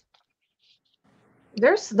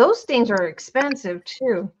 Those things are expensive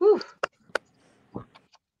too. Whew.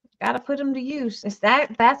 Got to put them to use. Is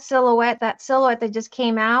that silhouette that just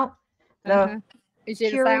came out? The Is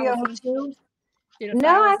it Curio 2?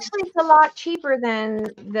 No, actually, it's a lot cheaper than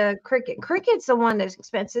the Cricut. Cricut's the one that's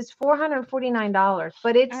expensive. It's $449,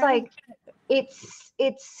 but it's like it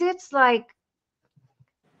sits like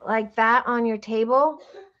that on your table.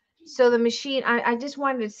 So the machine, I just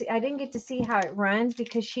wanted to see. I didn't get to see how it runs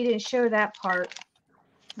because she didn't show that part.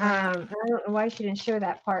 I don't know why she didn't show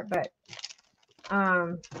that part, but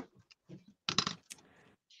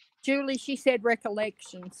Julie, she said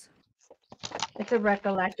recollections. It's a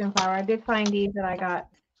Recollection flower. I did find these that I got.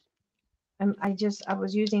 I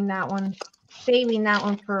was using that one, saving that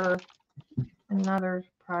one for another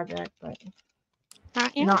project, but I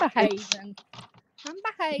am behaving. I'm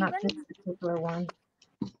behaving. Not this particular one.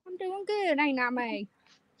 I'm doing good, ain't I, May?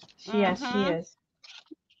 Yes, she is.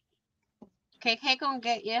 KK gonna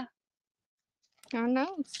get you. I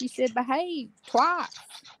know. She said behave twice.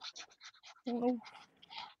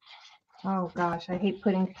 Oh gosh, I hate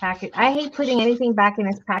putting anything back in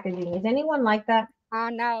its packaging. Is anyone like that? I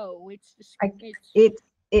know. It's It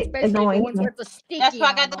especially the annoys ones me. with the sticky That's why I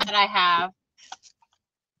on got the them. that I have.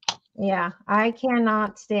 Yeah, I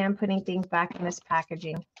cannot stand putting things back in this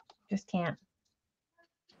packaging. Just can't.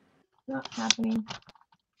 Not happening.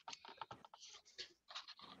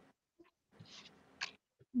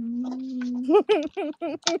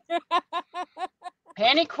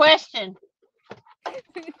 Any question?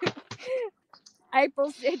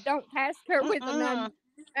 April said, "Don't task her with an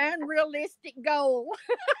unrealistic goal."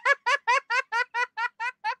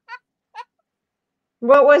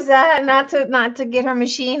 What was that? Not to get her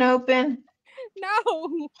machine open? No,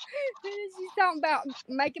 she's talking about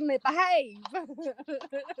making me behave.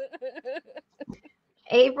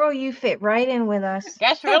 April, you fit right in with us.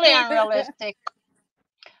 That's really unrealistic.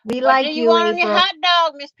 We What like do you you, want on your April. hot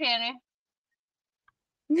dog, Miss Penny?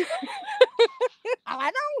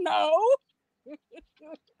 I don't know.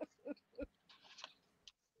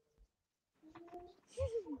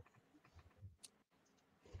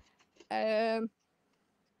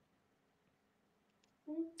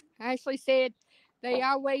 Ashley said they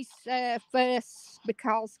always fuss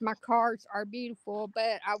because my cards are beautiful,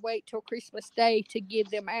 but I wait till Christmas Day to give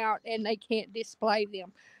them out and they can't display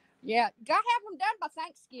them. Yeah, gotta have them done by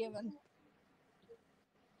Thanksgiving.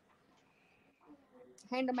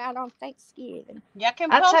 Hand them out on Thanksgiving. Y'all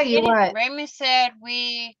can I'll post tell you any. what. Raymond said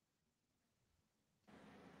we.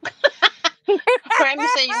 Raymond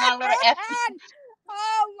said you want a little F.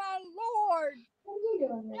 Oh my Lord!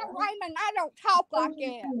 Now, Raymond, I don't talk like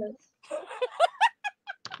that.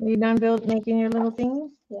 Are you done making your little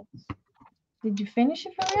things? Yes. Did you finish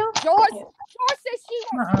it for real? Joyce says she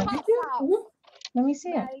wants some hot sauce. Let me see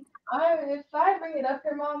it. May. If I bring it up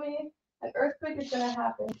here, Mommy, an earthquake is gonna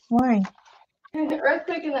happen. Why? An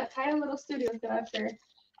earthquake in that tiny little studio is gonna occur.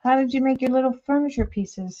 How did you make your little furniture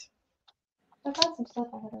pieces? I've got some stuff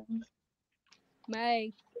ahead of me.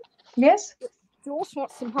 May. Yes? Joyce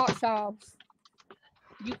wants some hot sauce.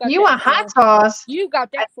 You want hot sauce? You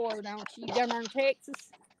got that for her, don't you? Down there in Texas.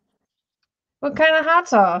 What kind of hot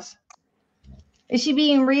sauce? Is she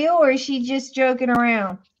being real or is she just joking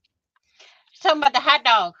around? Talking about the hot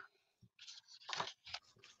dog.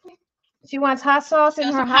 She wants hot sauce in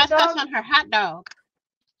There's her some hot hot sauce dog? on her hot dog.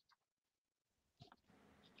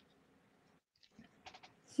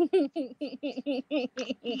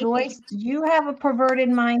 Joyce, do you have a perverted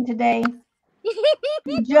mind today?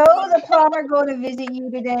 Did Joe the plumber go to visit you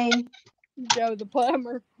today? Joe the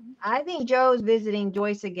plumber. I think Joe's visiting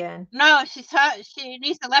Joyce again. No, she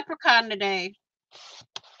needs a leprechaun today.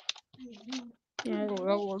 Oh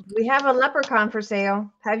Lord. We have a leprechaun for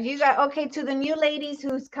sale. Have you got okay to the new ladies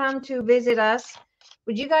who's come to visit us?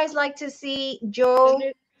 Would you guys like to see Joe,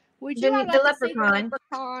 Would you all the like to see the leprechaun?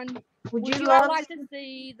 leprechaun? Would you all love like to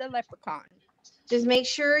see the leprechaun? Just make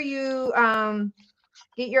sure you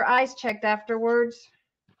get your eyes checked afterwards.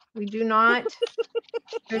 We do not.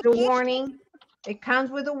 There's a warning. It comes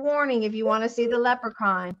with a warning if you want to see the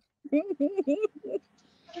leprechaun.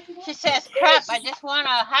 She says, "Crap! I just want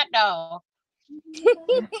a hot dog."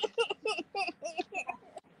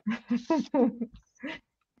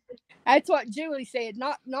 That's what Julie said,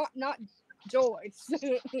 not Joyce.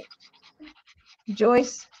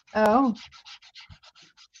 Joyce. Oh,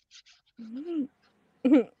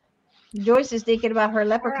 Joyce is thinking about her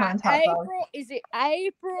leprechaun's hot dog. April, is it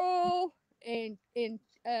April and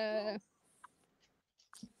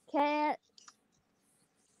Kat?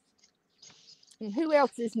 And who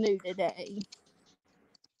else is new today?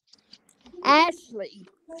 Ashley.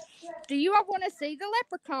 Do you all want to see the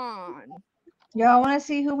leprechaun? Y'all want to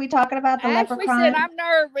see who we talking about? The Ashley leprechaun? said, "I'm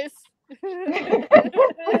nervous."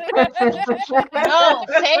 No,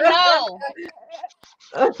 say no.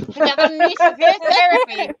 You're gonna need severe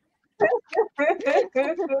therapy.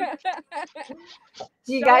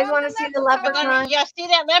 Do you guys want to see the leprechaun? Y'all see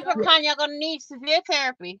that leprechaun? You're gonna need severe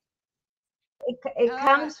therapy. It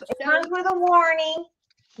comes with a warning.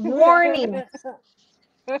 Warning.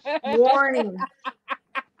 Warning.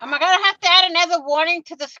 Am I gonna have to add another warning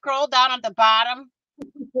to the scroll down at the bottom?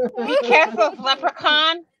 Be careful of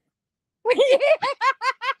leprechaun.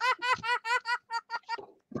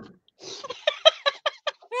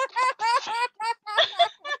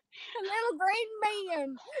 A little green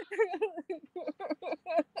man.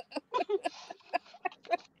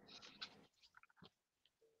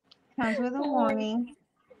 Comes with a warning.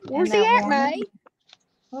 Where's he at, May?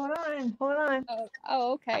 Hold on.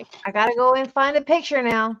 Oh, okay. I gotta go and find a picture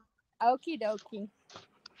now. Okie dokie.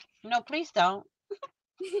 No, please don't.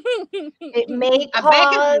 It may I beg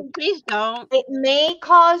of cause you, please don't. it may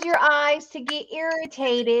cause your eyes to get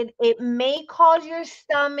irritated. It may cause your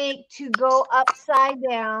stomach to go upside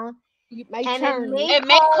down. You may And turn it. It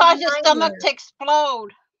may cause cause your stomach nightmares. to explode.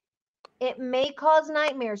 It may cause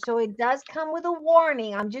nightmares, so it does come with a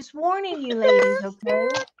warning. I'm just warning you, ladies, okay?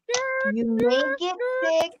 You may get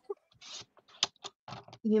sick.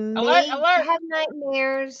 You Alert, may alert. have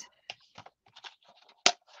nightmares.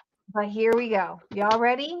 But here we go. Y'all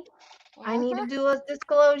ready? I need to do a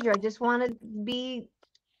disclosure. I just want to be,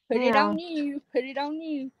 Put you it know. on you. Put it on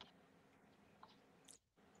you.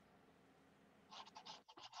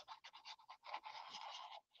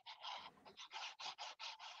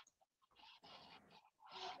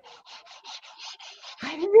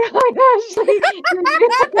 I realize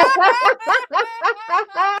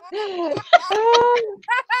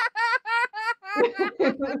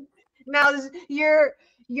now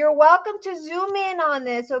you're welcome to zoom in on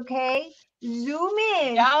this, okay? Zoom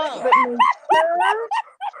in, Y'all, but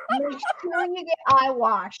make sure you get eye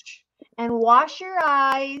wash and wash your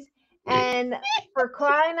eyes. And for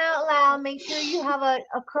crying out loud, make sure you have a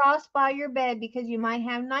cross by your bed because you might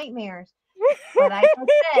have nightmares. But like I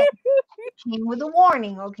said, came with a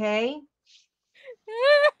warning, okay?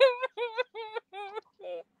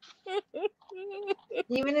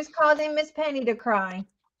 Even it's causing Miss Penny to cry.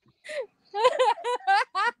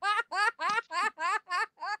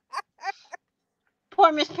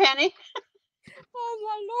 poor Miss Penny. Oh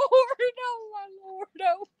my Lord! Oh my Lord!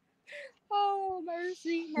 Oh, oh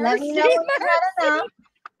mercy! Mercy! Let me know when Mercy!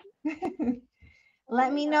 you've had enough.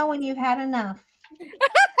 Let me know when you've had enough.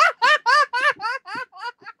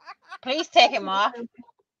 Please take him off.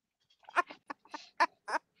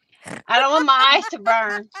 I don't want my eyes to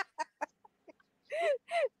burn.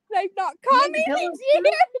 They've not You need the commented pillows yet.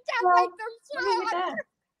 too? I Well, think where did you they're get shocked. that?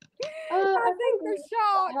 I I think they're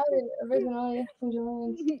shocked. had it originally from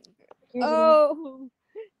Julian's years ago. Oh,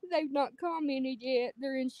 they've not commented yet.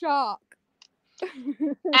 They're in shock.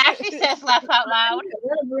 Ashley says laugh out loud.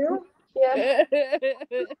 Yeah,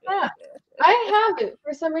 I have it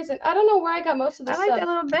for some reason. I don't know where I got most of the I like stuff. that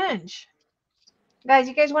little bench. Guys,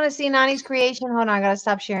 you guys want to see Nani's creation? Hold on, I gotta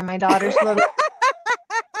stop sharing my daughter's little.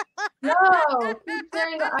 No, keep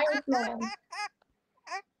sharing the Irishman.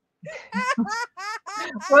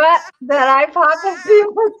 What? That eye pocket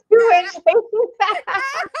was 2 inches.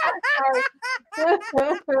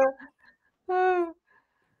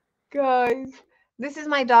 Guys, this is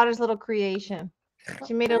my daughter's little creation.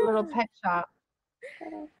 She made a little pet shop.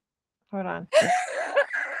 Hold on.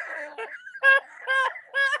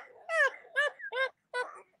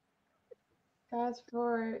 Guys,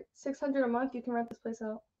 for $600 a month, you can rent this place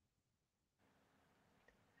out.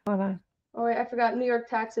 Hold on. Oh wait, I forgot New York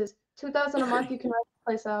taxes. $2,000 a month, you can rent this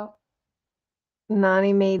place out.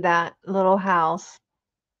 Nani made that little house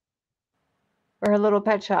for her little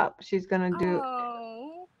pet shop. She's gonna do,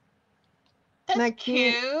 Oh, That's that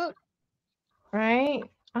cute? cute. Right?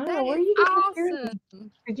 I don't know that where is you get this.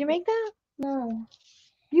 awesome. Did you make that? No,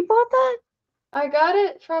 You bought that? I got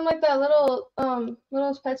it from like that little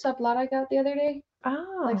pet shop lot I got the other day,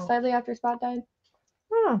 Oh. like slightly after Spot died.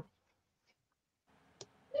 Huh.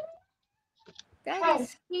 That Oh,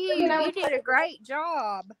 is cute. now You it's did a great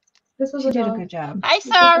job. This was She a did a dog. good job. Hi,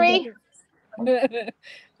 sorry.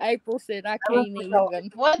 April said, I can't even.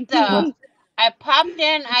 What the? I popped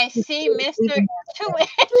in. I see Mr. 2-inch.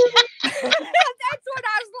 That's what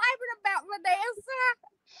I was laughing about, Vanessa.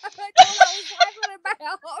 That's what I was laughing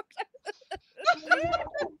about.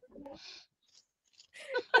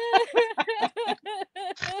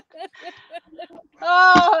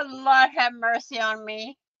 Oh, Lord have mercy on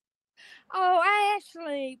me. Oh,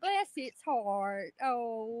 Ashley, bless its heart.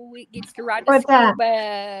 Oh, it gets to ride the What's school that?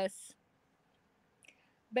 bus.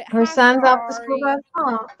 But Her hi, son's off the school sorry. bus.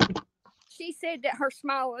 Oh. She said that her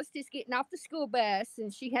smallest is getting off the school bus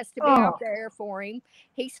and she has to be Oh. out there for him.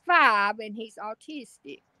 He's 5 and he's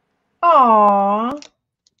autistic. Aw.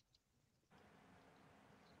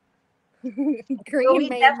 Green So we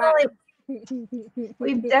man might.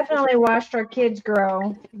 we've definitely watched our kids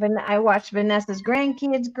grow. I watched Vanessa's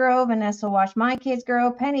grandkids grow. Vanessa watched my kids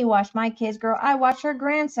grow. Penny watched my kids grow. I watched her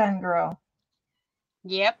grandson grow.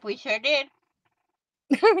 Yep, we sure did.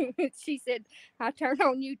 She said, I turn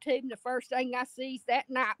on YouTube and the first thing I see is that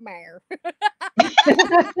nightmare.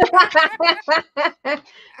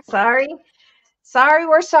 Sorry,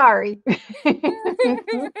 we're sorry.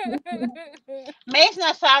 May's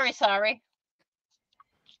not sorry, sorry.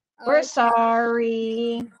 We're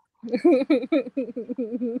sorry. 2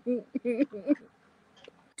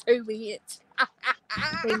 inch.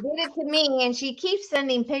 They did it to me, and she keeps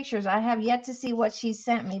sending pictures. I have yet to see what she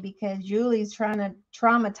sent me because Julie's trying to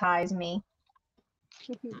traumatize me.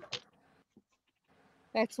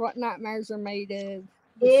 That's what nightmares are made of.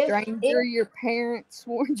 The If stranger your parents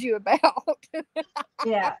warned you about.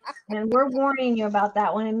 yeah, and we're warning you about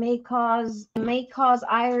that one. It may cause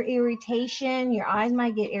eye irritation. Your eyes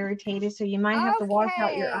might get irritated, so you might have to wash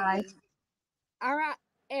out your eyes. Okay. All right,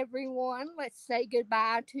 everyone. Let's say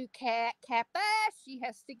goodbye to Kappa. She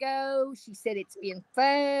has to go. She said it's been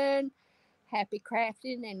fun. Happy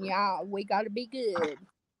crafting, and y'all, we got to be good.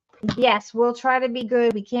 Yes, we'll try to be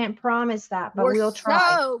good. We can't promise that, but We're we'll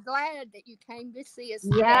try. so glad that you came to see us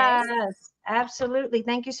today. Yes, absolutely.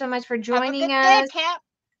 Thank you so much for Have a joining good day, us. Cap.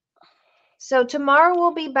 So tomorrow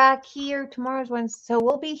we'll be back here. Tomorrow's Wednesday. So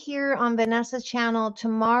we'll be here on Vanessa's channel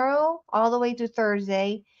tomorrow all the way to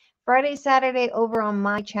Thursday. Friday, Saturday over on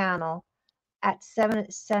my channel at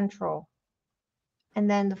 7 Central. And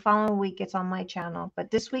then the following week it's on my channel.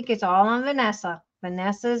 But this week it's all on Vanessa.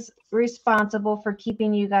 Vanessa's responsible for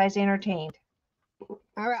keeping you guys entertained. All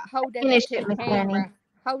right, hold that up Finish to it, the Miss Penny. camera.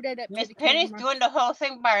 Hold that up to Miss the Penny's camera. doing the whole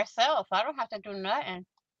thing by herself. I don't have to do nothing.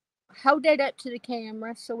 Hold that up to the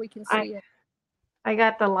camera so we can see it. I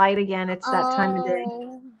got the light again. It's that time of day.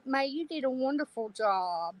 Oh, May, you did a wonderful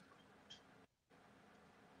job.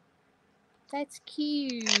 That's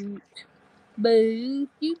cute. Boo.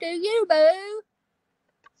 You do you, Boo.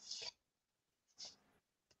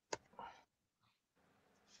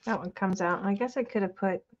 That one comes out. I guess I could have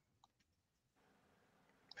put.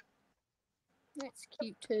 That's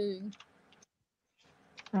cute too.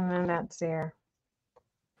 And then that's there.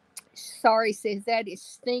 Sorry, says that is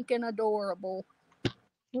stinking adorable.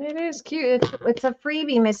 It is cute. It's a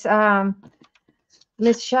freebie,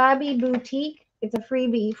 Miss Shabby Boutique. It's a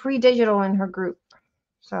freebie, free digital in her group.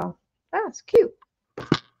 So that's cute.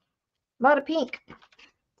 A lot of pink,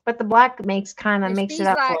 but the black makes And it she's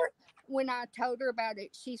up like, for it. when I told her about it,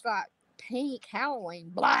 she's like, pink Halloween,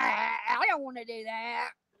 black. I don't want to do that.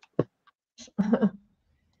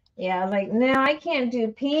 Yeah, I was like, no, I can't do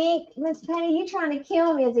pink. Miss Penny, you trying to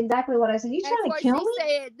kill me? Is exactly what I said. You That's trying what to kill she me?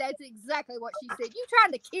 said. That's exactly what she said. You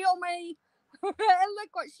trying to kill me? And look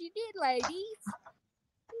what she did, ladies.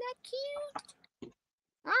 Isn't that cute?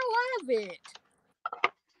 I love it.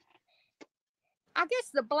 I guess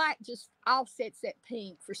the black just offsets that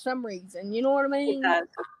pink for some reason. You know what I mean?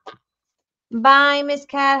 Bye, Miss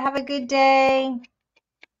Cat. Have a good day.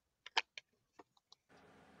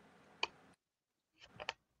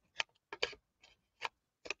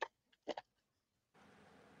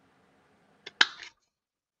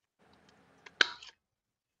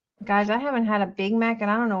 Guys, I haven't had a Big Mac,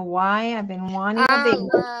 and I don't know why. I've been wanting a I Big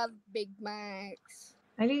Mac. love Big Macs.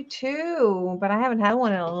 I do too, but I haven't had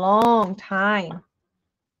one in a long time.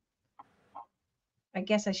 I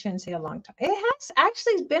guess I shouldn't say a long time. It has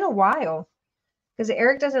actually been a while because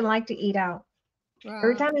Eric doesn't like to eat out.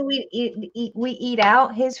 Every time we eat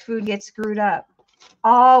out, his food gets screwed up.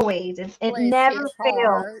 Always. It Bless never his fails.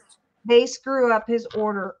 heart. They screw up his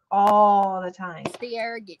order all the time.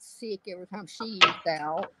 Sierra gets sick every time she eats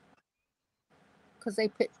out because they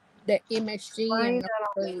put the MSG in the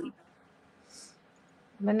food.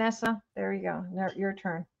 Vanessa, there you go. Your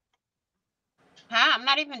turn. Huh? I'm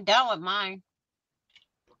not even done with mine.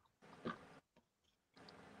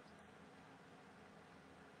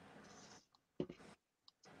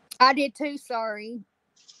 I did too, sorry.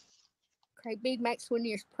 Okay, Big Mac's when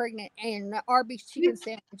you're pregnant and the Arby's chicken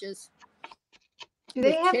sandwiches. Do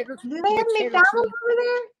they have McDonald's over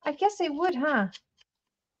there? I guess they would, huh?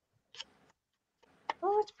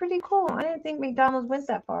 Oh, it's pretty cool. I didn't think McDonald's went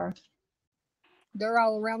that far. They're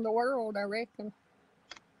all around the world, I reckon.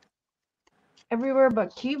 Everywhere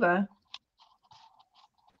but Cuba.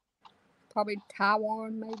 Probably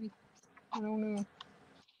Taiwan, maybe. I don't know.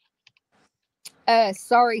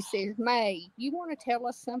 Sorry, says May. You want to tell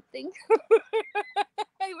us something?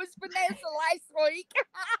 It was Vanessa last week.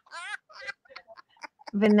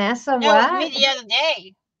 Vanessa, No, what? it was me the other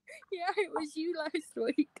day. Yeah, it was you last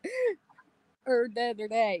week. Or the other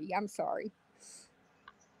day. I'm sorry.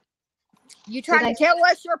 You trying to tell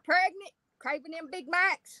us you're pregnant? Craving them Big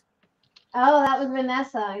Macs? Oh, that was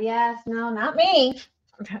Vanessa. Yes. No, not me.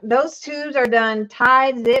 Those tubes are done.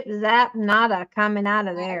 Tied, zip, zap, nada coming out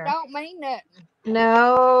of there. That don't mean nothing.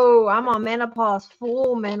 No, I'm on menopause,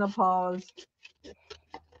 full menopause.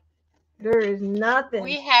 There is nothing.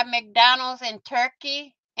 We have McDonald's in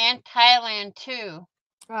Turkey and Thailand too.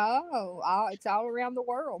 Oh, it's all around the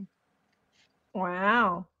world.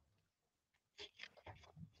 Wow.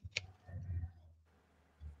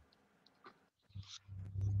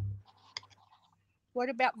 What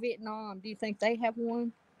about Vietnam? Do you think they have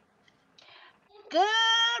one? Good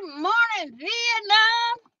morning,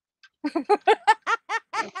 Vietnam.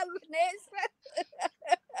 Vanessa.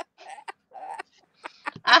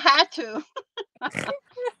 I had to.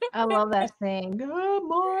 love that saying. Good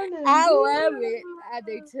morning. I love it. I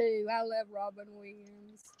do too. I love Robin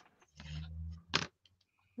Williams.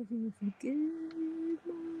 Good morning.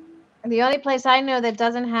 The only place I know that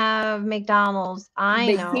doesn't have McDonald's, I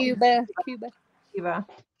Be know, Cuba. Cuba.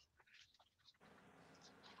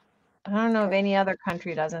 I don't know if any other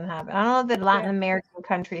country doesn't have it. I don't know if the Latin American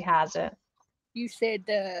country has it. You said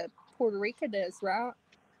Puerto Rico does, right?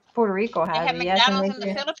 Puerto Rico They has have it. Yes, and McDonald's in the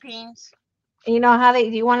they, Philippines. you know how they?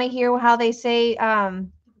 Do you want to hear how they say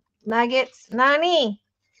nuggets? Nani.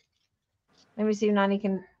 Let me see if Nani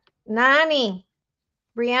can. Nani.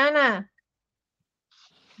 Brianna.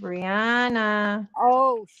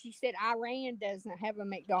 Oh, she said Iran doesn't have a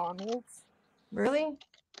McDonald's. Really?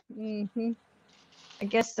 Mm-hmm. I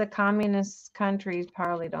guess the communist countries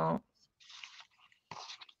probably don't.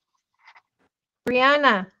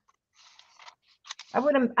 Brianna. I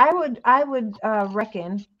would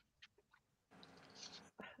reckon.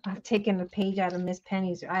 I've taken a page out of Miss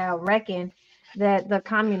Penny's. I reckon that the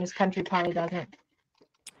communist country probably doesn't.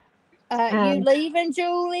 You leaving,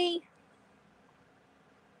 Julie?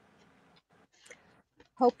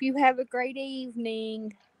 Hope you have a great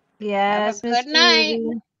evening. Yes, Have a Miss good night.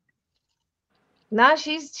 Judy. No,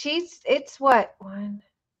 she's it's what? 1,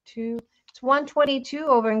 2, it's 1:22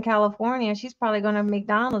 over in California. She's probably going to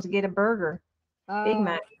McDonald's to get a burger. Big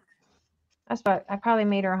Mac. That's what I probably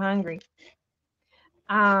made her hungry.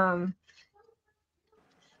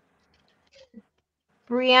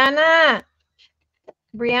 Brianna,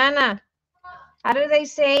 how do they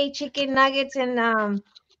say chicken nuggets in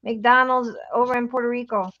McDonald's over in Puerto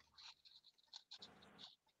Rico?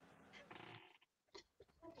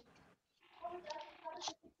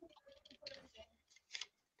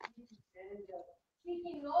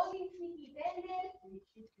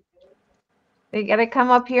 They gotta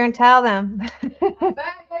come up here and tell them.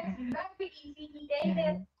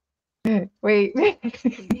 Wait.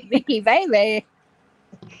 Vicky baby.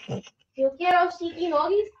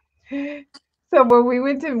 So when we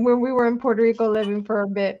were in Puerto Rico living for a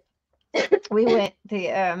bit, we went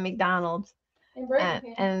to McDonald's,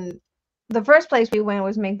 and the first place we went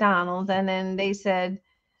was McDonald's, and then they said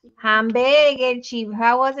hamburger cheese.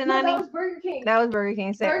 How was it, No, Nani? that was Burger King. That was Burger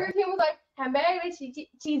King. Burger King was like hamburger,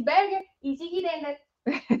 cheeseburger, y chiqui tender.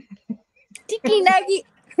 Tiki nugget.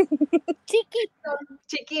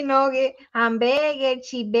 Chicken nugget, hamburger,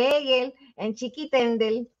 cheeseburger, and chiqui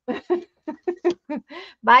tendel.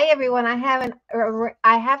 Bye, everyone. I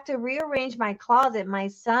have to rearrange my closet. My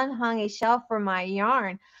son hung a shelf for my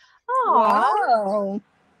yarn. Oh, Wow.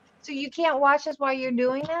 so you can't watch us while you're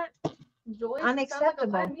doing that? Joyce,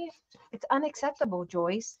 Unacceptable. It's unacceptable,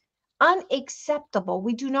 Joyce. Unacceptable.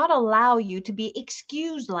 We do not allow you to be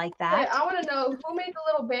excused like Hey, that. I want to know who made the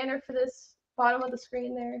little banner for this bottom of the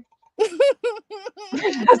screen there.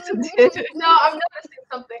 No, I'm noticing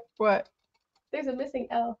something. What? There's a missing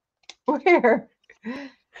L. Where?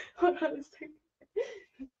 Hold on a second.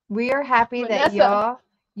 We are happy that Vanessa.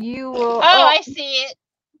 you will. Oh, I see it.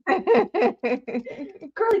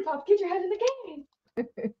 Girly Pop, get your head in the game.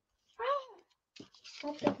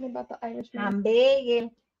 Stop thinking about the Irishman. Hamburger,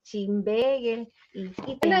 chimburger,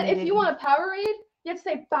 And then if you want a Powerade, you have to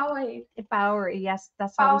say Powerade. power, yes,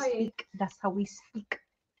 that's how we Powerade. speak. That's how we speak.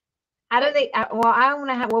 How do they? Well, I want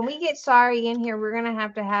to have when we get Sorry in here, we're gonna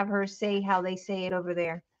have to have her say how they say it over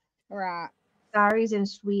there. Right. Sorry's in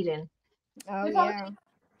Sweden. Oh It's yeah.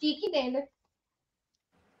 Cheeky dander.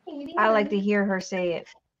 I like to hear her say it.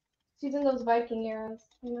 She's in those Viking eras,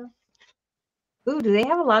 you know. Ooh, do they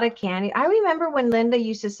have a lot of candy? I remember when Linda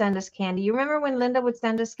used to send us candy. You remember when Linda would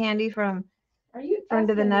send us candy from Are you the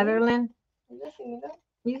asking me? Netherlands? Are you asking me that?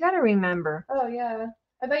 You got to remember. Oh yeah.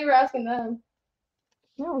 I thought you were asking them.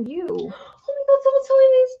 No, you. Oh my god, someone's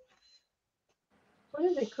telling me. What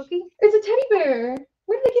is it, cookie? It's a teddy bear.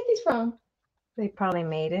 Where did they get these from? They probably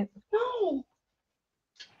made it. No.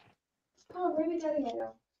 Oh, maybe teddy bear.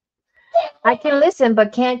 I can listen,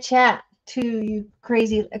 but can't chat to you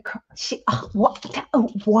crazy. What?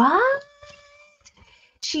 What?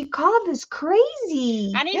 She called us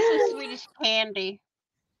crazy. I need some Swedish candy.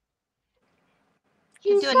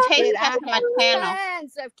 You Do a said taste Did test I on my have channel.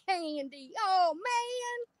 kinds of candy? Oh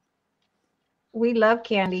man. we love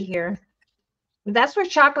candy here. That's where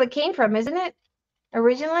chocolate came from, isn't it?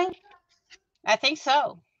 Originally? I think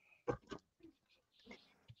so.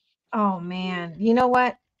 Oh man. You know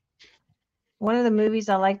what? One of the movies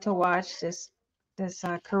I like to watch, this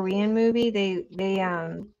Korean movie, they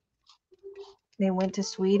went to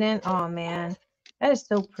Sweden. Oh man. That is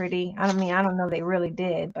so pretty. I mean, I don't know they really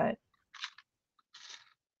did, but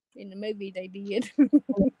In the movie they did.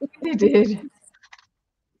 they did.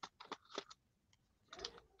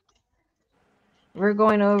 We're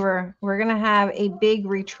going over. We're gonna have a big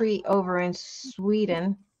retreat over in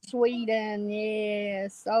Sweden. Sweden,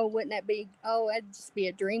 yes. Oh, wouldn't that be? Oh, that'd just be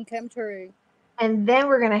a dream come true. And then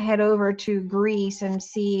we're gonna head over to Greece and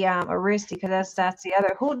see Aristi, because that's the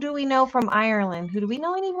other. Who do we know from Ireland? Who do we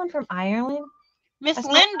know anyone from Ireland? Miss That's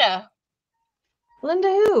not Linda. Linda.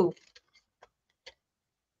 Who?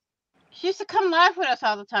 She used to come live with us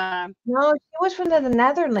all the time. No, she was from the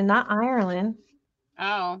Netherlands, not Ireland.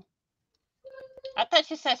 Oh. I thought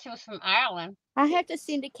she said she was from Ireland. I have to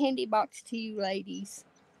send a candy box to you, ladies.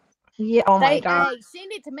 Yeah. Oh my God. Hey,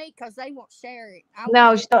 send it to me because they won't share it.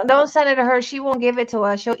 No, don't send it to her. She won't give it to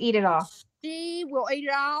us. She'll eat it all. She will eat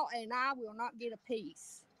it all, and I will not get a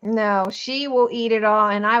piece. No, she will eat it all,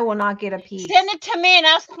 and I will not get a piece. Send it to me, and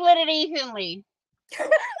I'll split it evenly.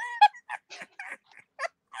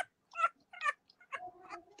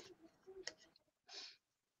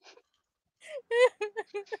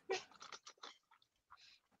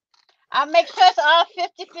 I'll make sure it's all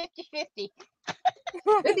 50, 50, 50.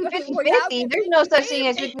 50, 50, 50. There's no such thing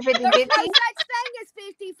as 50, 50, 50. There's no such thing as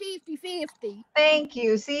 50, 50, 50. Thank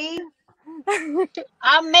you. See?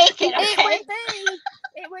 I'll make it, okay?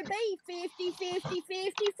 It would be 50, 50,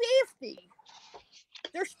 50, 50.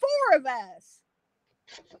 There's 4 of us.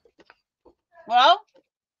 Well,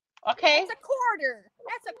 okay. That's a quarter.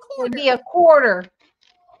 It would be a quarter.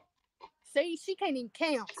 See, she can't even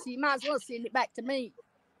count, so you might as well send it back to me.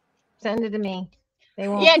 Send it to me. They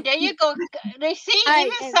won't. Yeah, there you go. They see, Hey,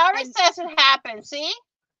 even Sorry says it happened. See?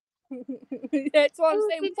 That's what I'm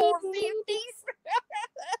saying. 450s.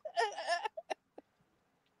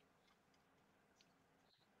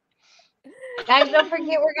 Guys, don't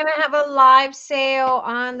forget we're gonna have a live sale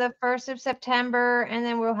on the 1st of September, and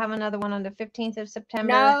then we'll have another one on the 15th of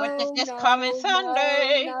September. Which is this coming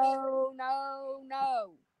Sunday. No.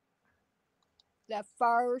 The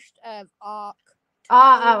 1st of October.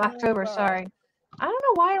 October. Sorry, I don't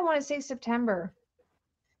know why I want to say September.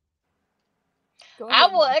 I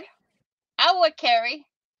would, Carrie.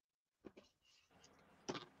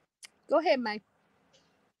 Go ahead, May.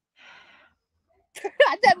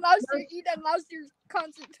 You done lost your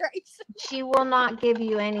concentration. She will not give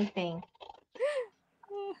you anything.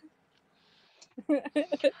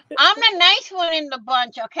 I'm the nice one in the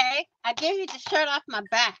bunch, okay? I gave you the shirt off my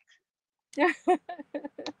back. The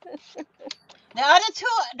other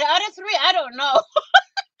 3, I don't know.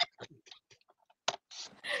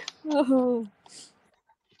 Oh.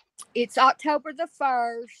 It's October the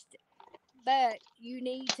 1st, but you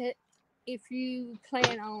need to, if you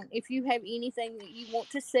have anything that you want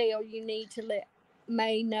to sell, you need to let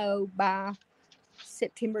May know by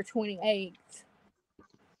September 28th.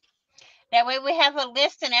 That way we have a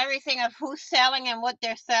list and everything of who's selling and what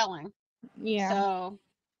they're selling. Yeah. So,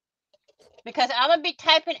 because I'm going to be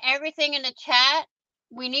typing everything in the chat,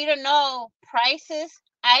 we need to know prices,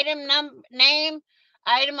 item name,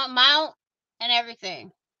 item amount, and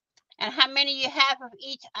everything. And how many you have of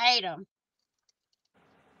each item.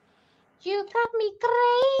 You got me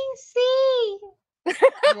crazy.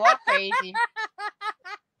 You are crazy.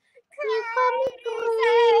 You got me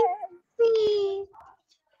crazy.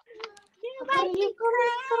 You got me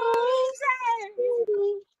crazy.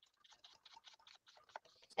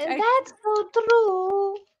 And that's so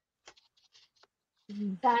true.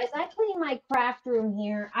 Guys, I cleaned my craft room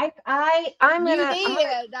here.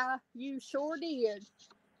 You sure did.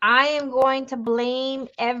 I am going to blame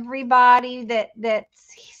everybody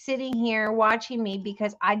that's sitting here watching me,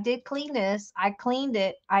 because I did clean this. I cleaned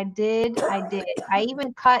it. I did. I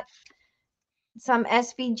even cut some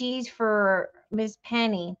SVGs for Miss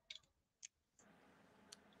Penny.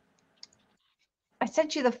 I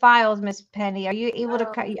sent you the files, Miss Penny. Are you able to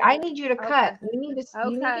cut? I need you to cut. You need to get your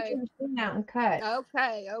machine out and cut.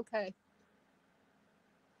 Okay.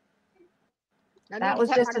 That was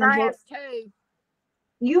just an grass too.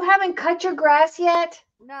 You haven't cut your grass yet?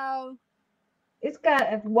 No. It's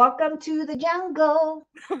got a welcome to the jungle.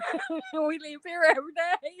 We live here every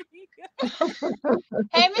day.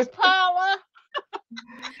 Hey, Miss Paula.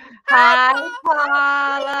 Hi,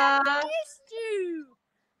 Paula. I missed you.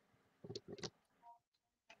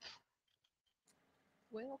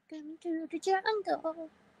 Welcome to the jungle.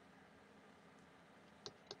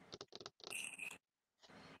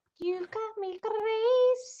 You got me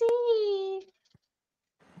crazy.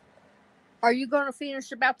 Are you going to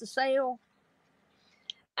finish about the sale?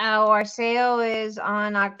 Our sale is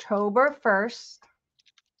on October 1st.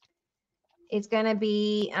 It's going to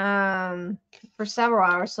be for several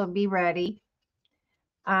hours, so be ready.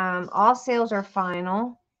 All sales are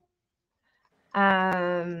final.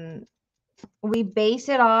 We base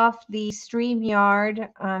it off the StreamYard,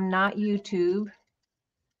 not YouTube.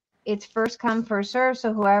 It's first come, first serve.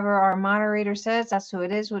 So whoever our moderator says, that's who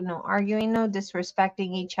it is, with no arguing, no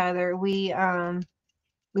disrespecting each other. We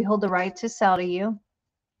hold the right to sell to you.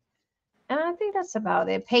 And I think that's about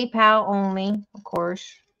it. PayPal only, of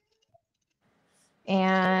course.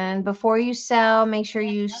 And before you sell, make sure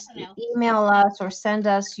you Nothing else. email us or send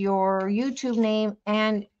us your YouTube name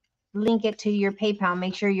and link it to your PayPal.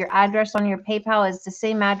 Make sure your address on your PayPal is the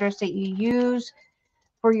same address that you use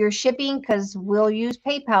for your shipping, because we'll use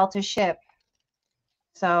PayPal to ship.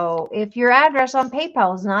 So if your address on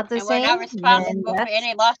PayPal is not the And we're same, not then responsible for that's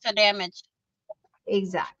any loss or damage.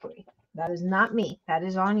 exactly. That is not me. That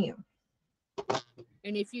is on you.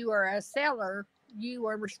 And if you are a seller, you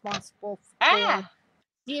are responsible for Ah,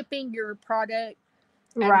 shipping your product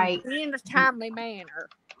Right. and in a timely manner.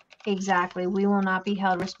 Exactly. We will not be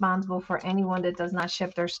held responsible for anyone that does not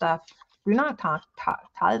ship their stuff. Do not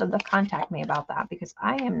contact me about that, because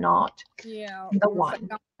I am not Yeah, the or if they one.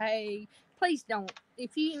 don't pay, please don't.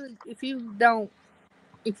 If you And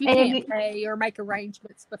if can't you, pay or make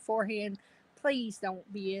arrangements beforehand, please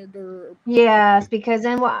don't bid or yes, because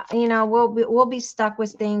then we'll be stuck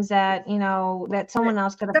with things that that someone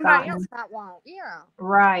else could have somebody else gotten. might want. Yeah.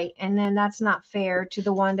 Right. And then that's not fair to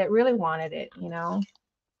the one that really wanted it.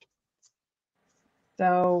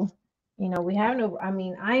 So, we have no, I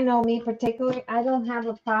mean, I know me particularly, I don't have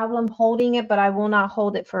a problem holding it, but I will not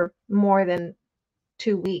hold it for more than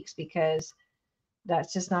 2 weeks, because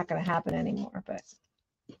that's just not going to happen anymore. But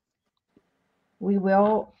we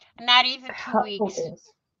will not even 2 hold weeks.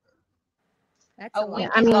 this. That's A a week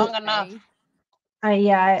lot. I is mean, long enough.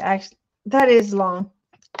 yeah, I actually, that is long.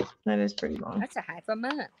 That is pretty long. That's a half a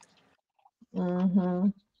month. Mm-hmm.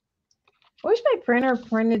 I wish my printer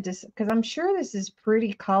printed this, because I'm sure this is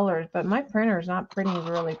pretty colored, but my printer is not printing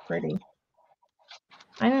really pretty.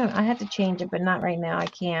 I had to change it, but not right now. I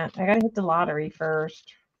can't. I gotta hit the lottery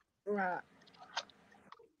first. Right.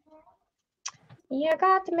 You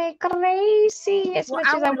got to make crazy as Well,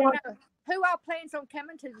 much I as I want to want. know who all plans on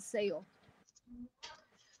coming to the sale.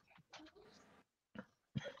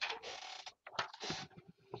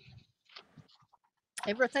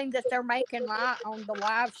 Everything that they're making on the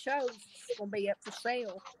live shows will be up for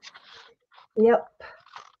sale. Yep.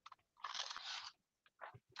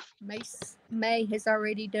 May has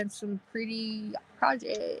already done some pretty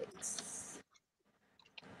projects.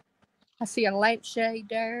 I see a lampshade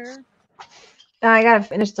there. I gotta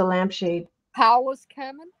finish the lampshade. Paula's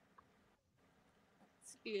coming.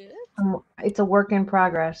 That's good. It's a work in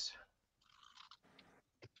progress.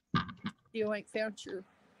 You ain't found your.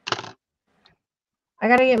 I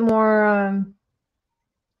gotta get more.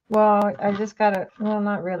 Well, I just gotta. Well,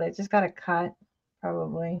 not really. I just gotta cut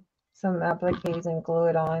probably some appliques and glue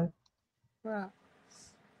it on. Right.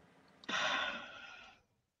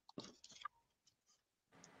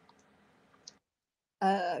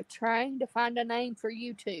 Trying to find a name for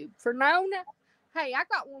YouTube. For Nona, hey, I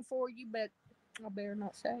got one for you, but I better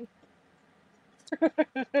not say.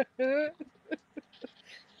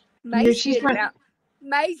 May's She's good about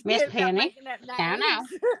Miss making Penny. up Now, names.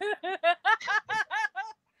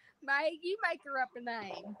 May, you make her up a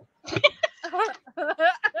name.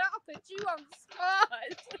 I'll put you on the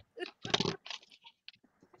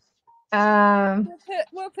spot.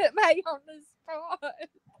 We'll put May on the spot.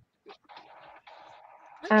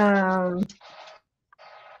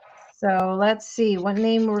 So let's see what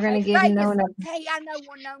name we're gonna give Vegas. Nona. Hey, I know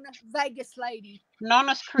one, Nona. Vegas lady.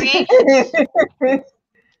 Nona's Creation.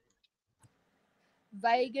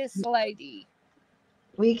 Vegas lady.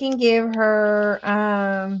 We can give her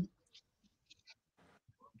I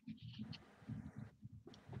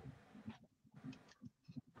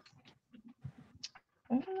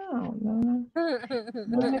don't know.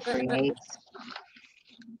 Nona creates.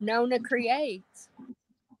 Nona creates.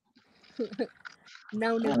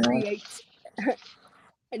 Nona creates.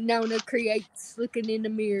 Nona creates looking in the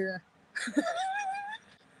mirror.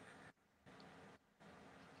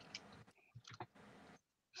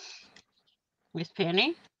 Miss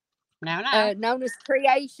Penny. Now. Nona's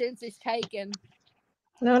Creations is taken.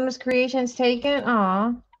 Nona's Creations taken.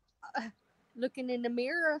 Aw. Looking in the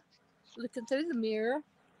mirror. Looking through the mirror.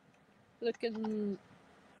 Looking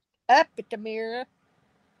up at the mirror.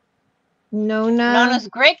 Nona's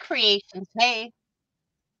Great Creations. Hey.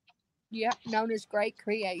 Yep, Nona's Great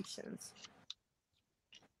Creations.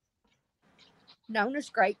 Nona's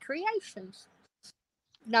Great Creations.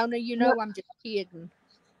 Nona, you know I'm just kidding.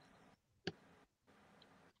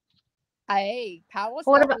 Hey, Paula's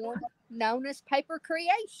What got about one. Nona's Paper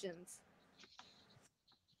Creations.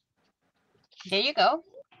 There you go.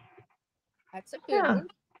 That's a good one.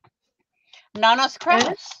 Nona's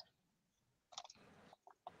Crafts.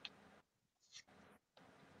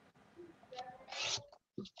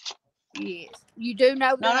 Yes. You do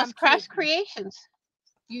know that Known as I'm Crafts kidding. Creations.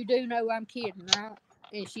 You do know I'm kidding, right?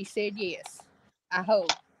 And she said yes. I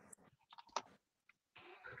hope.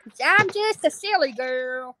 I'm just a silly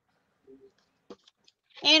girl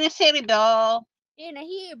And a silly doll. in a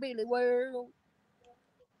hillbilly world.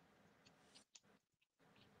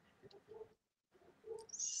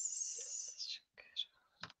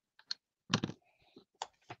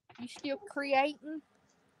 You still creating?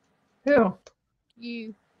 Who?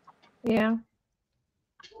 You. Yeah.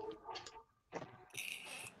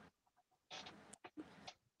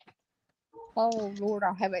 Oh, Lord,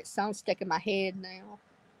 I'll have that song stuck in my head now.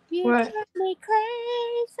 You What? drive me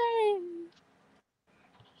crazy.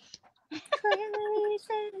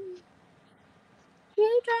 Crazy.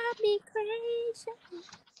 You drive me crazy.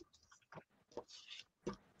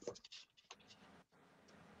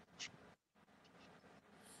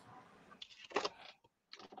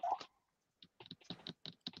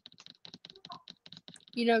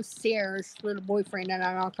 You know, Sarah's little boyfriend and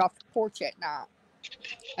I knocked off the porch at night.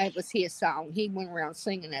 It was his song. He went around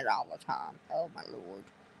singing it all the time. Oh, my Lord.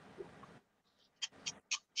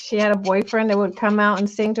 She had a boyfriend that would come out and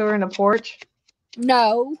sing to her in the porch?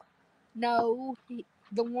 No. The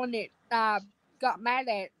one that I got mad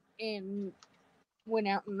at and went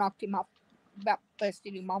out and knocked him off, about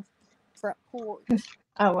busted him off the front porch.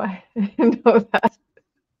 Oh, I didn't know that.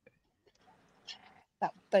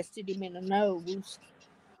 About busted him in the nose.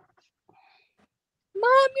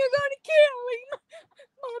 Mom, you're going to kill him.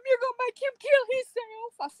 Mom, you're going to make him kill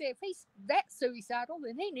himself. I said, if he's that suicidal,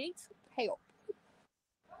 then he needs help.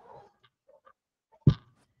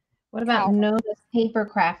 What about Call him. Nona's paper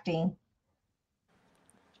crafting?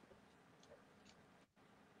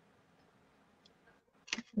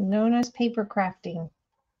 Nona's paper crafting.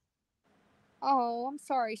 Oh, I'm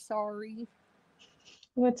sorry.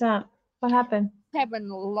 What's up? What happened? Having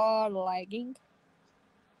a lot of lagging.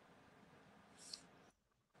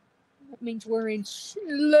 That means we're in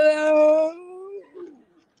slow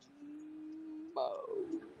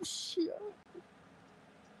motion.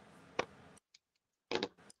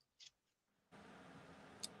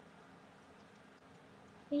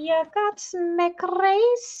 You got me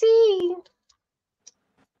crazy.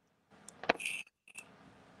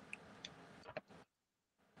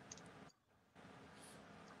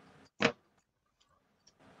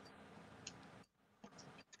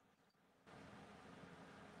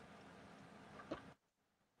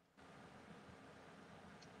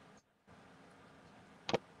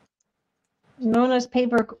 Nona's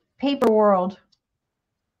paper world.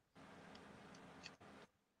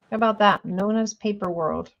 How about that? Nona's paper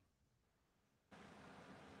world.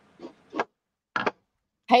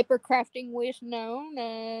 Paper crafting with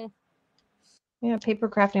Nona. Yeah, paper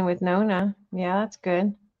crafting with Nona. Yeah, that's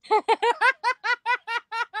good.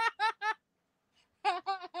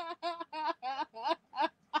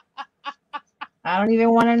 I don't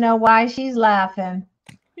even want to know why she's laughing.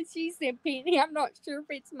 She said, Penny, I'm not sure if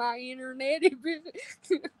it's my internet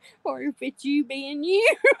or if it's you being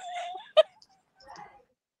you.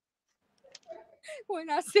 When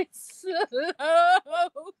I said slow.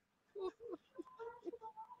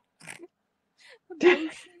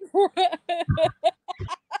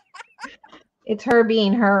 It's her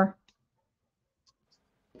being her.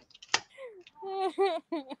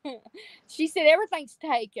 She said everything's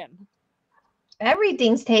taken.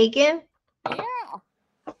 Everything's taken. Yeah.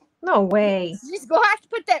 No way. She's going to have to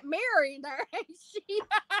put that mirror in there, ain't she?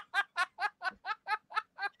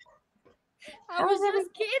 I was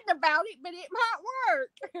just kidding about it, but it might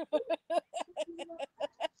work.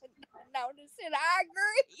 Nona said, I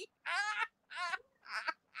agree.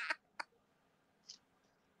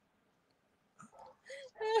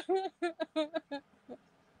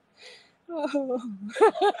 Oh.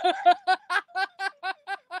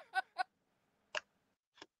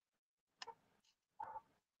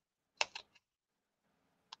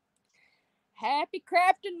 Happy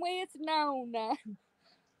crafting with Nona.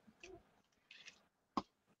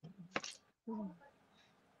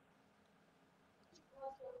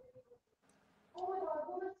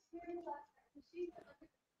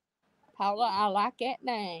 Paula, I like that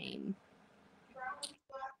name.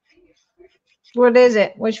 What is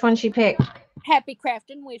it? Which one she picked? Happy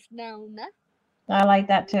crafting with Nona. I like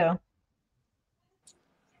that too.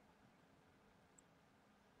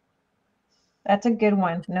 That's a good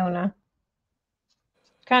one, Nona.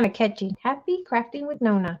 Kind of catchy. Happy crafting with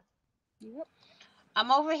Nona. Yep.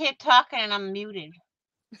 I'm over here talking and I'm muted.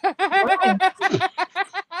 Why?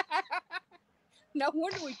 No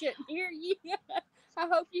wonder we couldn't hear you. I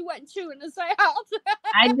hope you wasn't chewing us out.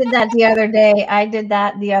 I did that the other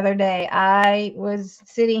day. I was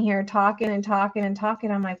sitting here talking and talking and talking.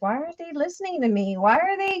 I'm like, why aren't they listening to me? Why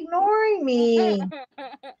are they ignoring me? And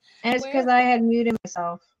it's because Well, I had muted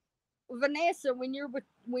myself. Vanessa, when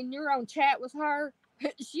you're on chat with her,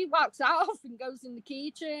 she walks off and goes in the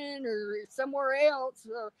kitchen or somewhere else.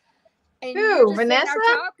 And you're Who, just Vanessa? sitting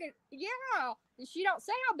there talking. Yeah. And she don't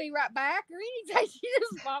say I'll be right back or anything. She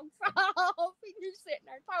just walks off and you're sitting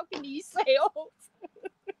there talking to yourself.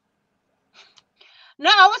 No,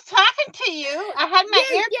 I was talking to you. I had my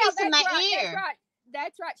earpiece in my ear.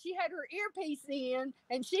 That's right. She had her earpiece in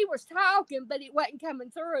and she was talking, but it wasn't coming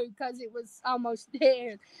through because it was almost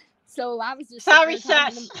dead. So I was just Sorry,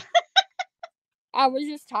 shush. I was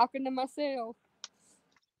just talking to myself.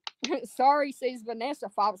 Sorry, says Vanessa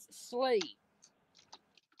falls asleep.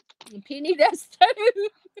 And Penny does too.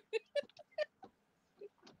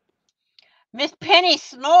 Miss Penny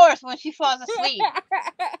snores when she falls asleep.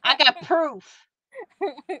 I got proof.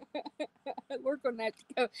 We're gonna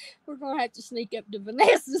have to sneak up to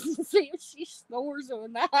Vanessa's and see if she snores or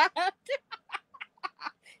not.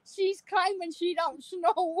 She's claiming she don't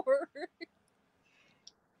snore.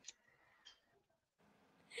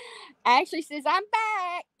 Ashley says, I'm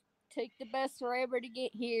back. Took the bus forever to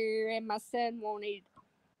get here, and my son wanted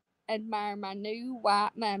to admire my new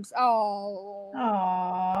white mums. Oh,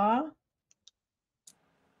 Aww.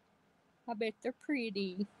 I bet they're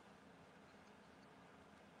pretty.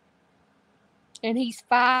 And he's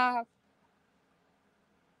 5.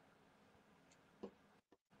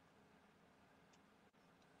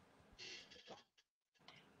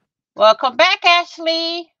 Welcome back,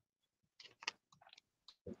 Ashley.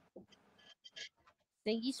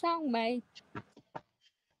 Sing your song, May.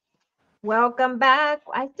 Welcome back.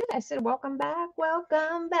 I said welcome back.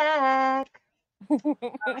 Welcome back.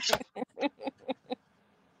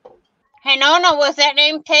 Hey, Nona, was that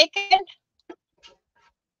name taken?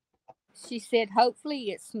 She said, hopefully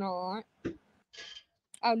it's not.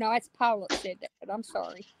 Oh, no, it's Paula that said that. I'm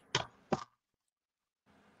sorry.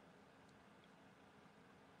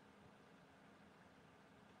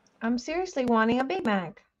 I'm seriously wanting a Big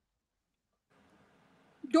Mac.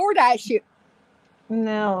 DoorDash it.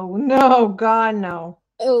 No, God, no.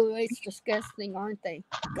 Oh, it's disgusting, aren't they?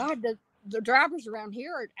 God, the drivers around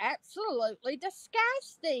here are absolutely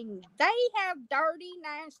disgusting. They have dirty,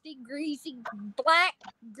 nasty, greasy, black,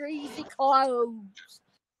 greasy clothes.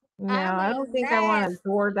 No, I don't think I want a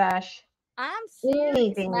DoorDash. I'm serious,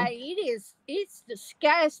 Anything. mate. It's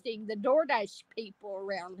disgusting, the DoorDash people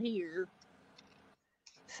around here.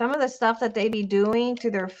 Some of the stuff that they be doing to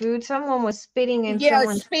their food, someone was spitting in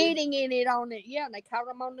someone's spitting in it on it. Yeah, and they caught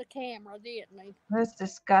them on the camera, didn't they? That's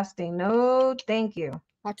disgusting. No, thank you.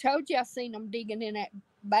 I told you I seen them digging in that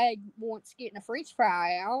bag once getting a French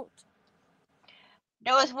fry out.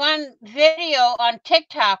 There was one video on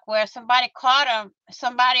TikTok where somebody caught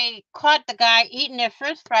the guy eating their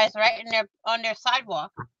French fries right on their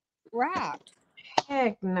sidewalk. Right.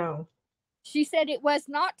 Heck no. She said it was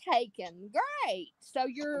not taken. Great. So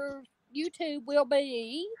your YouTube will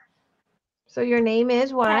be. So your name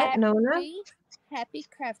is what? Nona? Happy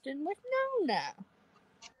Crafting with Nona.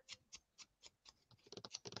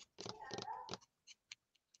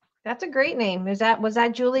 That's a great name. Was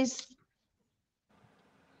that Julie's?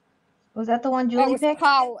 Was that the one Julie picked?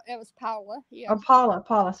 It was Paula. Yeah. Or Paula.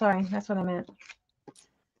 Paula. Sorry, that's what I meant.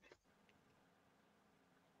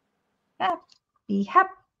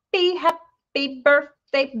 Happy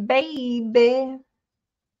birthday, baby.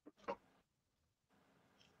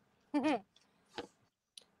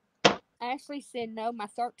 Ashley said, no, my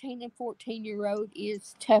 13 and 14-year-old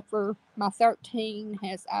is tougher. My 13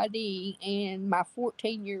 has ID and my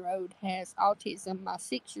 14-year-old has autism. My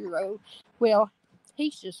 6-year-old, well,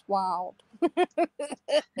 he's just wild.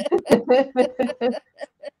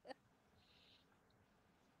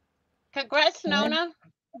 Congrats, Nona.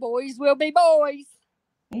 Boys will be boys.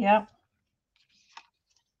 Yep.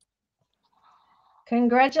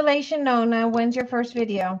 Congratulations, Nona. When's your first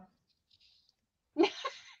video?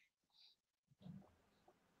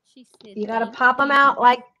 She said, you gotta pop them out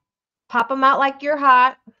like you're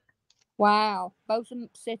hot. Wow. Both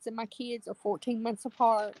sets of my kids are 14 months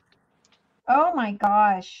apart. Oh my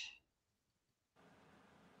gosh.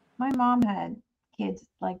 My mom had kids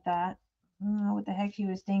like that. I don't know what the heck she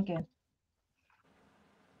was thinking.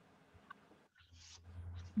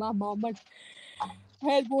 My mom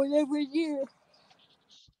had one every year.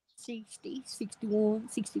 60, 61,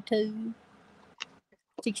 62,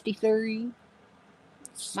 63.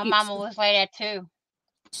 My mama was like that too.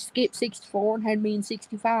 Skipped 64 and had me in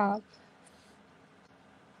 65.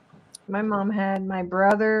 My mom had my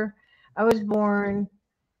brother. I was born,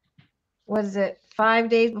 what is it, 5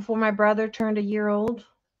 days before my brother turned a year old.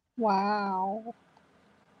 Wow.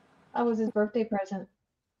 That was his birthday present.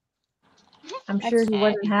 I'm That's sure he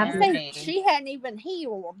wasn't Happy I happy. think birthday. she hadn't even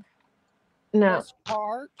healed No, this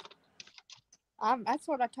part. That's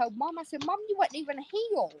what I told Mom. I said, Mom, you wasn't even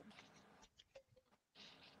healed.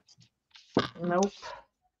 nope.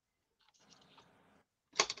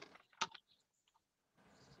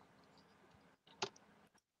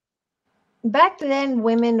 Back then,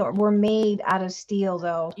 women were made out of steel,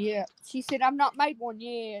 though. Yeah. She said, I've not made one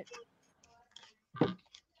yet.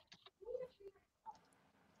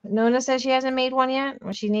 Nona says she hasn't made one yet.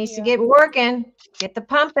 Well, she needs to Yeah. get working, get the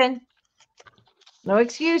pumping. No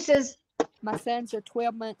excuses. My sons are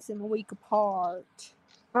 12 months and a week apart.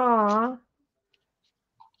 Aw.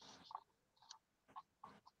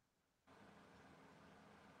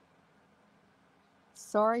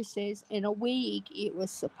 Sorry says, in a week it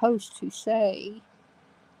was supposed to say.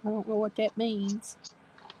 I don't know what that means.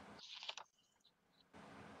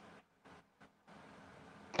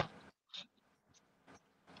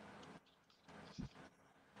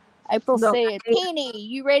 April Look, said, Penny,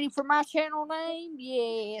 you ready for my channel name?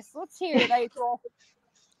 Yes. Let's hear it, April.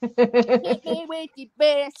 Hit me with your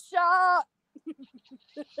best shot.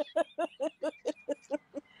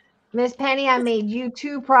 Miss Penny, I made you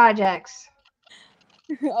 2 projects.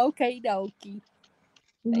 Okay, dokie.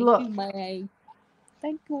 Thank Look, you, May.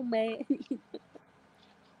 Thank you, May.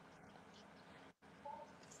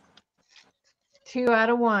 2 out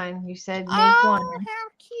of 1. You said make one. Oh, how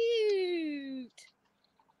cute.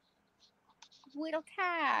 Little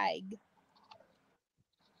tag.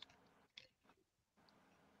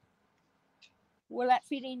 Will that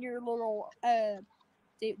fit in your little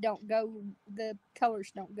it don't go, the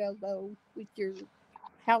colors don't go though with your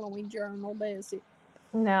Halloween journal, does it?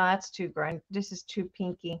 No, that's too grand. This is too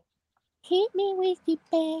pinky. Hit me with your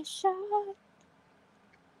best shot.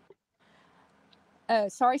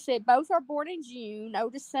 Sorry said both are born in June.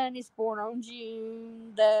 Oldest son is born on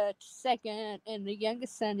June the 2nd, and the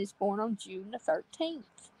youngest son is born on June the 13th.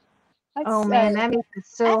 Oh man, that makes it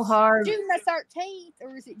so that's hard. June the 13th,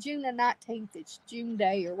 or is it June the 19th? It's June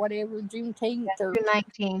Day or whatever, Juneteenth. Or... June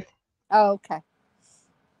 19th. Oh, okay.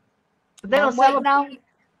 But they don't waiting celebrate. on.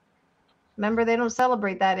 Remember, they don't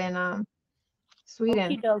celebrate that in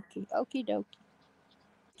Sweden. Okie dokie. Okie dokie.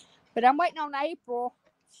 But I'm waiting on April.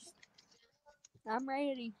 I'm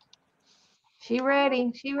ready. She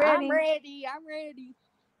ready. She ready. I'm ready. I'm ready.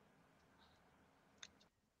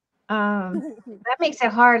 That makes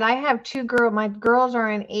it hard. I have 2 girls. My girls are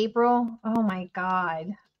in April. Oh my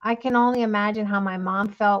God. I can only imagine how my mom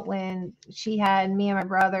felt when she had me and my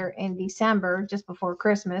brother in December, just before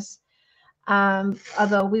Christmas.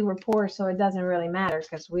 Although we were poor, so it doesn't really matter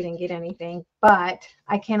because we didn't get anything. But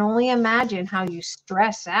I can only imagine how you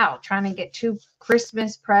stress out trying to get 2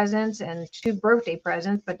 Christmas presents and 2 birthday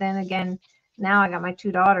presents. But then again, now I got my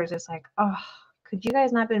 2 daughters. It's like, oh, could you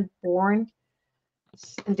guys not been born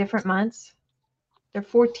in different months? They're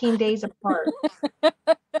 14 days apart.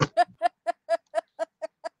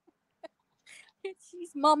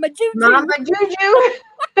 She's Mama Juju. Mama Juju.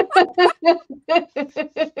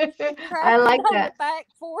 I like on that. The back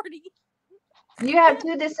 40. You have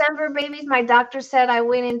 2 December babies. My doctor said I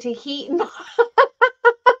went into heat.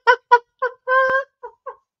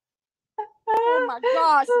 Oh my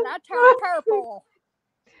gosh, and I turned purple.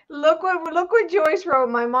 Look what Joyce wrote.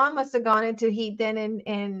 My mom must have gone into heat then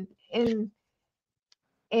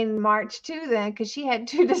in March too, then, because she had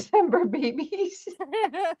 2 December babies.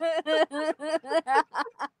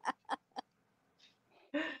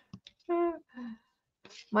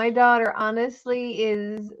 My daughter honestly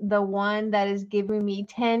is the one that is giving me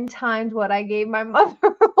 10 times what I gave my mother.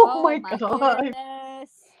 Oh my God. Goodness.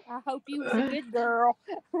 I hope you was a good girl.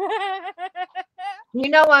 You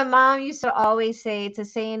know, my mom used to always say, it's a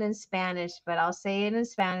saying in Spanish, but I'll say it in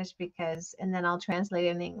Spanish because, and then I'll translate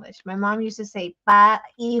it in English. My mom used to say,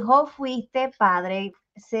 hijo fuiste, padre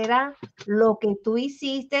será, lo que tú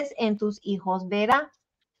hiciste en tus hijos verá.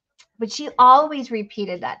 But she always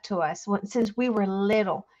repeated that to us since we were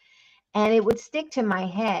little. And it would stick to my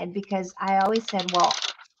head because I always said, well,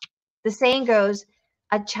 the saying goes,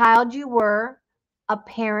 a child you were, a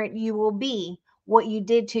parent you will be. What you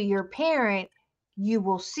did to your parent, you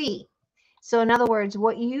will see. So in other words,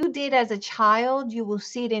 what you did as a child, you will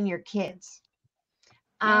see it in your kids.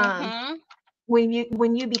 When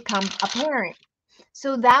you become a parent.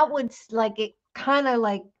 So that would, like, it kind of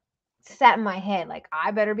like sat in my head, like, I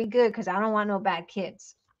better be good because I don't want no bad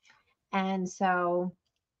kids. And so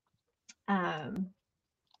yeah,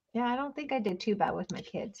 I don't think I did too bad with my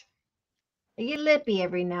kids. I get lippy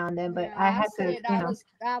every now and then, but Yeah, I I had to, said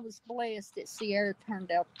I was blessed that Sierra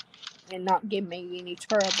turned out and not give me any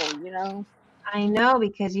trouble, you know. I know,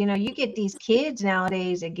 because you get these kids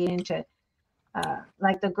nowadays that get into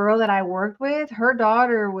like the girl that I worked with, her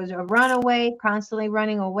daughter was a runaway, constantly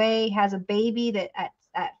running away, has a baby that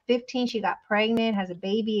at 15 she got pregnant,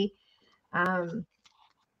 um,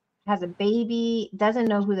 has a baby, doesn't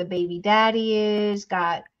know who the baby daddy is,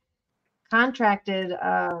 got contracted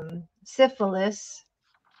syphilis.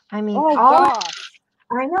 I mean, Oh gosh.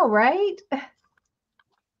 I know, right?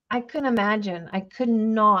 I couldn't imagine. I could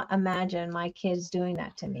not imagine my kids doing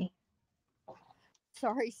that to me.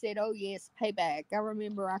 Sorry said, oh yes, payback. I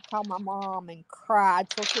remember I called my mom and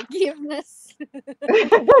cried for forgiveness.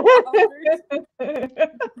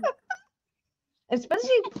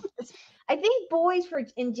 Especially, I think boys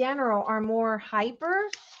in general are more hyper,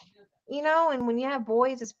 and when you have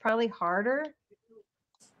boys, it's probably harder.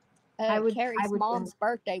 I Carrie's would mom's think.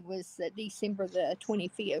 birthday was December the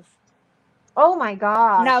 25th. Oh my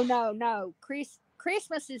gosh. No.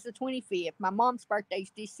 Christmas is the 25th. My mom's birthday is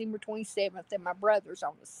December 27th, and my brother's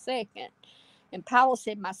on the 2nd. And Paula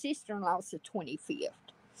said my sister-in-law's the 25th.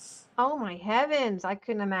 Oh my heavens. I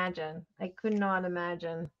couldn't imagine. I could not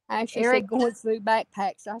imagine. I actually Eric, said going through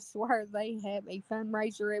backpacks. I swear they have a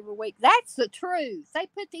fundraiser every week. That's the truth. They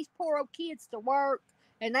put these poor old kids to work,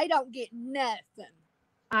 and they don't get nothing.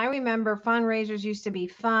 I remember fundraisers used to be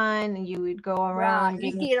fun, and you would go Right. around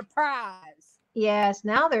You getting. get a prize. Yes,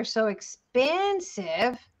 now they're so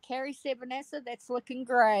expensive. Carrie said, Vanessa, that's looking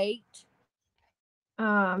great.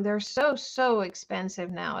 They're so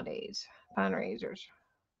expensive nowadays. Fundraisers.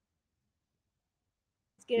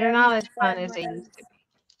 They're not as fun as they used to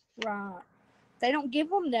be. Right. They don't give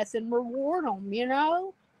them nothing, reward them, you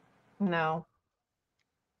know? No.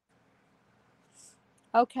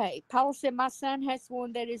 Okay. Paula said, my son has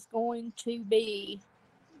one that is going to be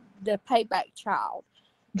the payback child.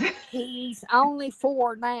 He's only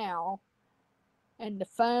 4 now, and the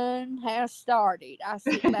fun has started. I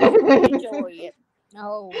sit back and enjoy it.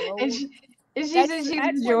 Oh, Lord. And she said she's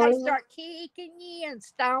That's when they enjoying it. start kicking you and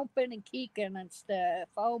stomping and kicking and stuff.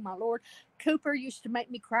 Oh, my Lord. Cooper used to make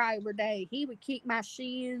me cry every day. He would kick my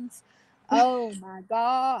shins. Oh, my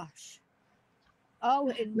gosh. Oh,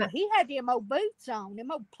 and he had them old boots on,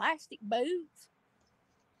 them old plastic boots.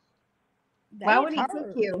 Why would he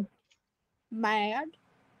kick you? Mad.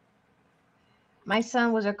 My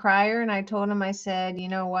son was a crier, and I told him, I said, you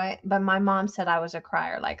know what? But my mom said I was a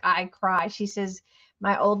crier. Like, I cry. She says,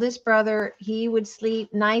 my oldest brother, he would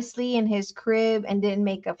sleep nicely in his crib and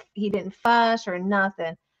he didn't fuss or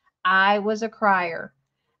nothing. I was a crier.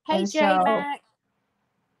 Hey, And J-Mac.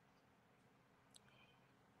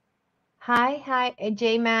 Hi,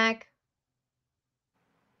 J-Mac.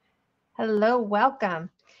 Hello, welcome.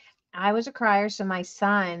 I was a crier, so my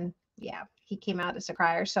son, yeah, he came out as a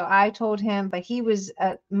crier. So I told him, but he was,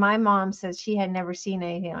 my mom says she had never seen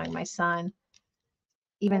anything like my son,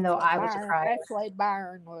 even though I was a crier. That's the way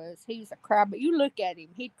Byron was. He's a cry, but you look at him,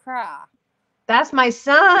 he'd cry. That's my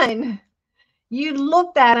son. You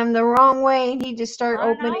looked at him the wrong way, and he just started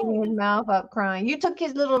opening his mouth up crying. You took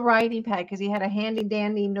his little writing pad because he had a handy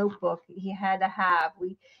dandy notebook he had to have.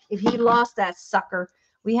 If he lost that sucker,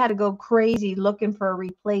 we had to go crazy looking for a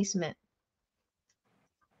replacement.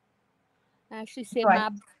 I actually said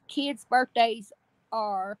my kids' birthdays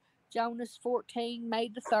are Jonas 14, May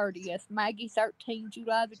the 30th, Maggie 13,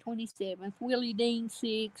 July the 27th, Willie Dean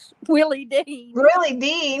 6, Willie Dean.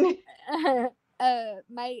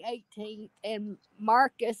 May 18th, and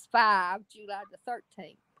Marcus 5, July the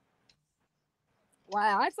 13th.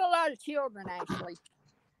 Wow, that's a lot of children, actually.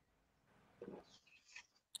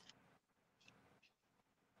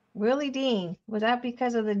 Willie Dean. Was that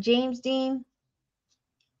because of the James Dean?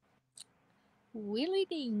 Willie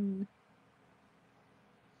Dean.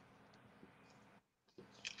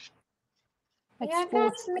 That's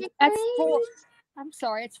four. I'm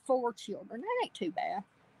sorry, it's 4 children. That ain't too bad.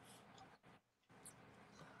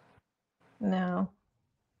 No.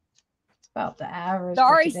 It's about the average.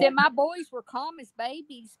 Sorry, said my boys were calm as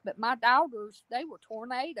babies, but my daughters, they were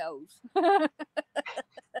tornadoes.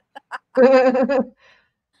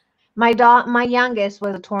 My youngest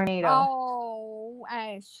was a tornado. Oh,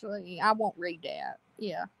 Ashley, I won't read that.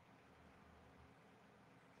 Yeah.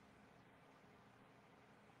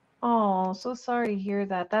 Oh, so sorry to hear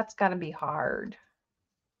that. That's got to be hard.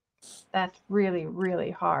 That's really, really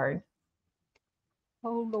hard.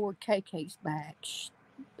 Oh, Lord, KK's back. Shh,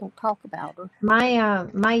 don't talk about her.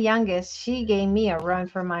 My youngest, she gave me a run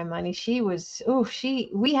for my money.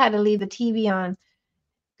 We had to leave the TV on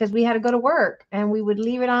because we had to go to work, and we would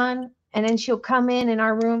leave it on, and then she'll come in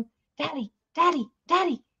our room. Daddy, Daddy,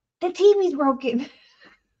 Daddy, the TV's broken.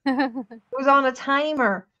 It was on a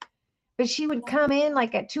timer. But she would come in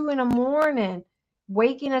like at 2 in the morning,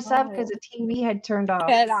 waking us up because Oh, the TV had turned off.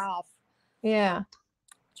 cut off. Yeah.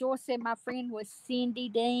 Joy said my friend was Cindy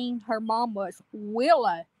Dean. Her mom was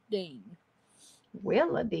Willa Dean.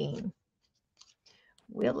 Willadine.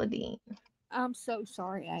 Willadine. I'm so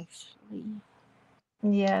sorry, Ashley.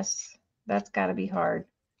 Yes, that's got to be hard.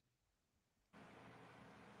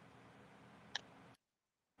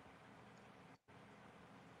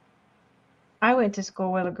 I went to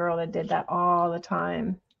school with a girl that did that all the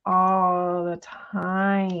time to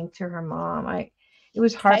her mom. It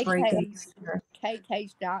was heartbreaking.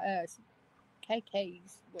 KK's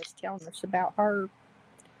was telling us about her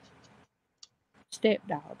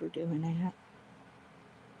stepdaughter doing that.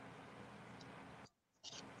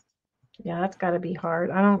 Yeah, that's got to be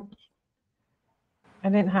hard. I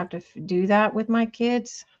didn't have to do that with my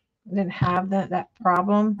kids. I didn't have that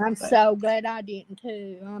problem. I'm but so glad I didn't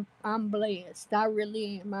too. I'm blessed. I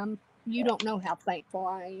really am. You don't know how thankful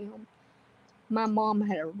I am. My mom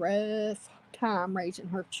had a rough time raising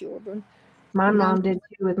her children. my mom did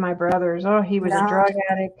too with my brothers. Oh, he was a drug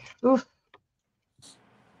addict. Oof.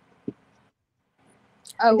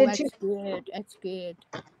 Oh, that's good. That's good.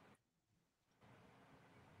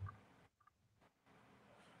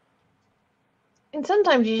 And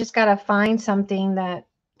sometimes you just got to find something that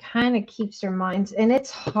kind of keeps their minds, and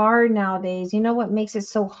it's hard nowadays. You know what makes it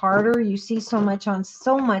so harder? You see so much on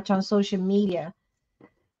social media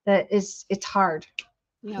that it's hard.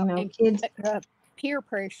 You know, and kids peer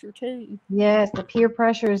pressure too. Yes, the peer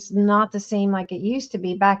pressure is not the same like it used to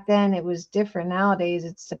be. Back then it was different. Nowadays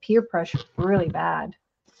it's the peer pressure really bad.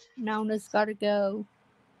 Nona's got to go.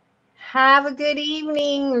 Have a good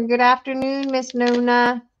evening or good afternoon, Miss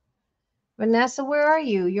Nona. Vanessa, where are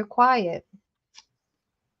you? You're quiet.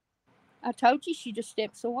 I told you she just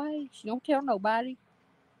steps away. She don't tell nobody.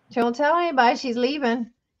 She don't tell anybody she's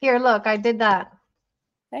leaving. Here, look, I did that.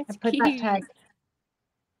 That's I put cute. that tag.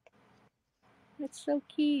 That's so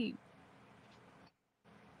cute.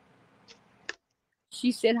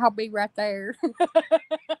 She said, I'll be right there.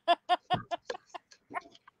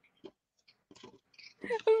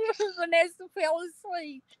 Vanessa fell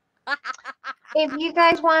asleep. If you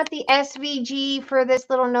guys want the SVG for this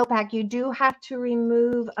little notepad, you do have to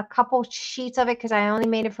remove a couple sheets of it because I only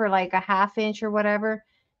made it for like a ½ inch or whatever.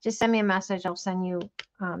 Just send me a message. I'll send you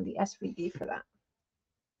the SVG for that.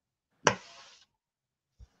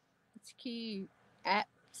 It's cute.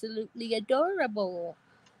 Absolutely adorable.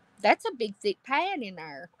 That's a big thick pad in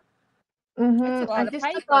there. That's a lot of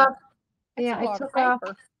paper. I took off.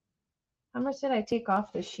 How much did I take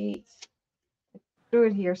off the sheets? I threw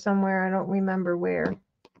it here somewhere. I don't remember where.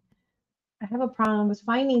 I have a problem with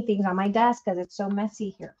finding things on my desk because it's so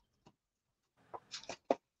messy here.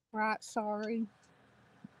 Right, sorry.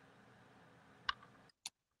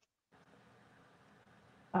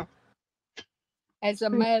 Oh. As a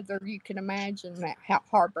mother, you can imagine how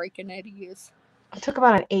heartbreaking that is. I took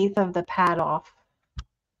about 1/8 of the pad off.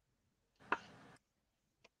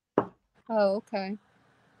 Oh, okay.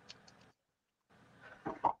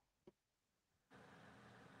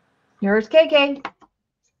 Here's KK.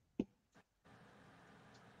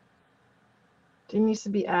 It needs to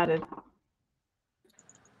be added.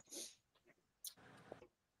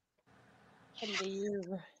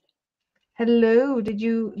 Hello. Did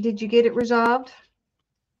you get it resolved?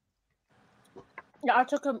 Yeah, I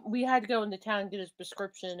took him. We had to go into town and get his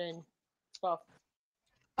prescription and stuff.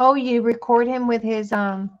 Oh, you record him with his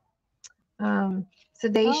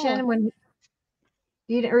sedation when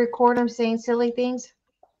you didn't record him saying silly things.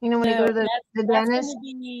 You know when you go to the dentist. That's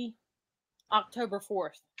going to be October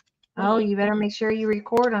 4th. Oh, you better make sure you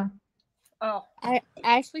record him. Oh,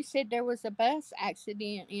 Ashley said there was a bus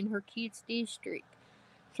accident in her kids' district.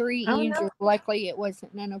 3 injured. No. Luckily, it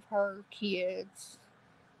wasn't none of her kids.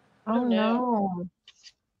 Oh no!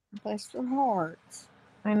 Bless their hearts.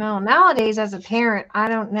 I know. Nowadays, as a parent, I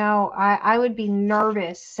don't know. I would be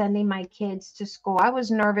nervous sending my kids to school. I was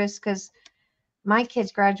nervous because my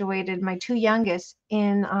kids graduated, my 2 youngest,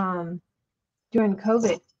 in during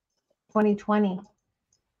COVID 2020.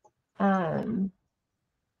 But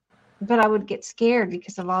I would get scared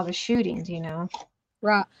because of all the shootings, you know.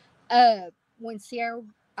 Right. When Sierra,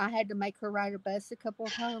 I had to make her ride a bus a couple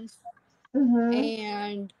of times,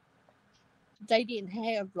 and they didn't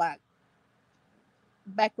have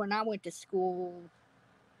back when I went to school,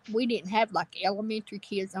 we didn't have elementary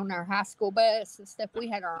kids on our high school bus and stuff. We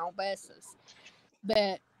had our own buses,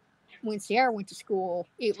 but when Sierra went to school,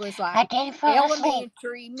 it was I like didn't fall asleep.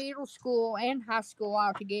 elementary, middle school, and high school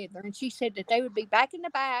all together. And she said that they would be back in the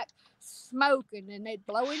back smoking and they'd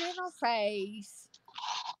blow it in her face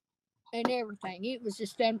and everything. It was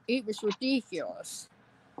just it was ridiculous.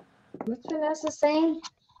 What's Vanessa saying?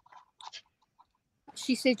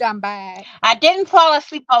 She said, I'm back. I didn't fall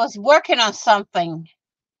asleep. I was working on something.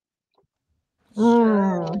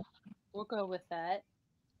 Sure. We'll go with that.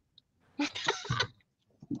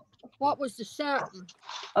 What was the something?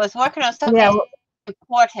 I was working on something Yeah.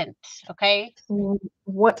 important. Okay.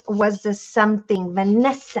 What was the something,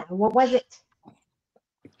 Vanessa? What was it?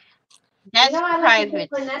 That's I like to private.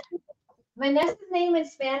 think Vanessa's name in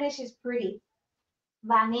Spanish is pretty.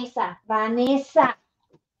 Vanessa. Vanessa.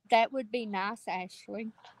 That would be nice,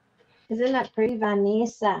 Ashley. Isn't that pretty?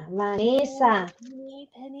 Vanessa. Vanessa.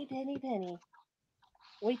 Penny.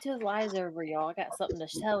 Wait till Li's over, y'all. I got something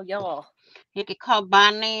to tell y'all. You could call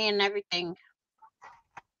Bonnie and everything.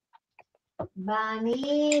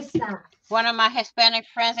 Vanessa. One of my Hispanic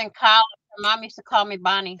friends in college, her mom used to call me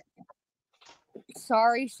Bonnie.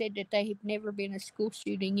 Sorry said that they have never been a school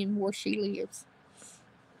shooting in where she lives.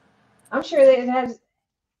 I'm sure that it has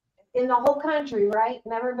in the whole country, right?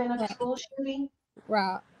 Never been a school shooting.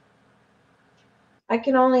 Right. I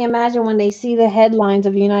can only imagine when they see the headlines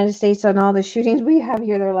of the United States on all the shootings we have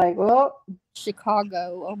here, they're like, well,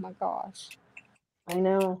 Chicago. Oh my gosh. I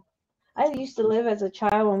know. I used to live as a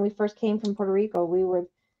child when we first came from Puerto Rico. We were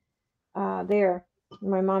there.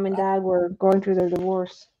 My mom and dad were going through their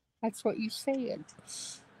divorce. That's what you said.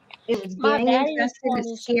 It was My gang daddy was infested. born It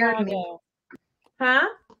in scared me. Chicago. Huh?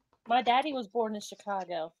 My daddy was born in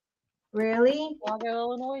Chicago. Really? Chicago,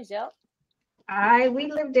 Illinois, yep.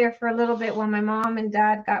 We lived there for a little bit when my mom and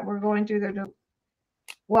dad were going through their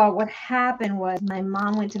well, what happened was my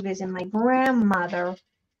mom went to visit my grandmother,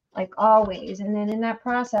 like always. And then in that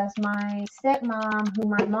process, my stepmom, who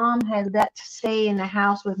my mom had let stay in the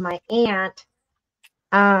house with my aunt,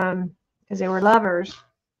 because they were lovers,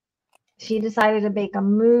 she decided to make a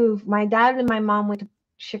move. My dad and my mom went to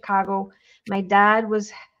Chicago. My dad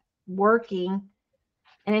was working,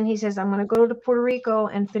 and then he says, I'm going to go to Puerto Rico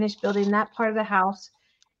and finish building that part of the house.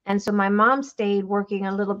 And so my mom stayed working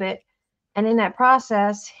a little bit. And in that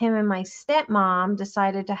process, him and my stepmom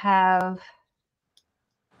decided to have,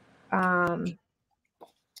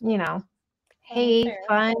 hey, Fair.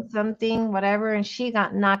 fun, something, whatever. And she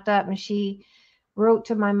got knocked up, and she wrote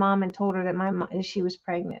to my mom and told her that she was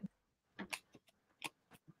pregnant.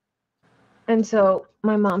 And so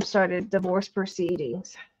my mom started divorce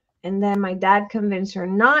proceedings. And then my dad convinced her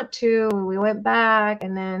not to. We went back,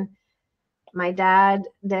 and then my dad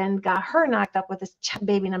then got her knocked up with this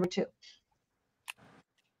baby number 2.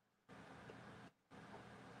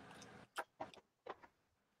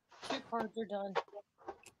 Two cards are done.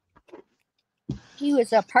 He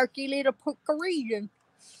was a perky little Puerto Rican.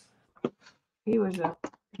 He was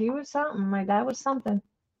something. My dad was something.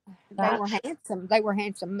 They were handsome. They were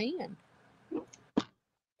handsome men.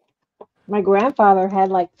 My grandfather had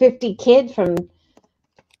like 50 kids from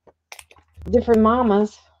different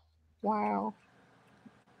mamas. Wow.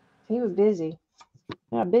 He was busy.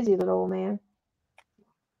 Yeah, busy little old man.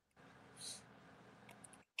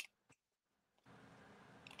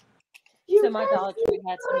 So my Dollar Tree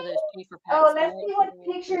had some of those paper packs. Oh, let's see what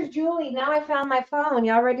pictures Julie. Now I found my phone.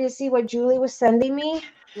 Y'all ready to see what Julie was sending me?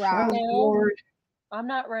 Right. Oh, No. Lord. I'm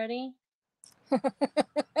not ready.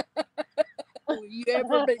 Will you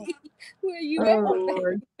ever be? Will you Oh, ever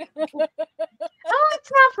Lord. be? Oh,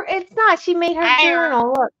 it's not. She made her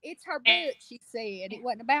journal. Look. It's her book, she said. It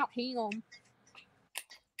wasn't about him.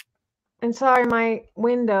 And sorry, my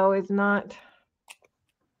window is not.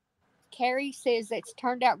 Carrie says it's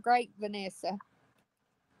turned out great, Vanessa.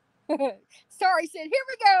 Sorry said, here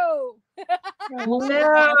we go. No.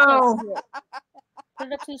 Put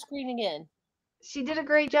it up to the screen again. She did a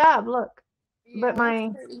great job. Look. Yeah, But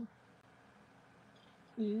my. that's pretty.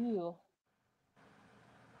 Ooh.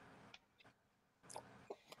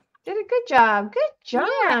 Did a good job. Good job.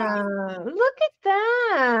 Yeah. Look at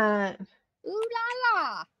that. Ooh la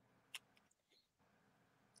la.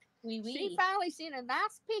 Wee She wee. finally sent a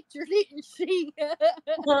nice picture, didn't she?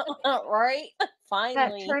 Right? Finally.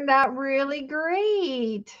 That turned out really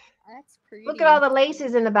great. That's pretty. Look at all the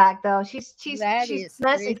laces in the back, though. She's That she's is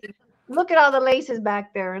messy. pretty. Look at all the laces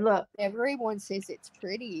back there. Look. Everyone says it's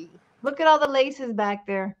pretty. Look at all the laces back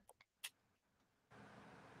there.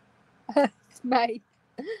 It's made.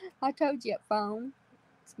 I told you, phone.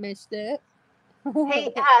 It's messed up.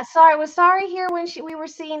 Hey, sorry, was Sorry here when we were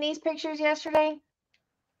seeing these pictures yesterday?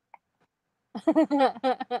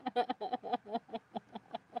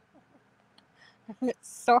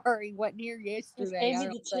 Sorry, wasn't here Just yesterday. gave I me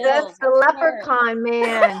don't the think. That's chills. the I swear. leprechaun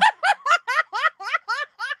man.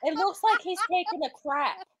 It looks like he's taking a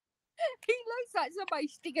crap. He looks like somebody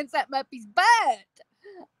sticking something up his butt.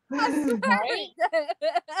 I swear. Right?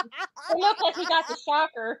 It looked like he got the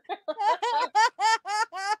shocker.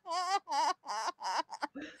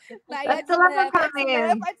 Now, That's that's the enough. leprechaun That's enough.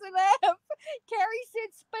 man. That's enough. Carrie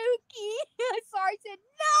said spooky. Sorry, said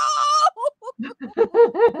no.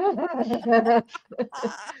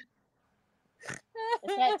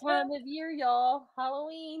 It's that time of year, y'all.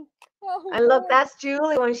 Halloween. Oh, And look, Lord. that's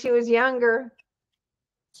Julie when she was younger.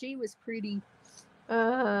 She was pretty.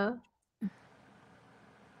 Uh-huh.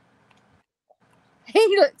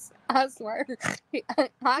 He looks. I swear. I He's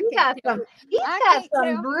got can't tell. some. He's I got can't some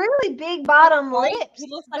tell. really big bottom Right? lips. He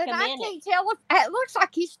looks like But a I manic. can't tell if it looks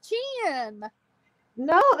like his chin.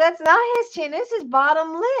 No, that's not his chin. This is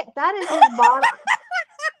bottom lip. That is his bottom.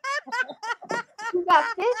 He got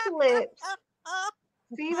fish lips.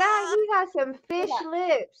 See that? He got some fish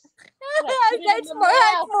lips. That's more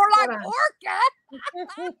like Hold on. orca.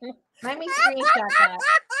 Let me screenshot that.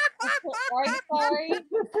 Are you sorry? I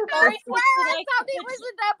Sorry, swear I thought it was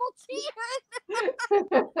a double chin.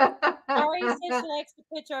 Sorry, since she likes the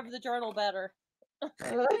picture of the journal better.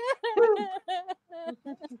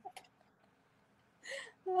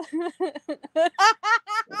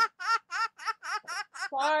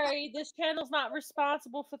 Sorry, this channel's not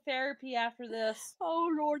responsible for therapy after this. Oh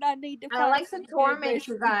Lord, I need to I find like to some good torment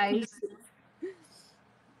you guys.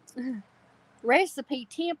 Recipe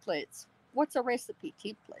templates. What's a recipe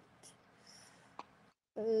template?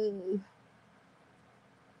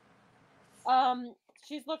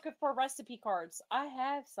 She's looking for recipe cards. I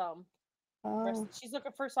have some. Oh, She's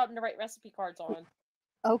looking for something to write recipe cards on.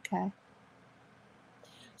 okay.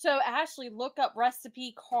 So Ashley, look up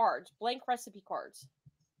recipe cards, blank recipe cards,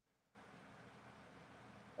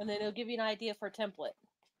 and then it'll give you an idea for a template.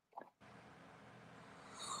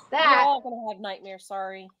 We're That all gonna have nightmares.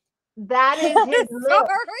 Sorry. that is his lip. Sorry.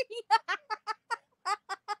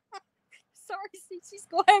 Sorry, she's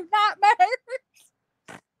gonna have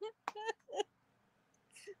nightmares.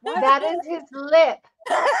 That is his lip.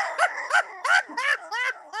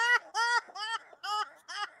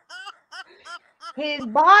 His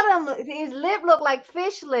lip looked like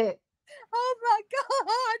fish lip. Oh my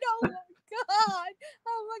god! Oh my god!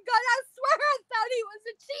 Oh my god! I swear I thought he was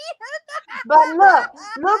a chin. But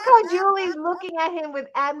look how Julie's looking at him with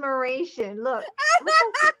admiration. Look.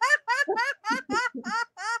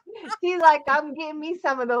 She's like, I'm getting me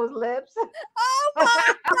some of those lips. Oh my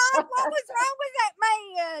god! What was wrong with that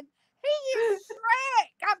man? He is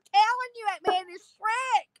Shrek. I'm telling you, that man is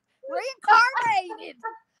Shrek reincarnated.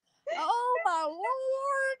 Oh my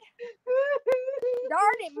Lord!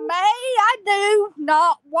 Darn it, May! I do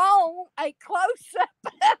not want a close up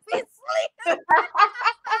of his lip.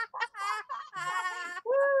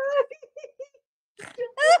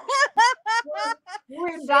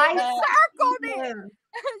 We're She dissecting even circled it. him.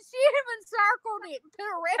 She even circled it and put a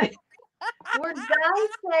red. We're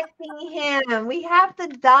dissecting him. We have to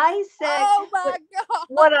dissect. Oh my god!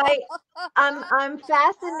 What I'm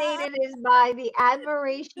fascinated is by the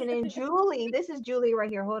admiration in Julie. This is Julie right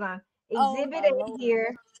here. Hold on. Oh Exhibit my A Lord.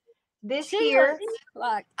 here. This She here. looks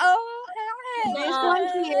like, oh hell This yeah. one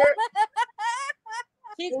here.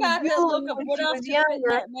 She's And got the Julie, look of when what she else was to fit in younger.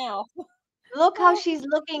 that mouth. Look how she's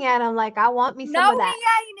looking at him like, I want me some No, of that. he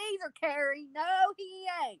ain't either, Carrie. No, he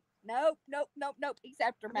ain't. Nope. He's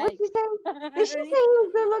after me. What'd she say? Did she say he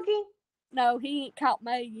was good looking? No, he ain't caught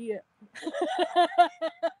me yet.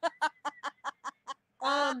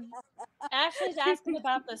 Ashley's asking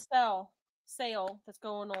about the sale that's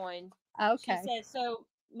going on. Okay. She said, so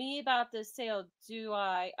me about this sale,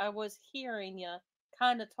 I was hearing you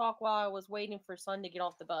kind of talk while I was waiting for Son to get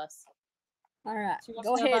off the bus. All right. She wants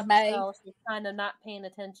Go to know ahead, about the May. sale. She's kind of not paying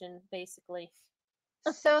attention, basically.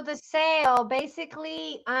 So the sale,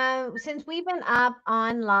 basically, since we've been up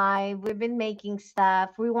on live, we've been making stuff.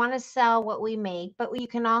 We want to sell what we make, but you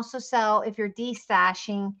can also sell if you're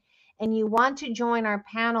destashing and you want to join our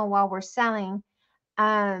panel while we're selling.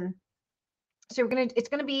 So it's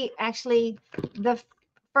gonna be actually the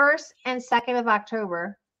 1st and 2nd of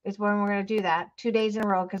October is when we're gonna do that, 2 days in a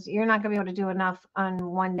row, because you're not gonna be able to do enough on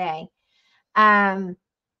one day.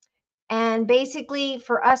 And basically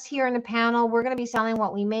for us here in the panel, we're going to be selling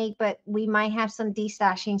what we make, but we might have some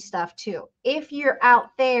destashing stuff too. If you're out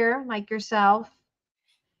there like yourself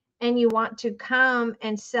and you want to come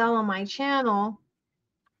and sell on my channel,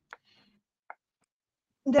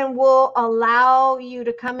 then we'll allow you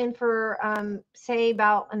to come in for, say,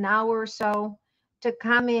 about an hour or so to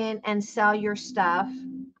come in and sell your stuff.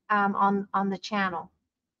 on the channel.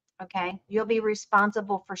 Okay, you'll be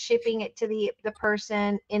responsible for shipping it to the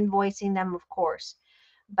person, invoicing them, of course.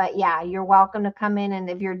 But yeah, you're welcome to come in, and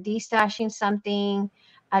if you're destashing something,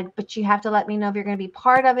 but you have to let me know if you're going to be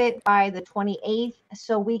part of it by the 28th,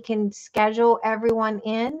 so we can schedule everyone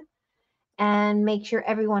in and make sure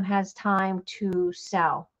everyone has time to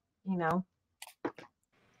sell, you know.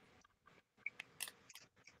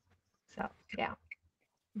 So yeah,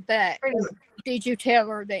 But pretty much. did you tell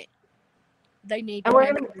her that they need And to we're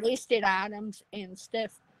have gonna, listed items and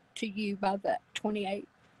stuff to you by the 28th?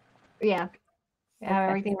 yeah, have Okay.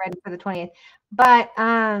 everything ready for the 20th. But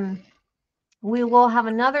we will have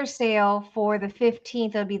another sale for the 15th.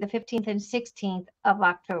 It'll be the 15th and 16th of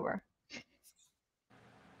October.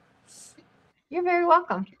 You're very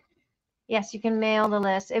welcome. Yes, you can mail the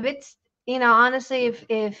list. If it's, you know, honestly,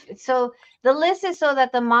 if so, the list is so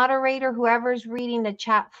that the moderator, whoever's reading the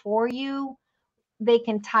chat for you, they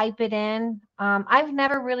can type it in. I've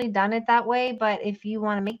never really done it that way, but if you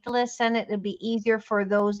want to make the list, send it. It'll be easier for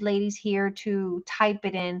those ladies here to type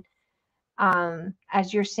it in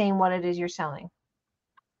as you're saying what it is you're selling.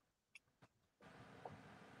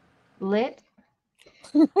 Lit?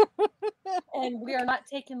 And we are not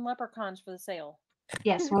taking leprechauns for the sale.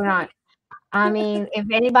 Yes, we're not. I mean, if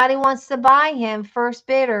anybody wants to buy him, first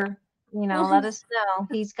bidder, you know, let us know.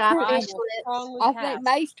 He's got I fish will lips. strongly I pass. think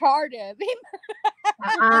May's tired of him.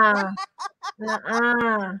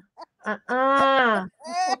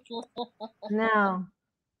 No.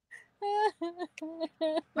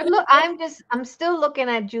 But look, I'm still looking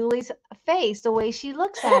at Julie's face, the way she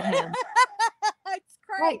looks at him. It's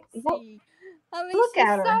Like, crazy. I mean, look she's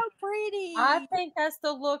at her. so pretty. I think that's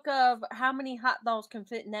the look of how many hot dogs can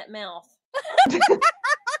fit in that mouth.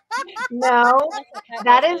 No, That's what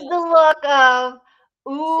that dog's is the look of,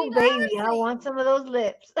 ooh, She baby, loves I him. want some of those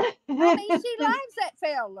lips. I mean, she loves that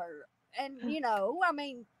feller. And, you know, I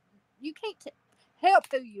mean, you can't help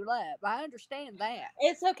who you love. I understand that.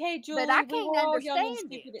 It's okay, Julie. But I We can't were all young and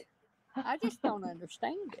understand stupid. I just don't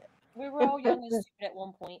understand it. We were all young and stupid at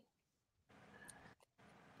one point.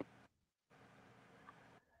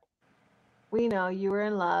 We know you were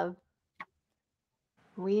in love.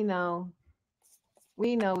 We know.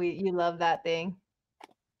 We know you love that thing.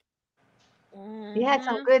 You had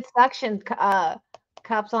some Mhm. good suction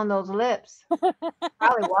cups on those lips.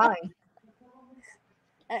 Probably why.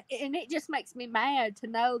 And it just makes me mad to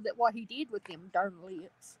know that what he did with them darn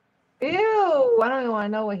lips. Ew, I don't even want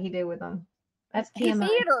to know what he did with them. That's He TMI.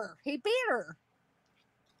 beat her. He beat her.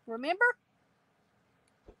 Remember?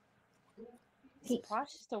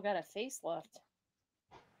 Surprised she still got a face left.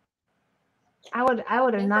 I would have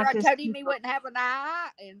Remember knocked I his told him teeth he out. wouldn't have an eye?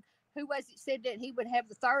 And who was it said that he would have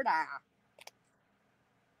the third eye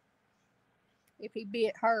if he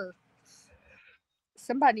bit her?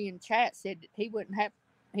 Somebody in chat said that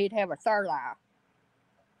he'd have a third eye.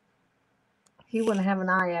 He wouldn't have an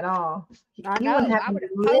eye at all. I He know. wouldn't have I would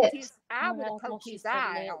any have poked lips. his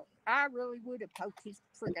eye out. I really would have poked his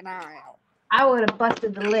freaking eye out. I would have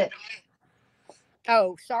busted the lip.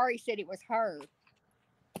 Oh, sorry, said it was her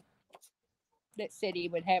that said he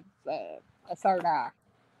would have a third eye.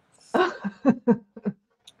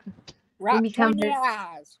 Right between the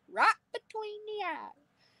eyes. Right between the eyes.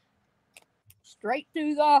 Straight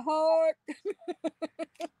through the heart.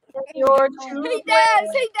 Your He true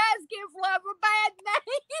does give love a bad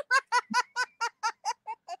name.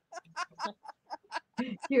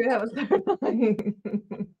 You have a third eye.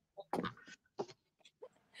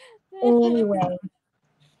 Anyway,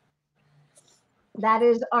 that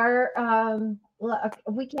is our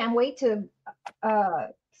we can't wait to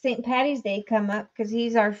St. Patty's Day come up because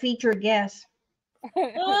he's our featured guest.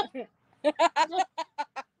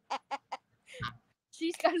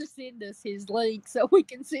 She's got to send us his link so we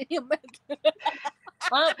can send him.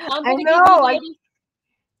 I know.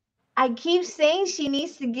 I keep saying she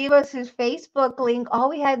needs to give us his Facebook link. All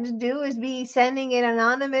we had to do is be sending it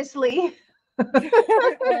anonymously.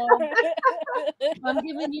 I'm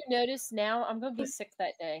giving you notice now. I'm going to be sick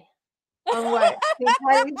that day. On what?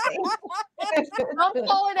 I'm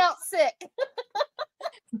falling out sick.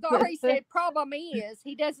 Sorry, said problem is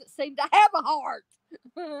he doesn't seem to have a heart.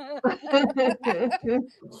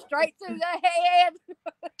 Straight through the head.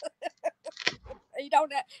 he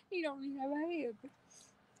don't even have a head.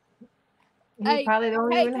 He probably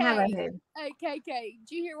don't even have a head. Hey, KK,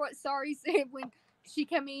 did you hear what Sorry said when she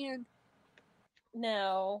come in?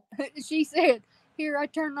 No. She said, here I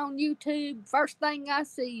turn on YouTube. First thing I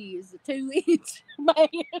see is a 2-inch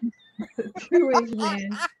man. 2-inch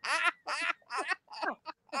man.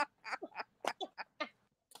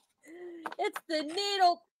 It's the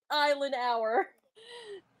Needle Island hour.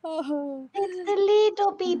 Oh. It's the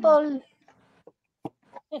little people.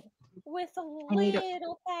 With a I need a-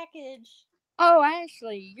 little package. Oh,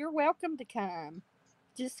 Ashley, you're welcome to come.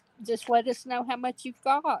 Just let us know how much you've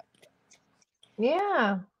got.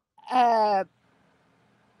 Yeah.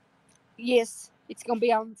 Yes, it's going to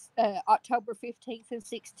be on October 15th and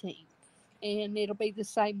 16th, and it'll be the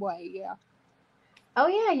same way. Yeah. Oh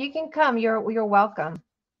yeah, you can come. You're welcome.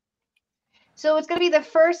 So it's going to be the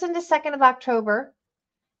 1st and the 2nd of October,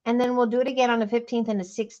 and then we'll do it again on the 15th and the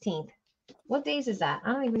 16th. What days is that?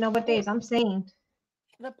 I don't even know what days. I'm saying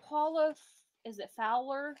The Paula, is it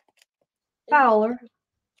Fowler? Fowler.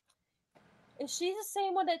 Is she the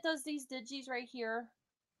same one that does these digis right here?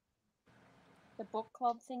 The book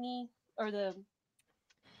club thingy, or the?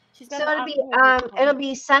 She's got So an it'll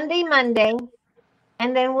be Sunday, Monday,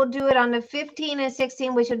 and then we'll do it on the 15th and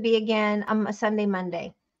 16th, which would be again a Sunday,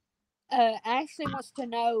 Monday. Ashley wants to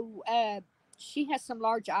know. She has some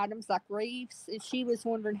large items like reefs, and she was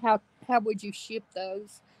wondering how would you ship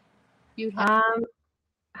those? You'd have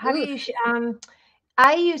How do you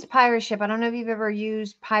I use Pirate Ship. I don't know if you've ever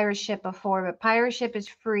used Pirate Ship before, but Pirate Ship is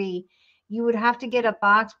free. You would have to get a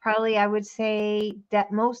box. Probably, I would say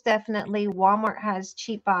that most definitely Walmart has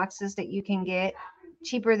cheap boxes that you can get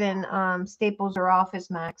cheaper than Staples or Office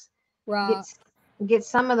Max. right. Get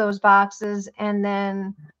some of those boxes, and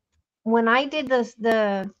then when I did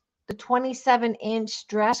the 27-inch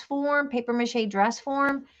dress form, paper mache dress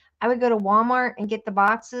form, I would go to Walmart and get the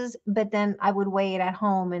boxes, but then I would weigh it at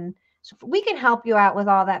home, and so we can help you out with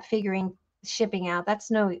all that figuring shipping out. That's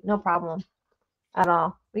no problem at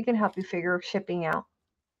all. We can help you figure shipping out.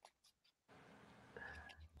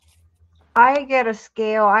 I get a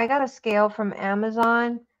scale. I got a scale from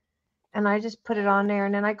Amazon, and I just put it on there,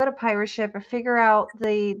 and then I go to Pirate Ship and figure out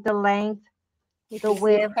the length, With the zip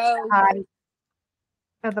width, code. height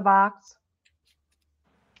of the box.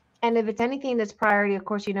 And if it's anything that's priority, of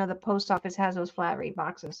course, the post office has those flat rate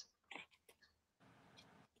boxes.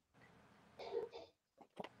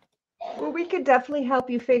 Well, we could definitely help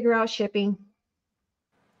you figure out shipping.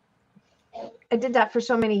 I did that for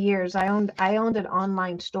so many years. I owned an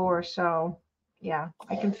online store, so yeah,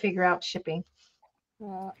 I can figure out shipping.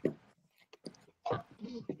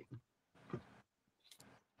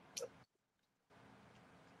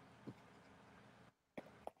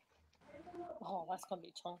 Oh, that's gonna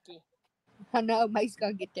be chunky. I know. May's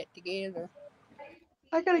gonna get that together.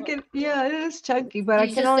 I gotta get. Yeah, it is chunky, but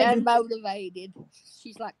She's I can just only. unmotivated.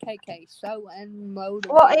 She's like KK, so unmotivated.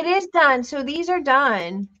 Well, it is done. So these are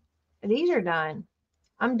done. These are done.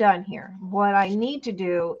 I'm done here. What I need to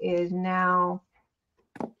do is now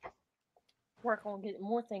work on getting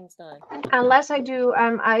more things done. Unless I do,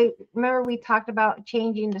 I remember we talked about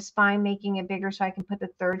changing the spine, making it bigger so I can put the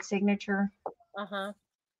third signature. Uh-huh.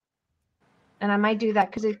 And I might do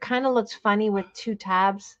that because it kind of looks funny with 2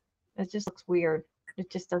 tabs. It just looks weird.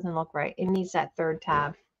 It just doesn't look right. It needs that 3rd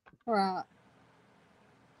tab. Right.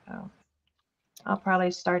 So I'll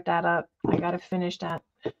probably start that up. I got to finish that.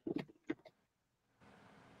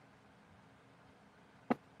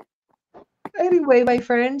 Anyway, my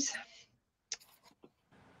friends.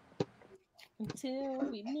 Until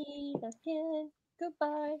we meet again.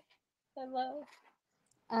 Goodbye. Hello.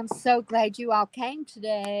 I'm so glad you all came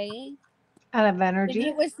today. Out of And energy.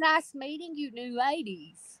 it was nice meeting you new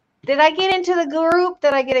ladies. Did I get into the group?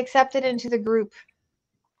 Did I get accepted into the group?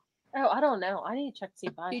 Oh, I don't know. I need to check to see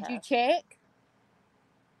if I Did have. you check?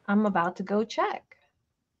 I'm about to go check.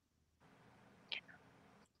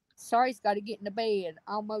 Sorry's got to get into bed.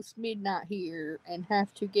 Almost midnight here and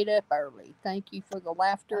have to get up early. Thank you for the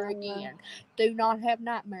laughter again. Do not have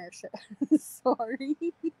nightmares. Sorry.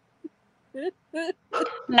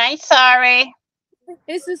 Night, sorry.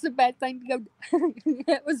 This is a bad thing to go.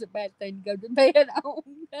 That was a bad thing to go to bed on.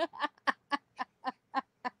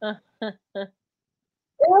 Oh,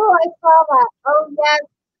 I saw that. Oh, yes.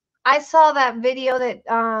 I saw that video that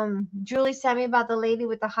Julie sent me about the lady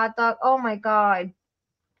with the hot dog. Oh my God.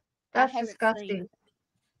 That's disgusting.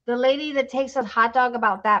 The lady that takes a hot dog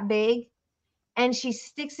about that big and she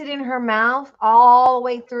sticks it in her mouth all the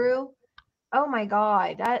way through. Oh my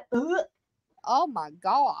God. Oh my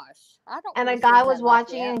gosh. I don't And a wanna see guy was nothing like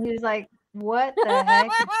watching that. it and he was like, what the heck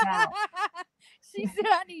is that? She said,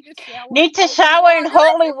 I need to shower. Need to shower in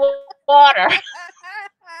holy water.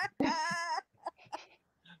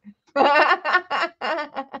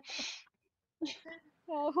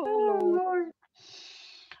 Oh, Oh, Lord. Lord.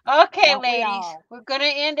 Okay, Don't we ladies. all? We're going to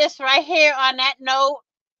end this right here on that note.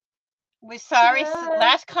 We're sorry.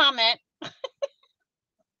 Last comment.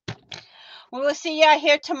 We will see y'all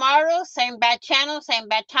here tomorrow. Same bad channel, same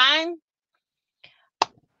bad time.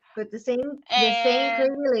 But the same And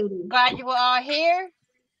crazy lady. glad you were all here.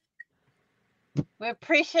 We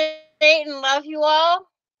appreciate and love you all.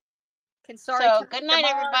 Can Sorry So come good in night,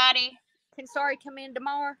 tomorrow? everybody. Can Sorry come in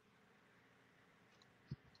tomorrow?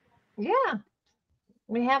 Yeah.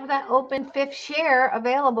 We have that open 5th share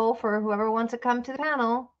available for whoever wants to come to the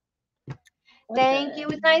panel. Thank you. It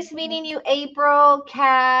was nice meeting you, April,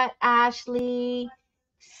 Kat, Ashley.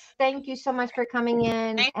 Thank you so much for coming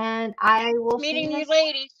in. Nice And I will see meeting you you next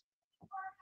ladies.